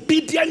telling you,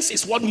 obedience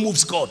is what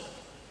moves God,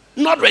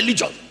 not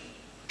religion.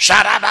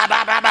 There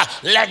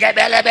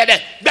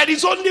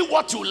is only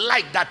what you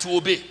like that you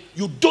obey.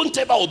 You don't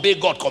ever obey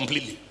God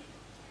completely.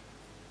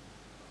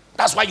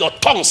 That's why your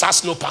tongues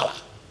has no power.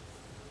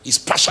 It's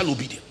partial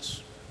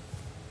obedience.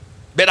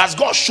 But as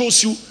God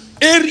shows you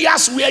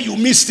areas where you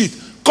missed it,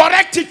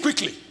 correct it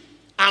quickly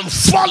and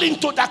fall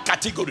into that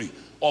category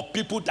of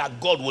people that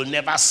God will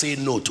never say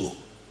no to.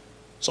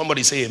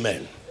 Somebody say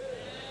amen.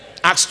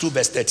 Acts 2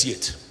 verse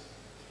 38.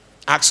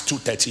 Acts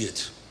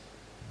 2:38.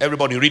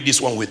 Everybody read this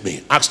one with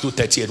me. Acts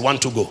 2:38. 1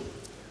 to go.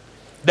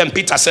 Then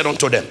Peter said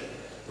unto them,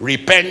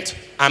 repent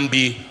and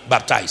be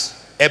baptized,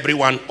 every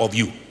one of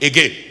you.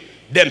 Again.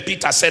 Then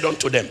Peter said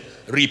unto them,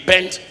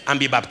 repent and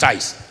be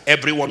baptized,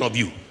 every one of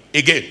you.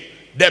 Again.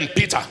 Then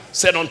Peter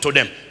said unto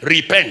them,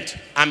 repent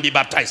and be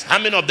baptized. How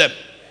many of them?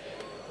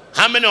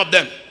 How many of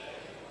them?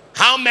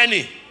 How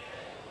many?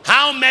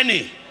 How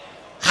many?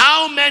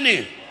 How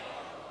many?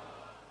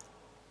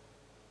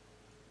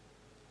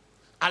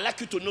 I'd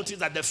like you to notice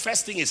that the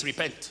first thing is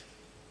repent.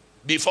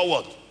 Before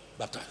what?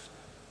 Baptize.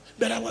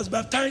 But I was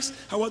baptized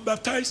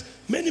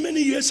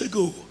many years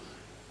ago.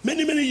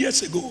 Many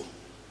years ago.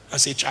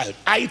 As a child.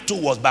 I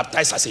too was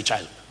baptized as a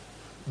child.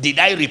 Did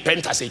I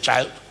repent as a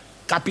child?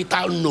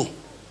 Capital no.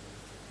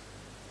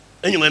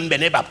 And you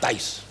remember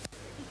baptized.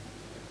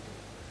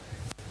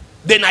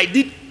 Then I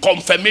did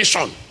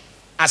confirmation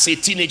as a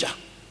teenager.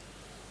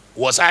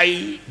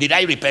 Did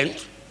I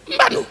repent?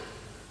 No.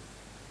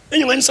 And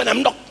you went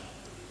I'm not.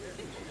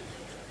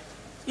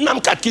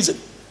 Nam catechism.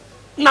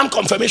 Nam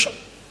confirmation.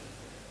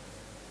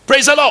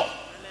 Praise the Lord.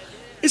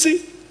 You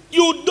see,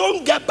 you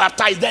don't get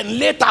baptized, then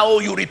later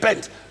you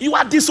repent. You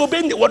are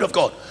disobeying the word of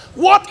God.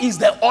 What is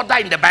the order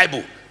in the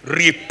Bible?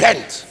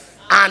 Repent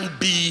and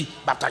be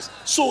baptized.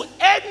 So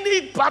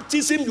any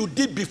baptism you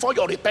did before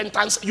your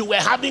repentance, you were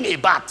having a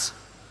bath.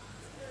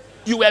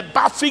 You were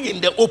bathing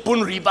in the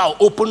open river or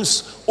open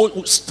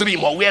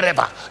stream or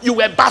wherever. You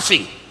were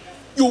bathing.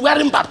 You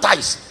weren't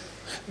baptized.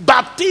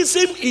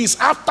 Baptism is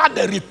after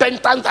the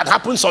repentance that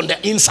happens on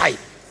the inside.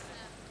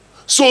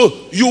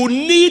 So you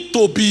need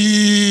to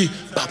be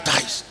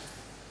baptized.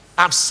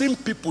 I've seen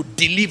people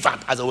delivered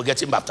as they were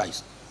getting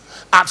baptized.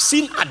 I've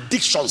seen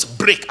addictions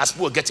break as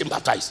people were getting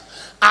baptized.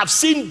 I've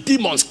seen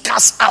demons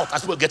cast out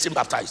as people were getting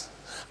baptized.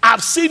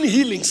 I've seen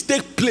healings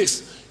take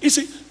place. You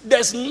see,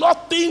 there's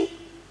nothing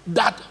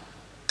that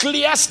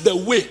clears the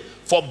way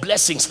for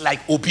blessings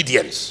like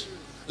obedience.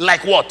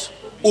 Like what?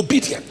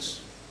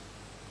 Obedience.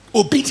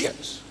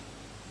 Obedience.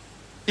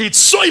 It's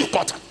so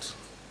important.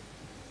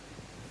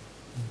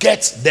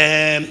 Get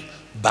them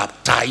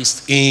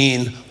baptized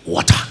in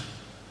water.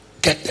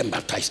 Get them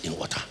baptized in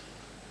water.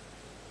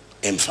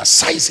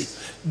 Emphasize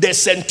it. The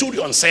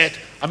centurion said,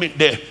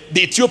 the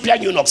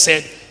Ethiopian eunuch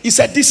said, he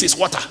said, this is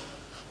water.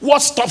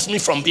 What stops me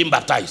from being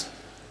baptized?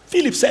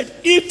 Philip said,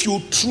 if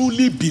you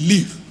truly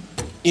believe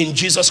in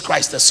Jesus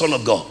Christ, the Son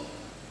of God,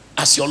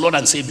 as your Lord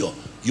and Savior,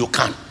 you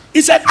can.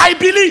 He said, I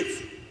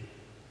believe.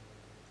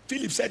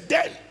 Philip said,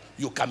 then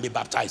you can be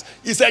baptized.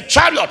 He said,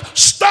 chariot,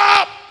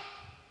 stop.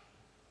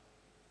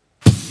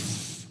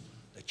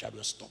 The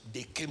chariot stopped.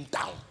 They came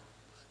down.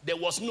 There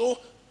was no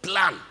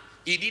plan.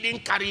 He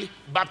didn't carry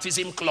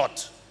baptism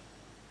cloth.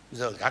 He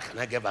said, how can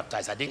I get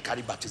baptized? I didn't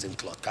carry baptism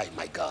cloth.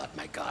 My God,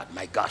 my God,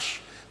 my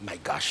gosh, my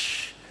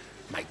gosh,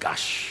 my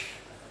gosh.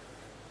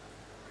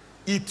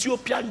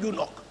 Ethiopian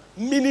eunuch,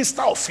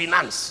 minister of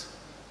finance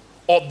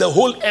of the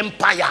whole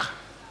empire,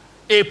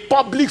 a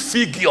public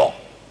figure,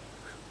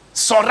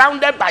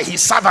 surrounded by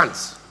his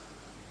servants.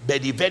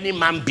 But if any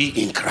man be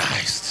in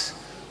Christ,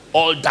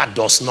 all that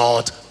does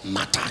not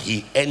matter.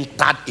 He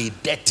entered a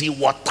dirty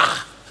water.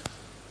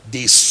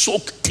 They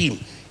soaked him.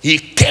 He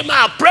came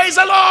out. Praise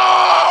the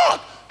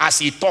Lord. As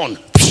he turned,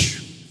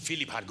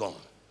 Philip had gone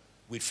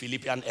with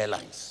Philippian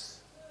Airlines.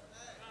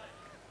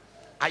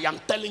 I am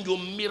telling you,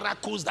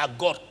 miracles that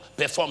God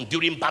performed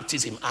during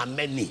baptism are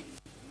many.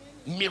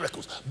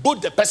 Miracles.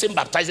 Both the person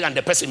baptizing and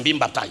the person being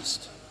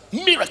baptized.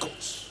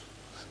 Miracles.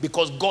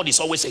 Because God is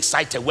always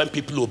excited when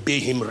people obey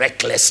him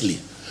recklessly.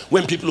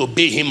 When people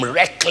obey him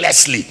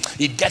recklessly,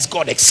 it gets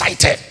God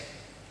excited.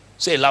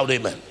 Say loud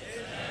amen. Amen.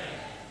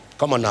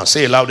 Come on now,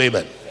 say loud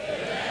amen.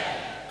 Amen.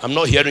 I'm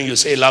not hearing you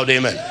say loud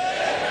amen.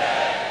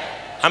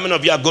 Amen. How many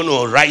of you are going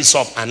to rise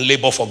up and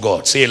labor for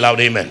God? Say loud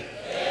amen.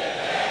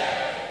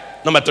 Amen.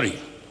 Number 3.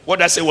 What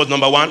did I say was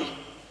number 1?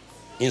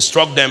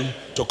 Instruct them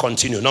to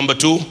continue. Number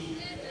 2,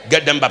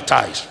 get them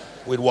baptized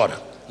with water.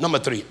 Number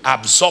 3,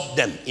 absorb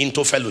them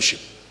into fellowship.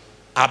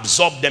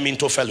 Absorb them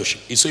into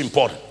fellowship. It's so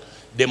important.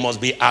 They must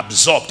be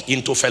absorbed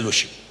into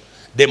fellowship.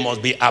 They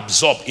must be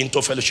absorbed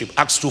into fellowship.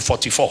 Acts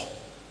 2:44.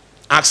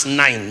 Acts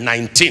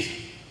 9:19.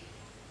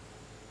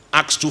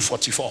 Acts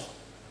 2:44.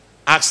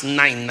 Acts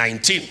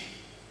 9:19.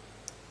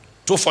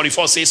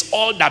 2:44 says,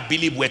 all that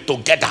believe were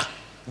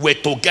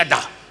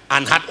together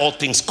and had all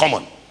things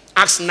common.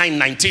 Acts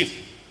 9:19.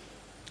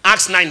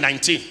 Acts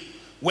 9:19.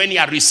 When he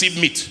had received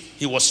meat,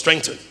 he was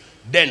strengthened.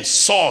 Then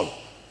Saul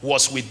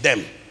was with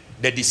them,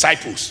 the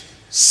disciples,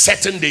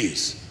 certain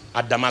days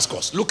at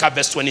Damascus. Look at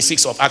verse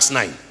 26 of Acts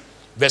 9.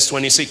 Verse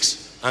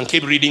 26. And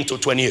keep reading to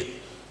 28.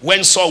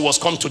 When Saul was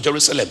come to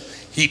Jerusalem,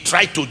 he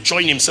tried to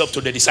join himself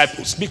to the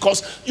disciples.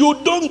 Because you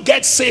don't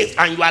get saved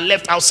and you are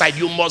left outside.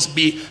 You must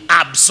be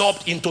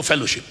absorbed into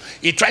fellowship.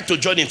 He tried to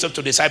join himself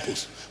to the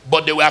disciples,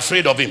 but they were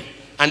afraid of him.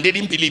 And they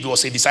didn't believe he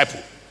was a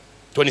disciple.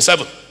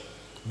 27.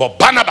 But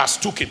Barnabas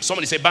took him.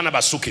 Somebody say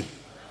Barnabas took him.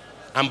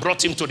 And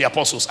brought him to the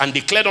apostles. And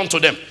declared unto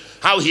them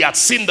how he had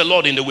seen the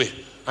Lord in the way.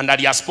 And that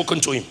he had spoken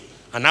to him.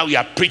 And now he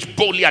had preached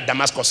boldly at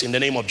Damascus in the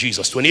name of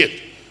Jesus.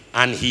 28.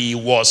 And he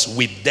was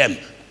with them,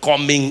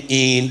 coming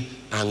in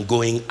and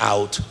going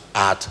out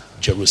at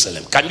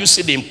Jerusalem. Can you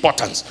see the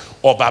importance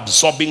of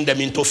absorbing them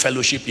into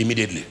fellowship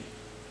immediately?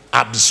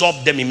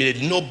 Absorb them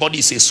immediately. Nobody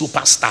is a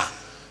superstar.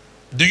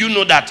 Do you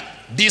know that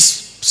this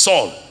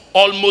Saul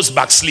almost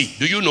backslid?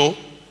 Do you know?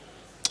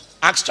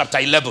 Acts chapter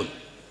 11.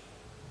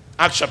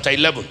 Acts chapter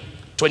 11,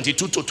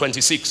 22 to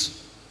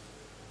 26.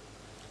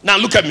 Now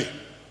look at me.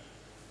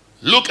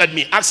 Look at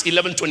me. Acts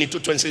 11, 22,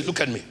 26. Look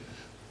at me.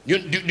 Do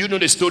you know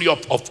the story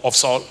of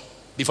Saul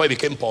before he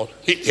became Paul?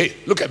 Hey,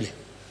 look at me.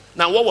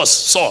 Now, what was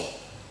Saul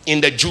in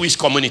the Jewish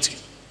community?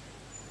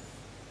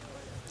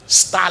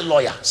 Star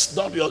lawyer.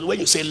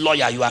 When you say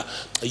lawyer,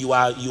 you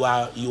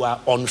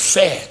are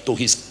unfair to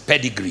his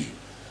pedigree.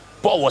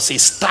 Paul was a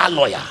star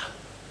lawyer.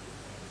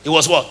 He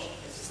was what?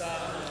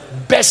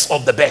 Best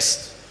of the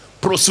best.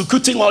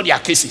 Prosecuting all their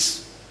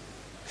cases.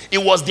 He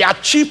was their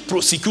chief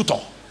prosecutor.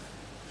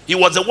 He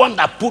was the one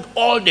that put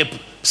all the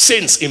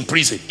saints in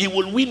prison. He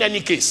will win any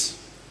case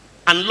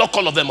and lock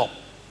all of them up.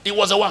 He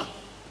was the one.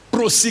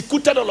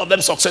 Prosecuted all of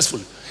them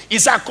successfully.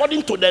 It's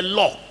according to the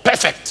law.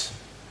 Perfect.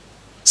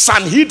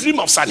 Sanhedrin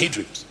of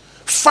Sanhedrins.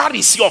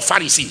 Pharisee of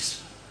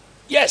Pharisees.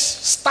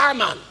 Yes, star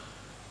man.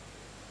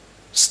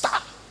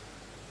 Star.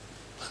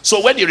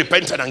 So when he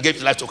repented and gave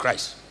his life to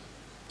Christ,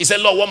 he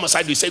said, Lord, what must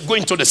I do? He said, go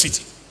into the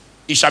city.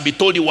 It shall be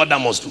told you what thou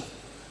must do.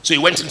 So he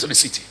went into the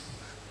city.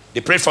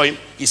 They prayed for him.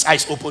 His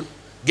eyes opened.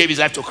 Gave his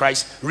life to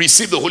Christ.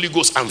 Received the Holy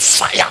Ghost and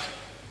fire.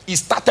 He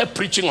started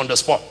preaching on the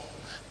spot.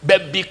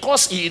 But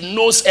because he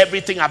knows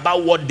everything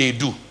about what they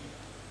do,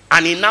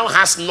 and he now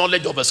has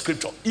knowledge of the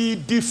scripture, he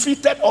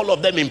defeated all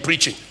of them in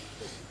preaching.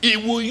 He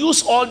will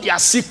use all their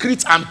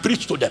secrets and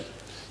preach to them.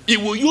 He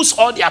will use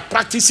all their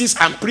practices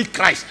and preach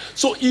Christ.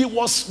 So he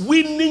was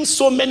winning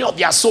so many of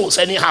their souls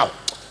anyhow.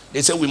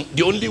 They said,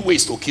 the only way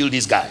is to kill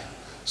this guy.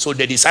 So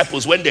the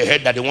disciples, when they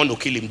heard that they want to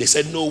kill him, they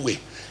said, no way.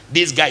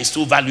 This guy is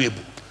too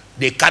valuable.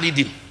 They carried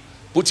him,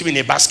 put him in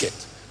a basket,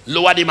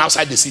 lowered him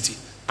outside the city,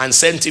 and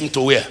sent him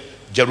to where?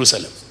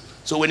 Jerusalem.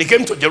 So when he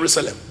came to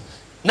Jerusalem,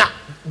 now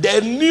the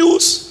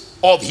news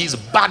of his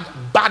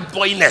bad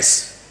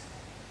boyness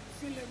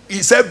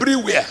is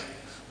everywhere.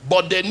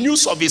 But the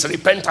news of his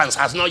repentance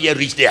has not yet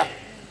reached there.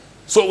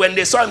 So when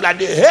they saw him like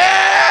this,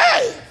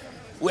 hey,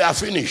 we are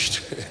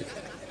finished.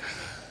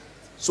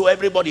 So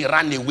everybody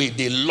ran away.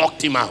 They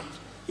locked him out.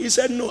 He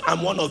said, no,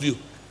 I'm one of you.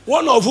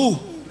 One of who?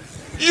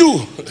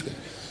 You.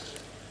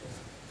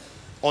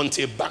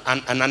 Until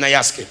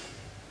Ananias came.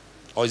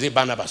 Or is it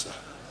Barnabas now?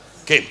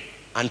 Came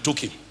and took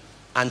him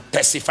and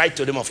testified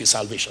to them of his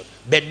salvation.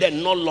 But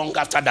then not long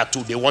after that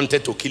too, they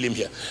wanted to kill him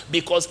here.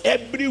 Because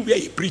everywhere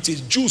he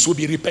preaches, Jews will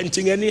be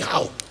repenting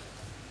anyhow.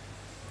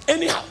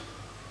 Anyhow.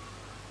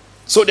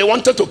 So they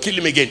wanted to kill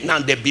him again. Now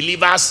the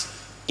believers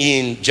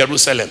in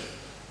Jerusalem,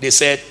 they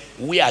said,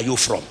 where are you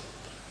from?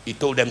 He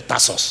told them,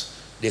 Tarsus.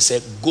 They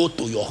said, go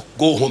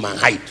home and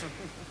hide. Do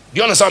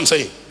you understand what I'm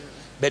saying?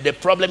 But the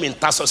problem in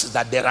Tarsus is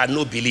that there are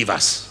no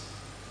believers.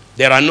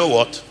 There are no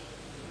what?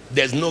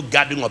 There's no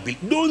gathering of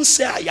believers. Don't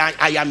say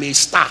I am a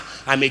star.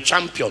 I'm a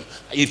champion.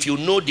 If you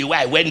know the way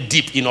I went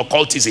deep in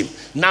occultism.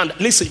 Now,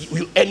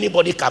 listen,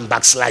 anybody can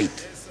backslide.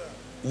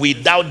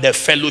 Without the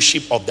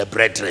fellowship of the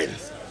brethren,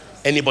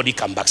 anybody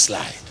can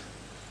backslide.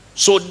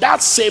 So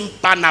that same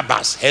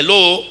Barnabas,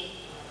 hello,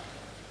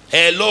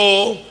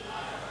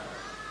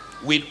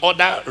 with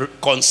other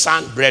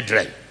concerned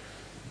brethren,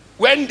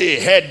 When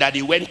they heard that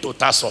he went to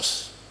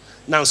Tarsus,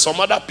 now some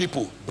other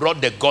people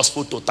brought the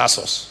gospel to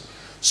Tarsus.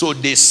 So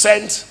they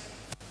sent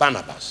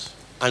Barnabas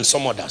and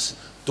some others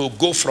to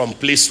go from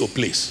place to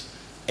place,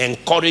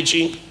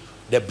 encouraging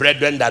the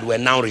brethren that were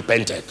now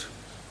repented.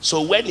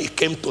 So when he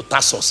came to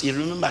Tarsus, he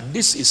remembered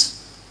this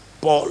is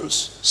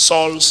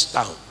Saul's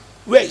town.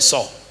 Where is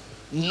Saul?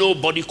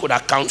 Nobody could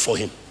account for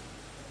him.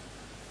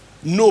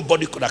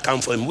 Nobody could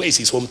account for him. Where is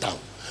his hometown?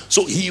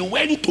 So he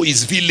went to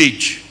his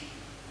village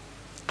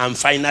and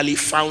finally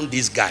found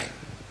this guy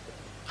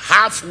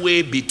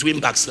halfway between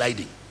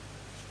backsliding.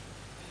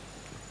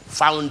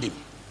 Found him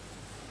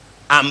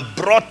and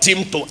brought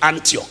him to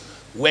Antioch.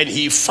 When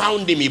he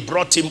found him, he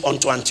brought him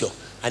onto Antioch.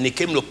 And it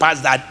came to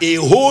pass that a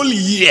whole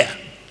year,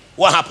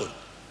 what happened?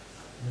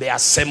 They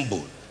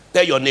assembled.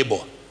 Tell your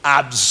neighbor,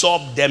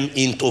 absorb them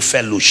into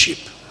fellowship.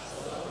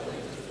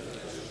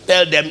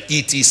 Tell them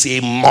it is a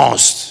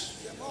must,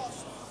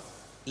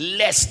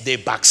 lest they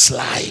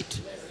backslide.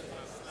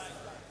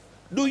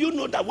 Do you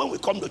know that when we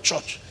come to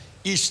church,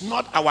 it's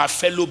not our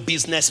fellow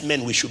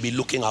businessmen we should be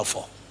looking out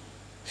for?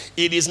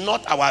 It is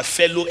not our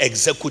fellow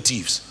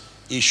executives.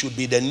 It should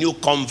be the new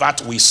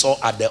convert we saw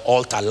at the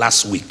altar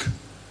last week,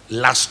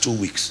 last 2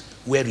 weeks.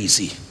 Where is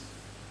he?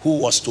 Who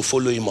was to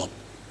follow him up?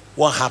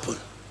 What happened?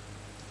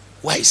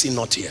 Why is he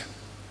not here?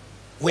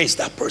 Where is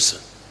that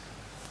person?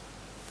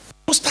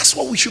 Because that's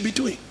what we should be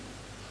doing.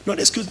 No,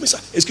 excuse me, sir.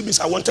 Excuse me,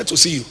 sir. I wanted to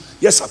see you.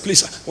 Yes, sir. Please,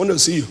 sir. I wanted to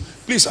see you.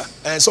 Please, sir.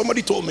 And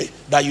somebody told me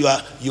that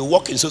you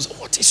walk in. So,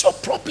 what is your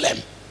problem?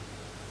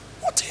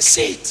 What is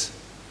it?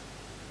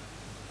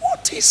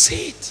 What is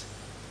it?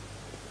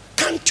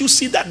 Can't you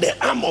see that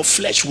the arm of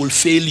flesh will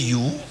fail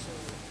you?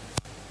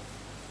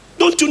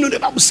 Don't you know the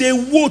Bible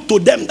says, woe to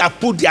them that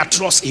put their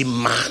trust in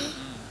man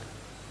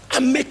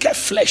and make a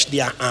flesh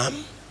their arm?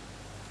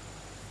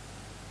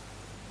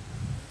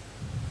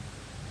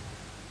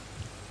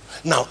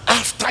 Now,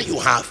 after you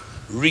have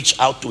reached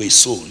out to a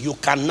soul, you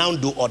can now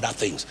do other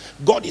things.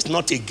 God is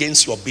not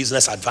against your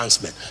business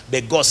advancement,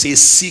 but God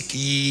says, seek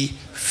ye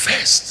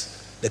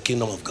first the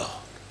kingdom of God.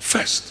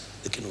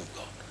 First the kingdom of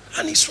God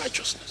and his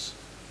righteousness.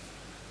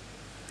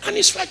 And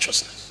his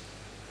righteousness.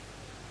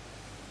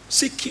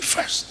 Seek ye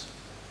first.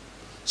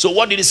 So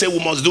what did he say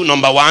we must do?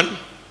 Number one,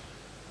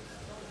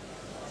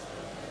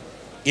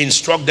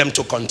 instruct them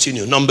to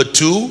continue. Number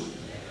two,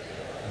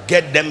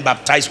 get them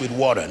baptized with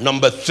water.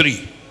 Number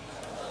three,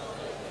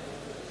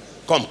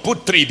 come,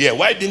 put 3 there.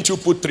 Why didn't you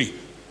put 3?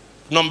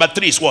 Number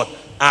 3 is what?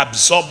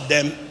 Absorb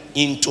them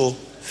into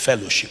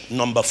fellowship.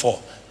 Number 4,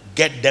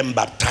 get them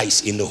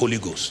baptized in the Holy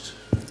Ghost.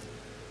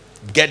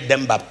 Get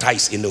them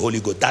baptized in the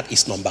Holy Ghost. That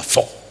is number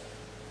 4.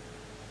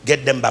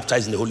 Get them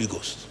baptized in the Holy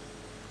Ghost.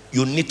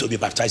 You need to be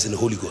baptized in the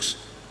Holy Ghost.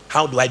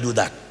 How do I do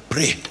that?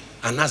 Pray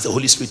and ask the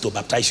Holy Spirit to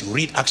baptize you.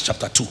 Read Acts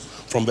chapter 2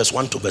 from verse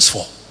 1 to verse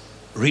 4.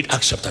 Read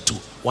Acts chapter 2,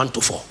 1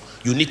 to 4.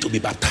 You need to be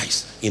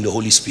baptized in the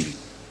Holy Spirit.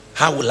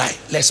 How will I?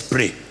 Let's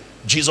pray.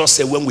 Jesus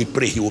said when we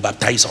pray, he will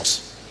baptize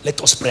us.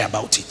 Let us pray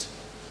about it.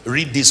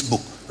 Read this book,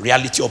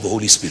 Reality of the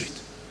Holy Spirit.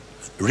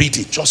 Read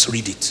it. Just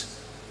read it.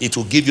 It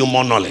will give you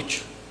more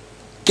knowledge.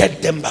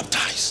 Get them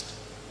baptized.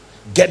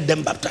 Get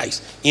them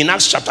baptized. In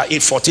Acts chapter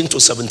 8, 14 to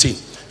 17,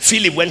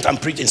 Philip went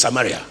and preached in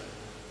Samaria.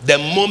 The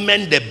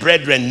moment the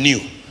brethren knew,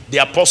 the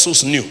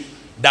apostles knew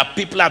that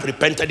people have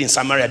repented in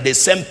Samaria, they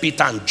sent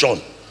Peter and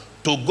John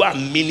to go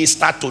and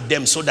minister to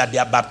them so that they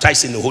are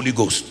baptized in the Holy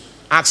Ghost.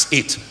 Acts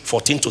 8,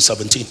 14 to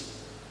 17.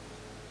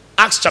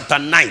 Acts chapter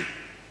 9,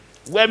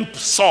 when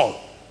Saul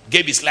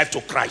gave his life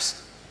to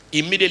Christ,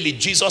 immediately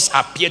Jesus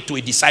appeared to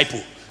a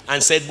disciple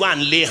and said, go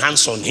and lay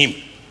hands on him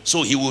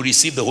so he will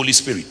receive the Holy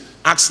Spirit.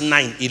 Acts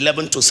 9,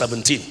 11 to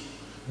 17.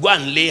 Go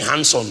and lay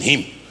hands on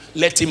him.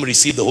 Let him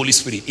receive the Holy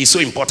Spirit. It's so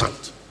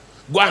important.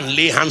 Go and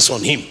lay hands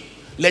on him.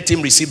 Let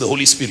him receive the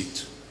Holy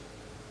Spirit.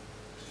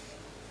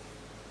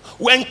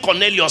 When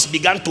Cornelius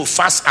began to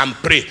fast and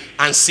pray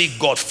and seek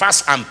God,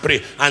 fast and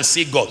pray and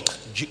seek God,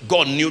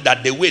 God knew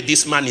that the way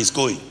this man is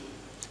going,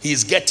 he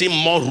is getting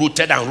more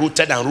rooted and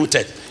rooted and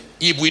rooted.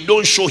 If we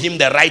don't show him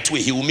the right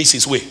way, he will miss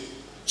his way.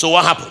 So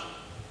what happened?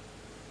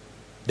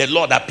 The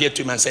Lord appeared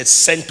to him and said,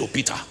 send to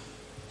Peter.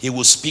 He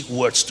will speak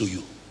words to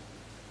you.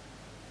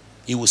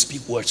 He will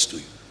speak words to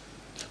you.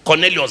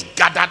 Cornelius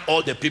gathered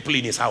all the people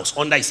in his house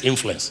under his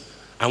influence.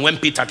 And when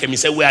Peter came, he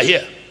said, we are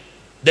here.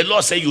 The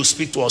Lord said, you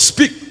speak to us.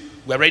 Speak.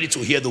 We're ready to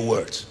hear the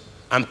words.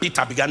 And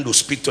Peter began to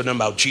speak to them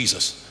about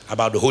Jesus,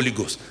 about the Holy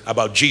Ghost,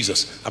 about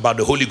Jesus, about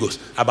the Holy Ghost,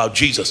 about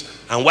Jesus.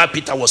 And while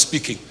Peter was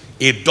speaking,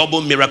 a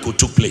double miracle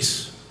took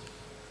place.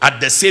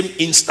 At the same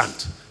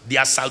instant,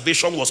 their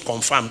salvation was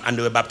confirmed and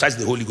they were baptized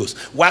in the Holy Ghost.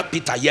 While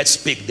Peter yet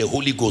spake, the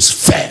Holy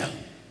Ghost fell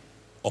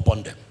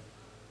upon them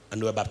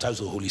and they were baptized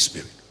with the Holy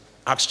Spirit.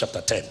 Acts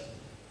chapter 10.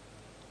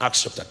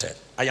 Acts chapter 10.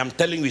 I am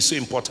telling you, it's so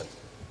important.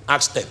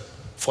 Acts 10,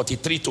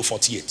 43 to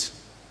 48.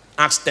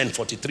 Acts 10,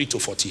 43 to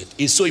 48.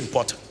 It's so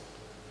important.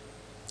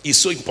 It's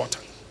so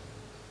important.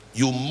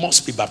 You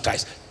must be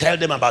baptized. Tell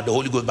them about the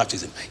Holy Ghost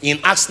baptism. In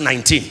Acts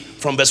 19,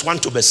 from verse 1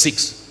 to verse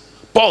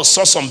 6, Paul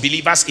saw some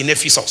believers in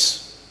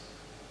Ephesus.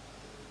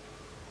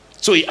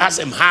 So he asked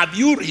them, have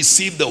you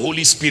received the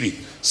Holy Spirit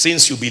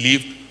since you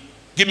believed?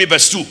 Give me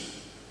verse 2.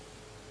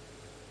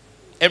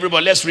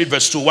 Everybody, let's read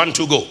verse 2. 1,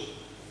 2, go.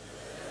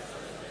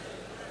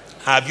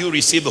 Have you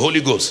received the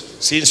Holy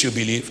Ghost since you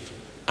believed?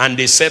 And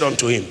they said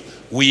unto him,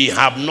 we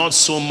have not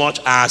so much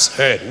as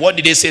heard. What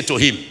did they say to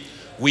him?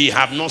 We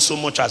have not so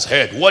much as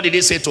heard. What did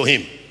they say to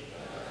him?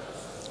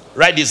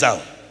 Write this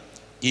down.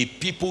 If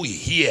people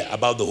hear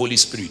about the Holy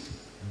Spirit,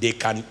 they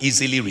can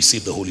easily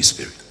receive the Holy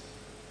Spirit.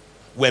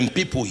 When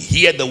people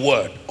hear the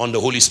word on the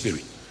Holy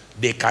Spirit,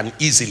 they can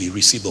easily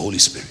receive the Holy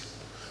Spirit.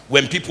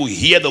 When people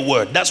hear the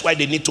word, that's why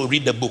they need to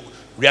read the book,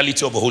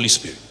 Reality of the Holy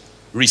Spirit.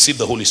 Receive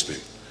the Holy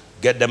Spirit.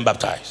 Get them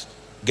baptized.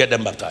 Get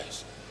them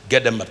baptized.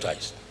 Get them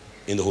baptized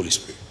in the Holy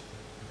Spirit.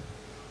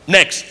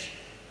 Next,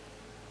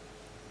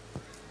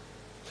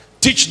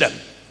 teach them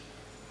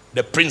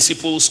the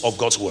principles of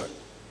God's word.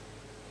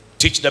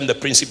 Teach them the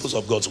principles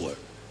of God's word.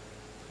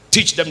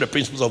 Teach them the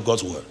principles of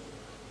God's word.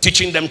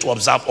 Teaching them to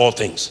observe all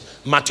things.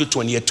 Matthew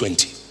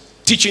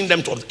 28:20. Teaching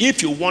them to,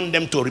 if you want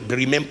them to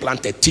remain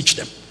planted, teach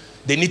them.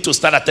 They need to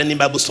start attending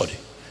Bible study.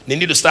 They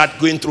need to start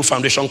going through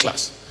foundation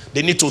class.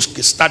 They need to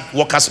start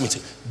workers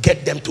meeting.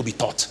 Get them to be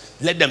taught.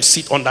 Let them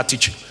sit on that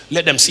teaching.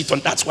 Let them sit on.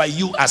 That's why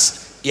you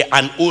as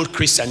an old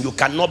Christian, you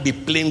cannot be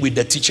playing with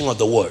the teaching of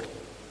the word.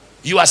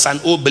 You as an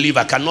old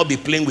believer cannot be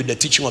playing with the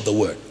teaching of the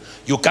word.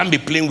 You can't be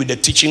playing with the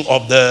teaching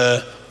of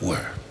the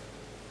word.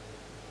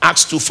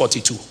 Acts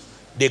 2:42.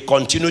 They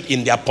continued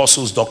in the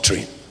apostles'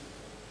 doctrine.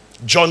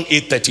 John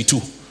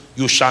 8:32.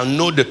 You shall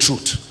know the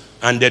truth,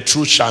 and the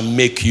truth shall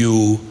make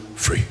you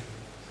free.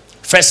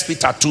 1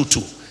 Peter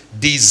 2:2.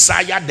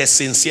 Desire the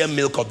sincere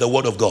milk of the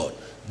word of God,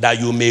 that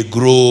you may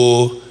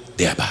grow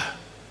thereby.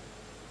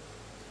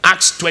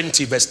 Acts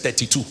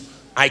 20:32.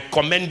 I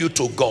commend you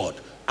to God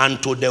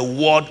and to the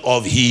word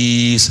of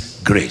his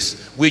grace,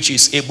 which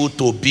is able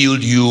to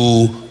build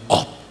you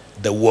up.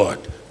 The word,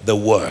 the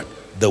word,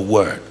 the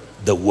word,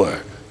 the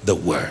word, the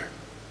word.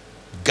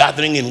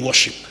 Gathering in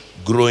worship,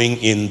 growing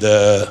in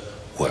the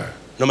word.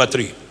 Number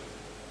 3,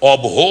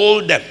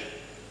 uphold them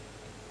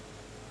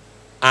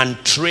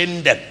and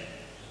train them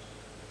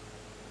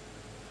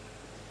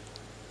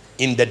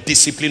in the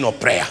discipline of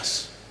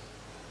prayers.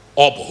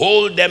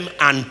 Uphold them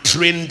and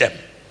train them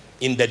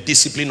in the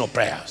discipline of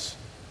prayers.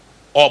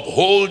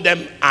 Uphold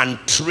them and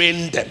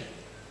train them.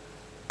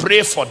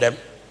 Pray for them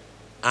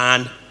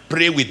and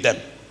pray with them.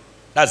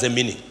 That's the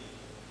meaning.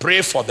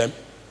 Pray for them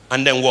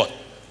and then what?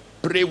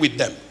 Pray with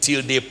them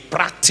till they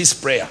practice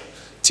prayer,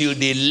 till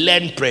they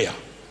learn prayer.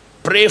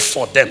 Pray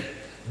for them,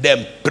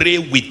 then pray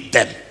with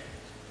them.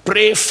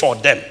 Pray for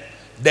them,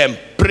 then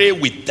pray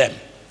with them.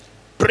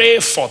 Pray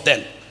for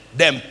them,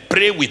 then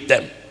pray with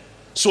them.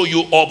 So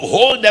you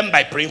uphold them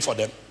by praying for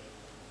them,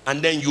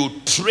 and then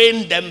you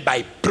train them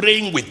by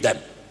praying with them.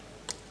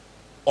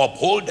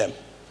 Uphold them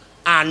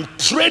and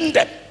train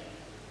them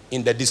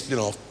in the discipline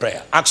of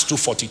prayer. Acts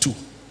 2:42.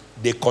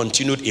 They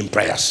continued in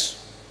prayers.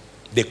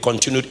 They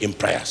continued in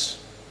prayers.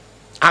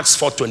 Acts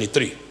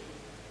 4:23.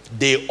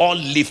 They all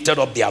lifted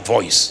up their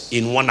voice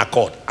in one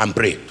accord and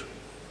prayed.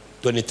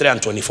 23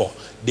 and 24.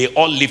 They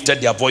all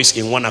lifted their voice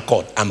in one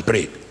accord and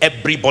prayed.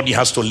 Everybody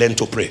has to learn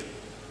to pray.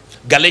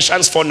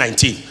 Galatians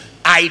 4:19.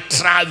 I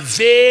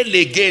travail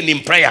again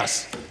in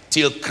prayers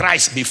till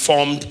Christ be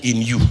formed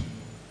in you.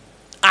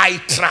 I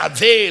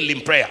travail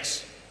in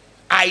prayers.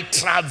 I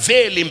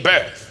travail in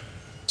birth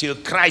till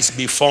Christ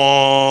be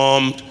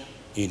formed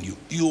in you.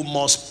 You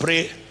must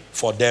pray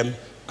for them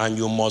and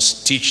you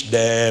must teach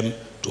them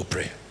to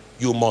pray.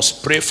 You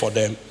must pray for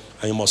them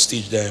and you must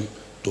teach them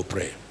to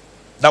pray.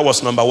 That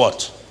was number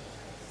what?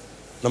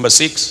 Number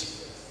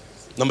 6.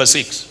 Number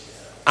 6.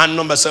 And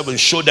number 7,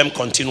 show them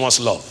continuous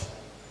love.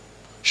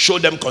 Show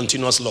them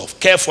continuous love.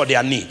 Care for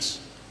their needs.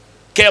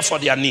 Care for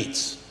their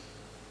needs.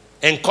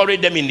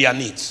 Encourage them in their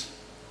needs.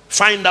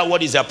 Find out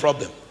what is their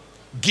problem.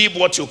 Give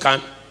what you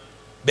can,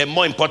 but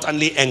more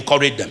importantly,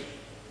 encourage them.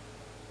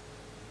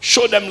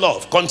 Show them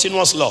love,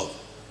 continuous love.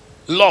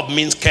 Love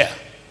means care.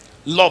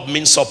 Love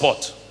means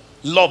support.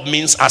 Love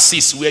means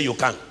assist where you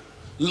can.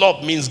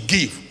 Love means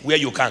give where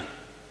you can.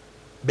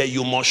 But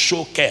you must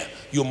show care.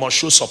 You must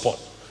show support.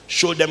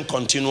 Show them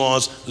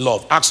continuous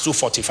love. Acts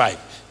 2:45.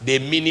 They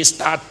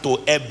ministered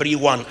to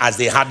everyone as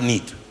they had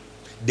need.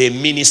 They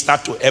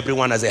ministered to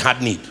everyone as they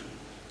had need.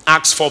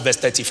 Acts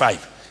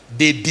 4:35.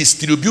 They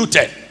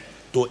distributed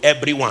to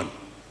everyone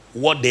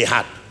what they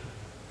had.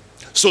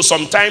 So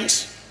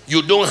sometimes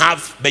you don't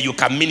have, but you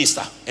can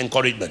minister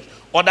encouragement.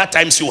 Other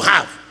times you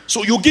have,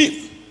 so you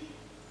give.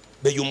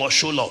 But you must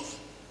show love.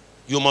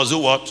 You must do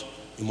what?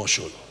 You must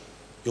show love.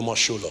 You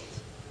must show love.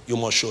 You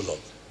must show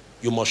love.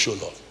 You must show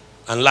love.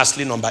 And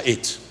lastly, number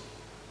 8.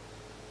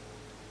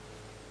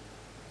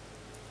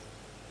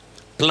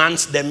 Plant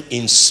them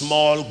in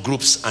small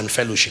groups and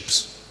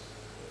fellowships.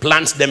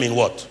 Plant them in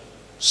what?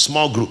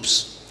 Small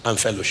groups and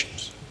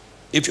fellowships.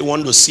 If you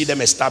want to see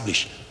them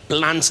established,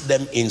 plant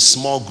them in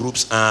small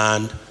groups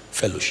and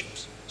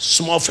fellowships.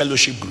 Small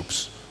fellowship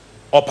groups.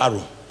 Upper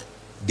room.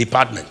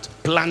 Department.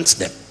 Plant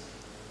them.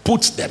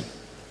 Put them.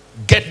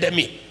 Get them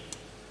in.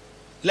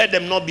 Let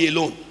them not be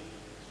alone.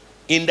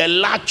 In the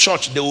large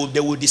church, they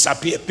will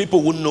disappear.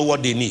 People wouldn't know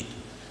what they need.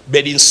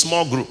 But in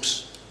small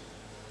groups,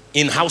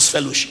 in house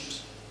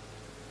fellowships,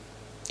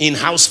 in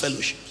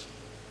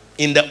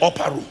the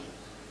upper room.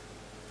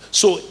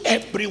 So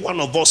every one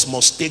of us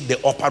must take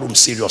the upper room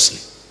seriously.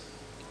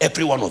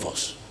 Every one of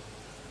us.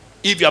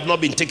 If you have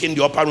not been taking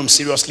the upper room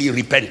seriously,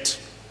 repent.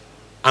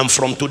 And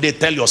from today,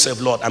 tell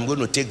yourself, Lord, I'm going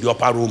to take the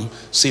upper room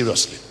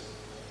seriously.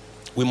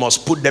 We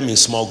must put them in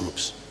small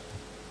groups.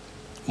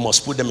 We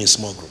must put them in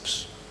small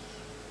groups.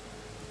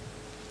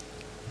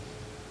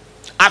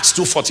 Acts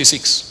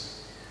 2:46.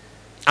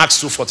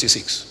 Acts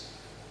 2:46.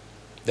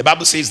 The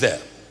Bible says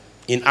there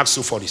in Acts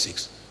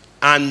 2:46.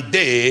 And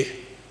they,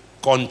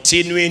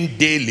 continuing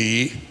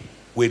daily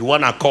with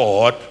one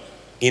accord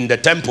in the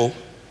temple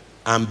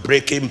and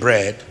breaking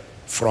bread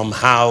from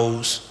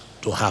house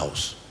to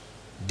house,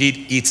 did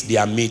eat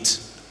their meat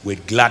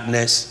with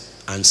gladness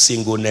and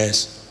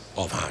singleness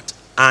of heart.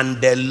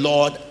 And the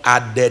Lord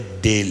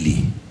added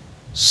daily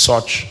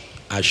such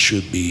as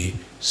should be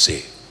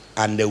saved.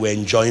 And they were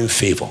enjoying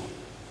favor.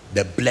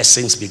 The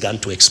blessings began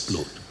to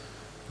explode.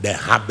 The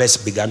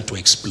harvest began to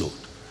explode.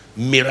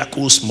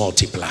 Miracles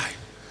multiply.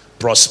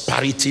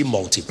 Prosperity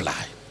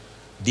multiply.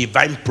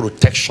 Divine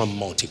protection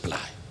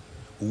multiply.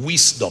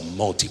 Wisdom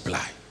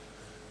multiply.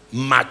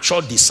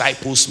 Mature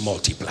disciples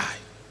multiply.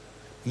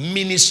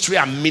 Ministry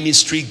and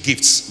ministry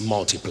gifts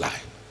multiply.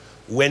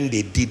 When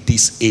they did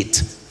these 8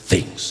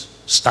 things.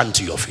 Stand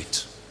to your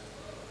feet.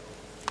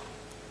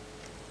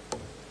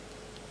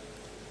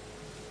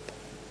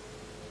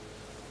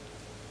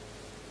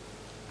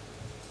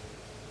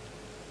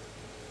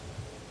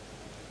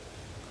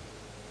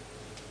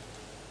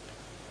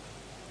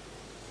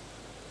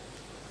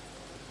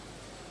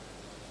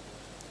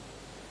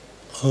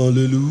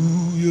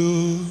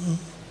 Hallelujah.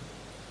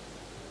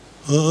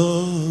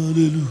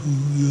 Hallelujah.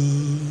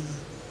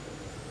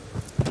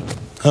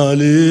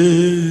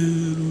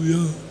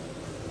 Hallelujah.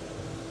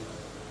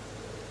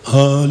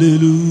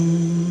 Hallelujah.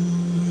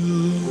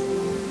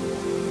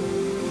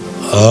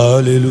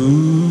 Hallelujah.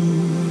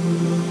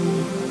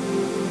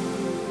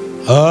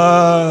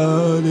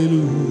 Hallelujah.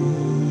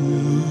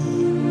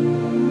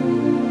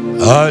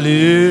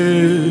 Hallelujah.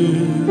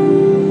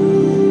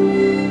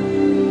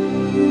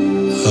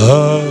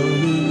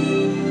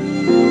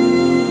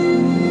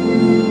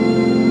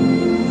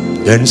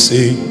 Then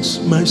sings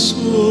my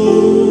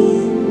soul,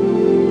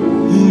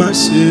 my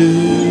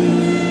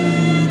Savior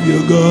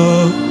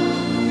God,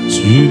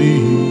 to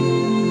thee.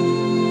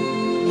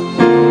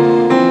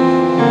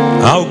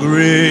 How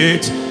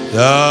great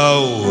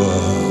thou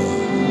art,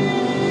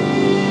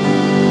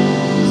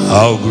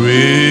 how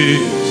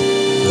great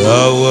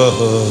thou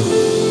art.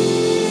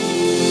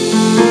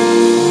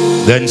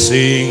 Then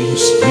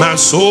sings my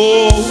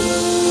soul,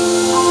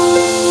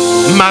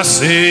 my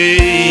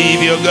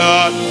Savior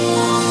God,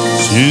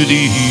 to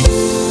thee.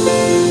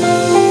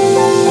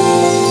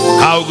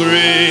 How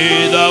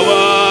great thou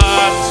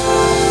art,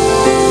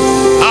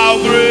 how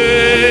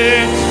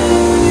great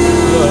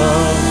thou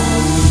art.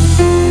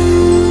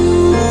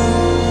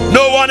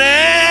 No one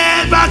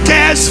ever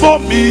cares for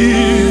me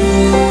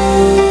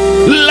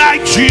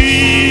like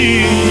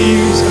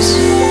Jesus.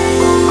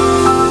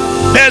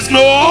 There's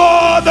no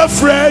other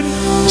friend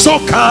so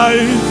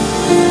kind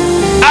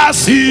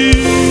as he.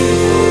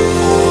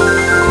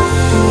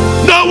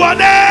 No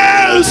one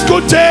else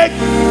could take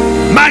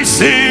my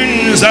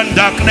sins and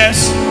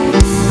darkness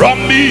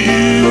from me.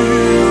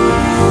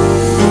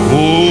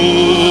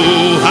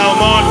 Oh, how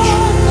much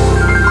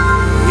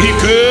he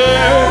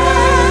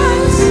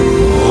cares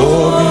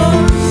for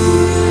me.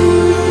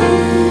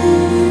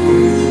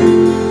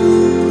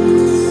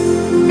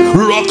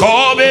 Rock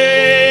of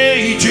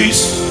ages,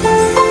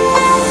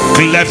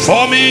 cleft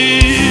for me.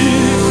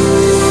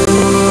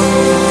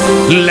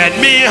 Let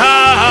me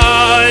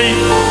hide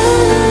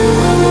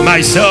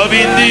myself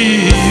in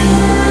thee.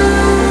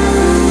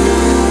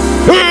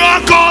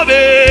 Rock of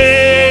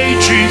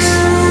ages,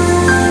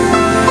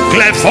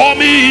 cleft for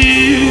me.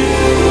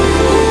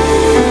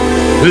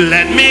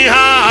 Let me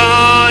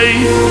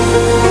hide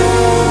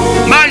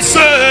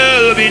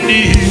myself in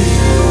thee.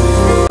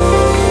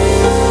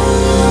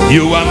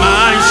 You are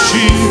my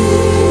shield,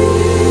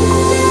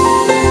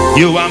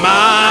 you are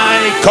my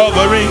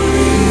covering,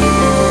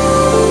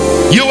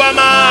 you are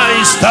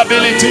my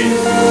stability,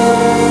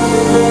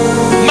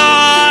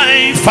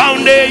 my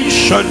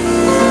foundation.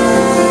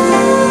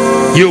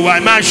 You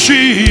are my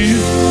shield,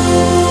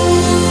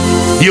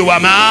 you are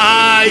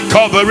my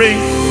covering,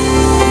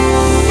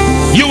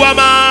 you are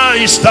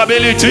my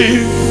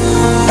stability.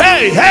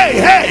 Hey, hey,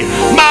 hey,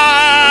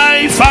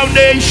 my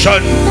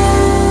foundation.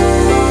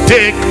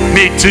 Take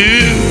me to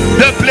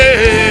the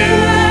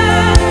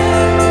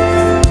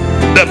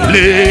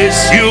place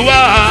you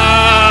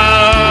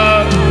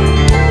are,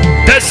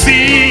 the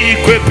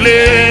secret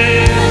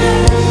place.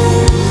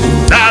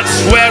 That's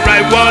where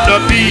I wanna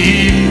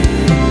be.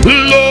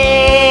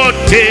 Lord,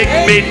 take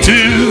me to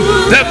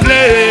the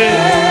place.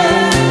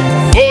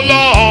 Oh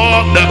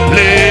Lord, the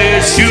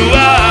place you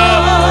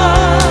are.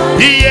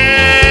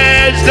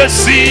 Yes, the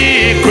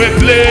secret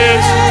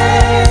place.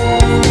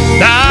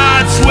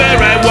 where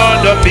I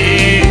want to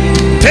be.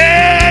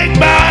 Take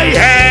my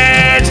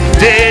hand,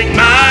 take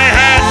my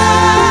hand,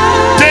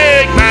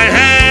 take my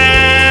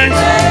hand.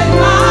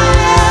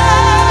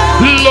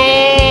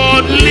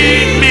 Lord,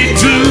 lead me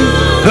to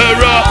the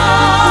rock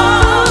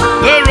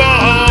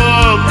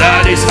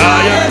that is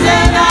higher.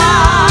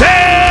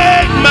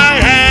 Take my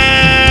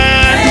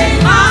hand,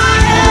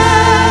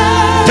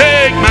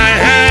 take my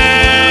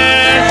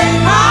hand.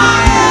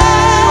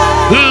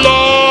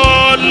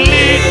 Lord,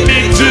 lead me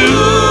to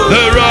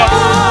the rock,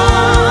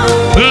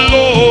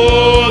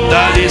 Lord,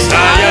 that is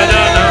higher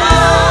than I.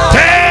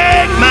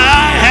 Take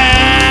my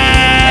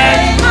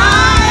hand.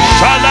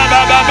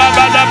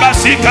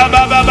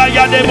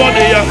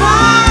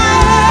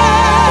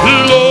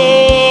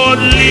 Lord,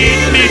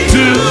 lead me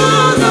to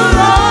the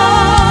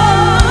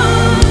rock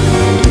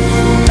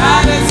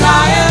that is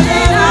higher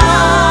than I.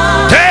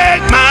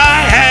 Take my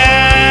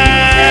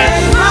hand.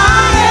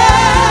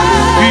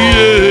 Yeah.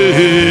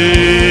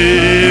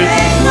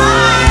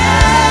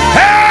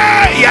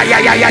 Hey, yeah.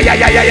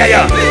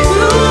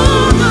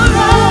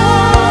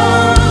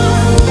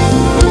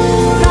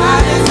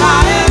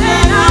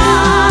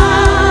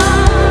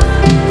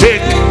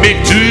 Take me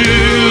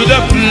to the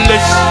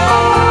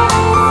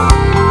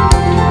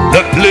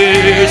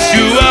place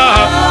you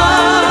are,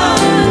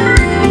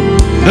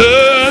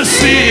 the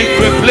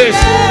secret place.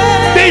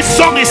 This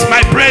song is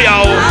my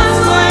prayer.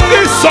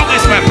 This song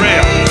is my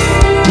prayer.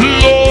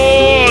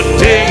 Lord,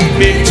 take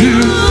me to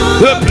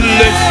the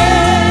place,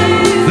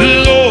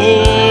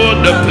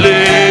 Lord, the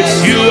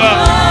place you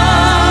are.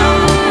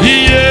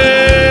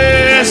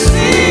 Yes.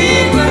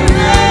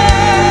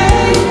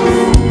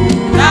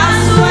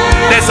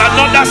 There's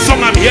another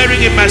song I'm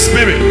hearing in my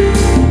spirit.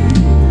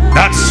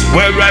 That's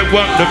where I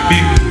want to be.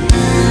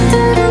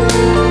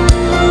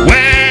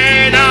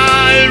 When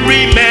I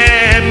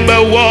remember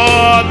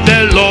what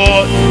the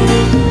Lord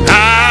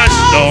has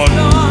done,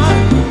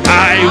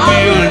 I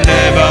will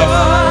never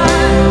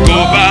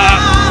go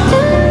back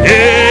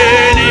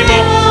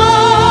anymore.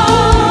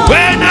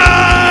 When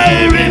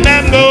I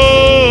remember,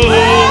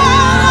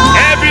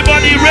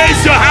 everybody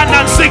raise your hand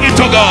and sing it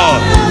to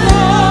God.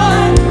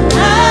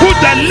 Put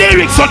the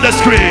lyrics on the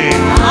screen.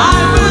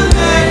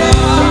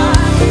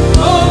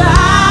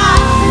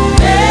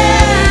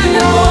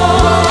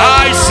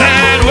 I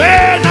said,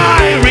 when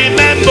I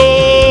remember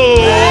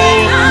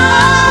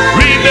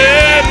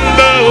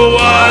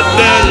what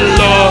the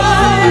Lord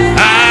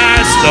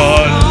has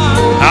done,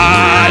 I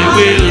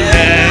will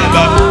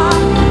never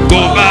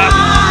go back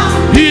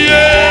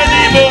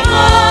anymore.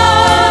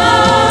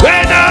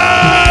 When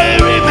I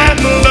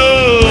remember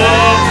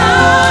what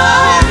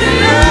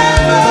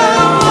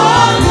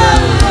the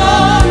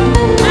Lord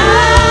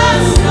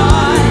has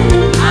done,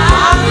 I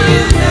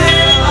will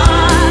never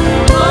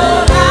go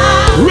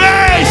back.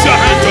 Raise your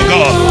hand to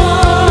God.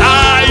 I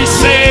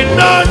say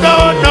no.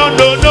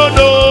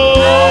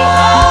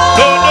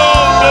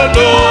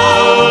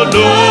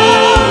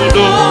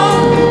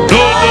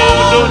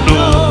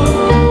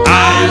 I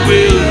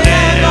will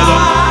never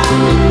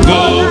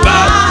go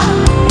back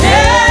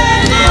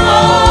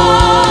anymore.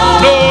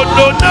 No.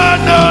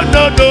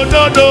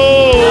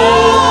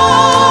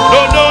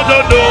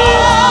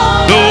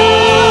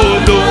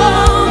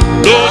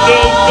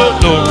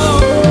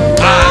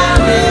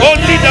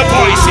 Only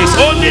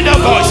the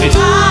voices.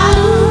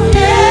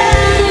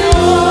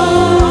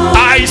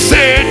 I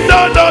say no.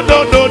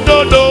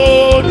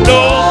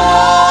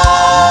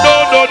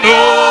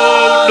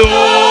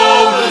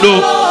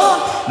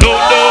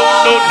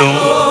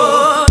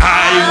 I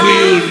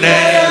will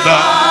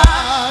never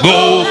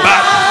go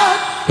back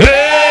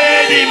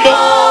anymore.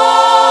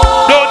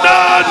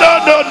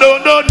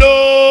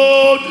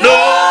 No.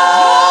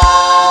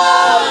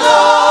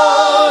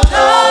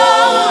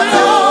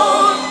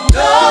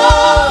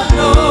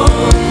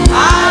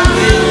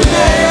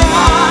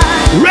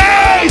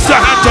 Raise your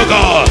hand to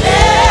God.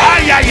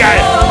 Ay.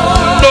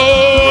 No.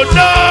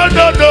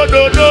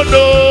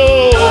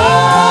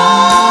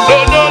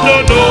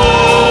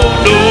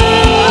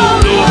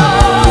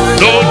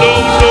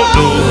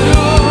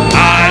 I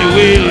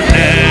will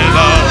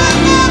never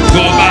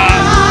go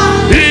back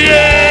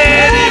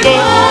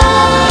anymore.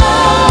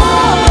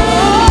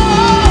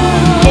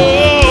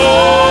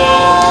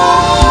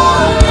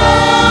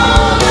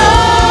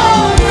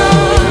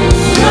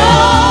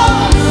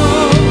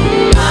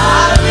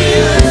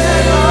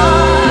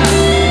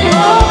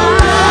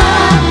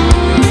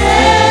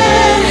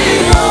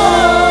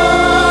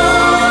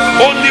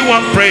 Only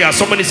one prayer.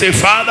 Somebody say,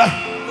 Father,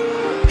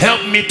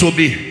 help me to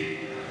be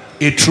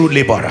a true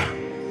laborer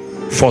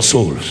for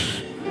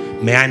souls.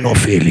 May I not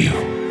fail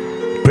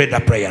you. Pray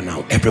that prayer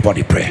now.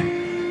 Everybody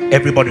pray.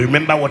 Everybody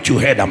remember what you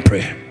heard and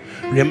pray.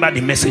 Remember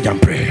the message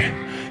and pray.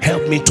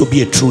 Help me to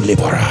be a true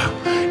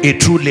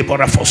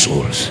laborer for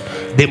souls.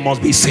 They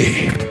must be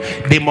saved.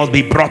 They must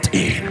be brought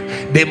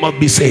in. They must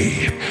be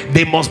saved.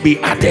 They must be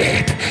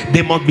added.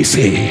 They must be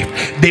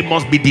saved. They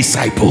must be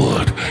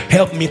discipled.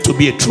 Help me to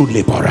be a true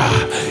laborer.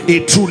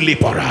 A true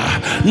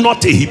laborer.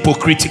 Not a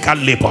hypocritical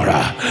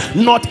laborer.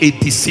 Not a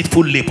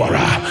deceitful laborer.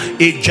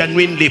 A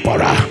genuine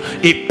laborer.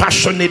 A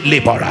passionate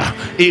laborer.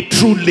 A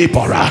true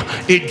laborer.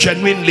 A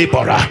genuine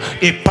laborer.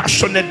 A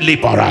passionate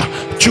laborer.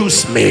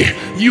 Choose me.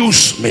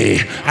 Use me.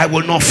 I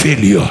will not fail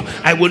you.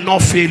 I will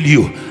not fail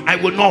you. I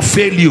will not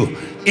fail you.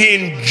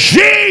 In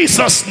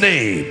Jesus'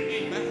 name.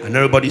 And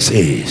everybody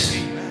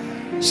says,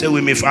 say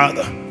with me,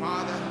 Father,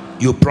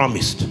 you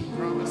promised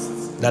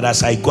that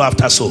as I go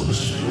after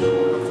souls,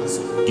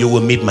 you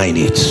will meet my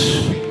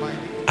needs.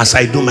 As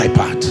I do my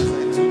part,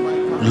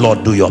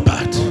 Lord, do your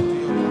part.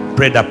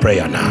 Pray that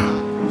prayer now.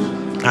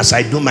 As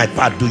I do my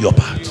part, do your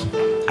part.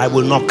 I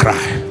will not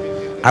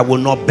cry. I will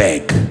not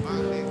beg.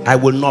 I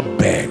will not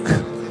beg.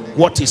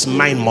 What is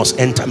mine must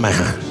enter my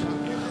hand.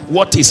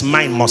 What is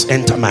mine must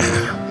enter my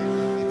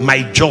hand.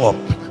 My job,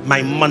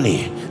 my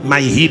money,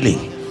 my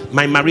healing,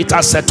 my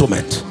marital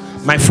settlement,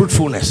 my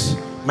fruitfulness,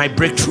 my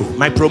breakthrough,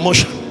 my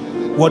promotion.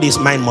 What is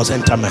mine must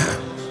enter my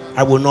hand.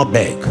 I will not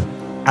beg.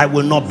 I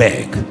will not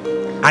beg.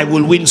 I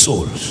will win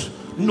souls.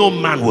 No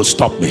man will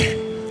stop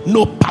me.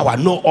 No power,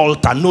 no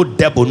altar, no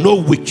devil, no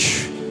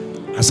witch.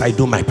 As I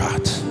do my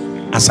part.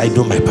 As I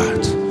do my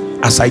part.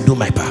 As I do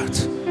my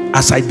part.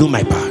 As I do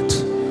my part.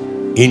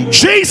 In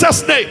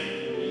Jesus' name.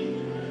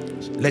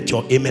 Let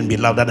your amen be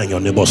louder than your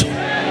neighbor's.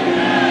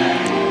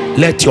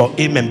 Let your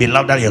amen be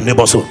louder than your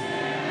neighbor's.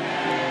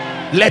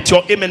 Let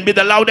your amen be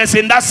the loudest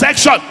in that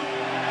section.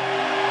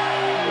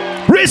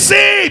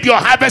 Receive your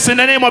harvest in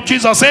the name of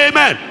Jesus.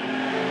 Amen.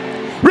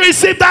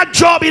 Receive that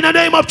job in the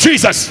name of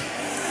Jesus.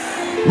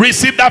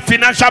 Receive that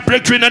financial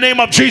breakthrough in the name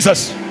of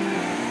Jesus.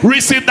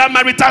 Receive that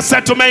marital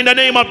settlement in the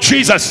name of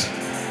Jesus.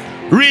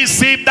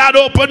 Receive that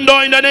open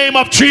door in the name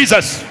of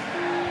Jesus.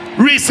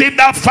 Receive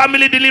that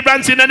family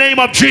deliverance in the name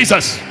of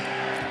Jesus.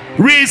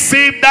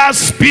 Receive that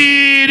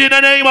speed in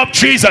the name of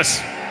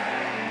Jesus.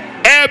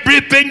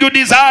 Everything you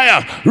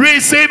desire,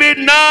 receive it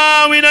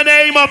now in the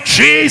name of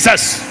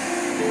Jesus.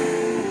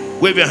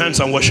 Wave your hands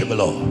and worship the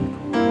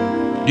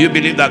Lord. Do you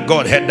believe that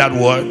God heard that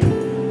word?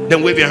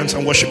 Then wave your hands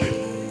and worship Him.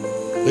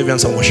 Wave your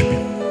hands and worship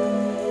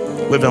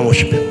Him. Wave and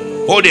worship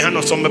Him. Hold the hand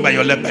of somebody by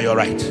your left, by your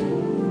right.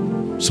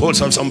 So hold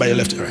somebody by your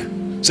left and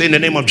right. Say, in the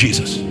name of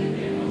Jesus,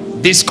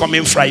 this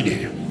coming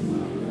Friday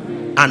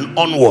and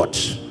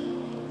onwards,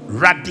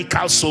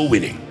 radical soul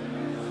winning,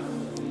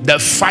 the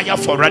fire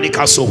for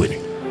radical soul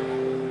winning,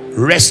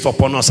 rest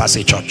upon us as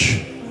a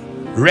church.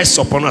 Rest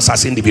upon us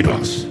as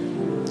individuals.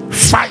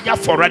 Fire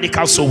for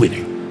radical soul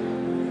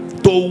winning,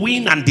 to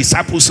win and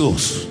disciple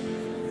souls.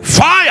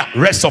 Fire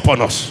rest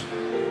upon us.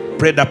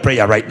 Pray that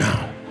prayer right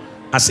now.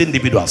 As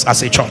individuals,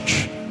 as a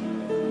church.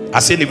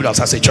 As individuals,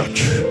 as a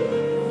church.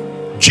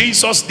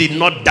 Jesus did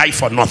not die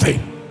for nothing.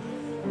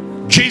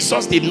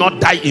 Jesus did not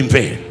die in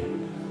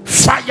vain.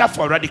 Fire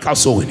for radical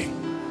soul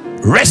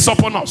winning, rest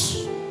upon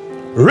us.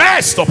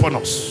 Rest upon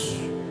us.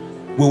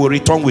 We will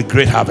return with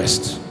great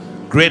harvest.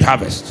 Great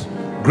harvest.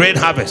 Great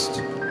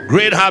harvest.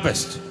 Great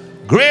harvest.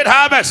 Great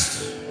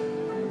harvest.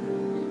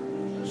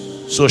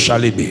 So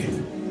shall it be.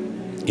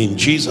 In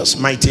Jesus'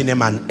 mighty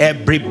name. And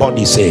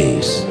everybody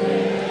says.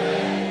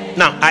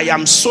 Now I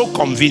am so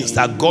convinced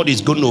that God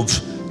is going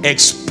to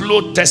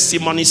explode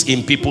testimonies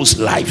in people's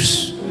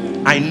lives.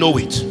 I know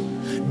it.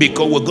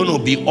 Because we're going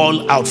to be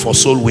all out for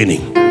soul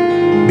winning.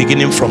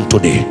 Beginning from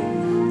today.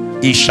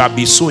 It shall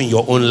be so in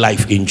your own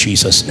life in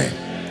Jesus' name.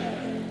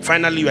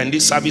 Finally, you're in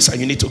this service and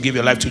you need to give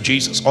your life to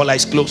Jesus. All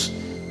eyes closed.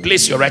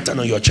 Place your right hand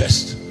on your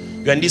chest.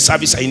 You're in this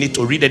service and you need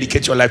to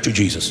rededicate your life to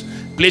Jesus.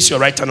 Place your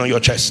right hand on your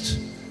chest.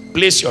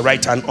 Place your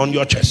right hand on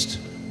your chest.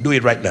 Do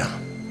it right now.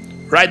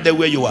 Right there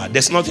where you are.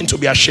 There's nothing to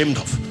be ashamed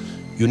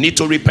of. You need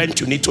to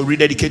repent. You need to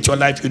rededicate your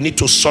life. You need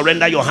to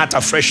surrender your heart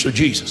afresh to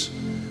Jesus.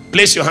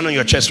 Place your hand on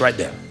your chest right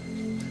there.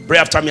 Pray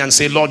after me and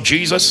say, Lord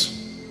Jesus,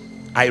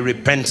 I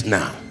repent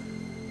now.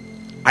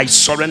 I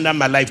surrender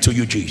my life to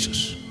you,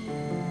 Jesus.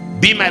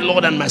 Be my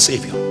Lord and my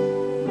Savior.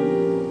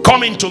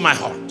 Come into my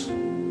heart.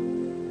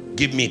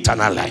 Give me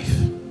eternal life.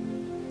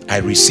 I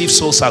receive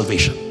soul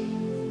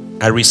salvation.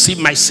 I receive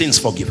my sins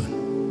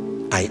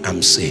forgiven. I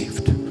am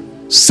saved.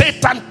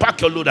 Satan,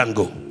 pack your load and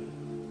go.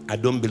 I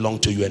don't belong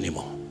to you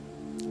anymore.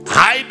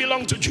 I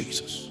belong to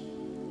Jesus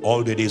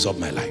all the days of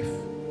my life.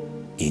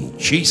 In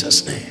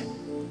Jesus'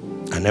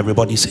 name. And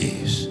everybody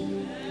says,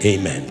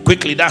 amen.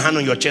 Quickly, that hand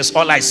on your chest,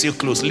 all I see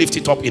close, lift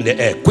it up in the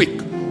air.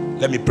 Quick.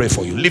 Let me pray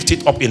for you. Lift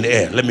it up in the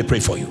air. Let me pray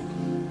for you.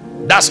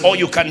 That's all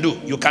you can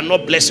do. You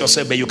cannot bless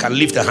yourself, but you can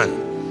lift the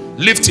hand.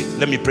 Lift it.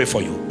 Let me pray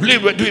for you.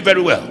 Do it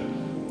very well.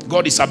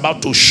 God is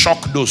about to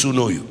shock those who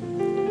know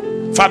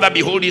you. Father,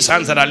 behold these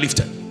hands that are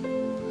lifted.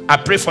 I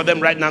pray for them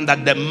right now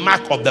that the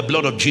mark of the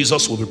blood of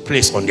Jesus will be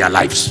placed on their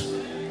lives.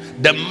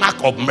 The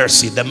mark of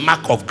mercy, the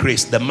mark of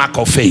grace, the mark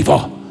of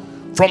favor.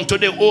 From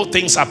today, all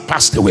things are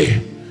passed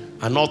away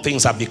and all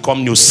things have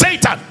become new.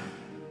 Satan,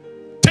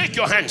 take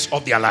your hands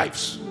off their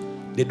lives.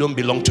 They don't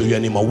belong to you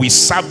anymore. We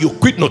serve you.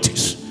 Quick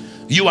notice.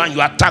 You and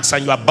your attacks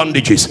and your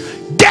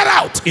bondages, get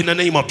out in the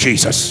name of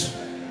Jesus.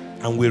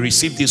 and we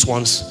receive these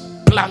ones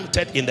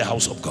planted in the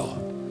house of God,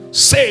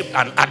 saved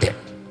and added,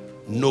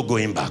 no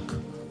going back.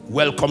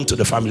 Welcome to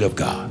the family of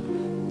God.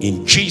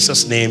 In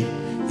Jesus' name,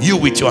 you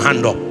with your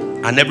hand up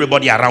and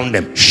everybody around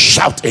them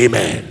shout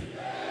amen.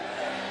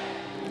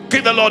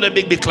 Give the Lord a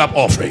big clap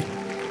offering.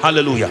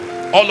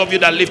 Hallelujah. All of you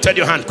that lifted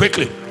your hand,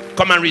 quickly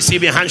come and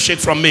receive a handshake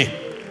from me.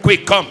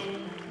 Quick, come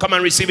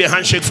and receive a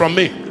handshake from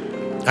me.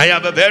 I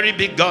have a very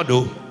big God,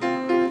 oh,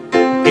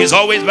 he's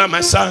always by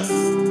my side.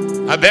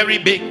 A very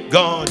big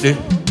God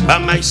by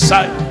my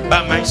side,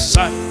 by my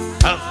side.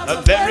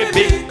 A very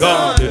big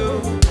God,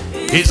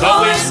 he's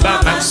always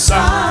by my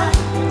side.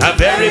 A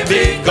very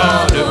big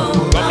God.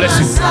 God bless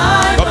you.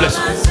 God bless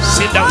you.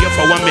 Sit down here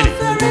for 1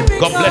 minute.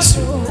 God bless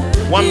you.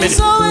 1 minute.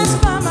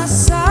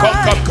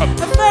 Come. A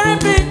very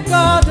big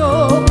God,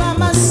 oh, by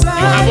my side.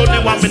 You have only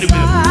 1 minute with him.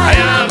 I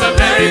am a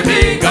very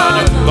big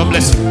God. God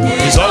bless you.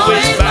 He's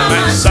always by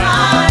my side.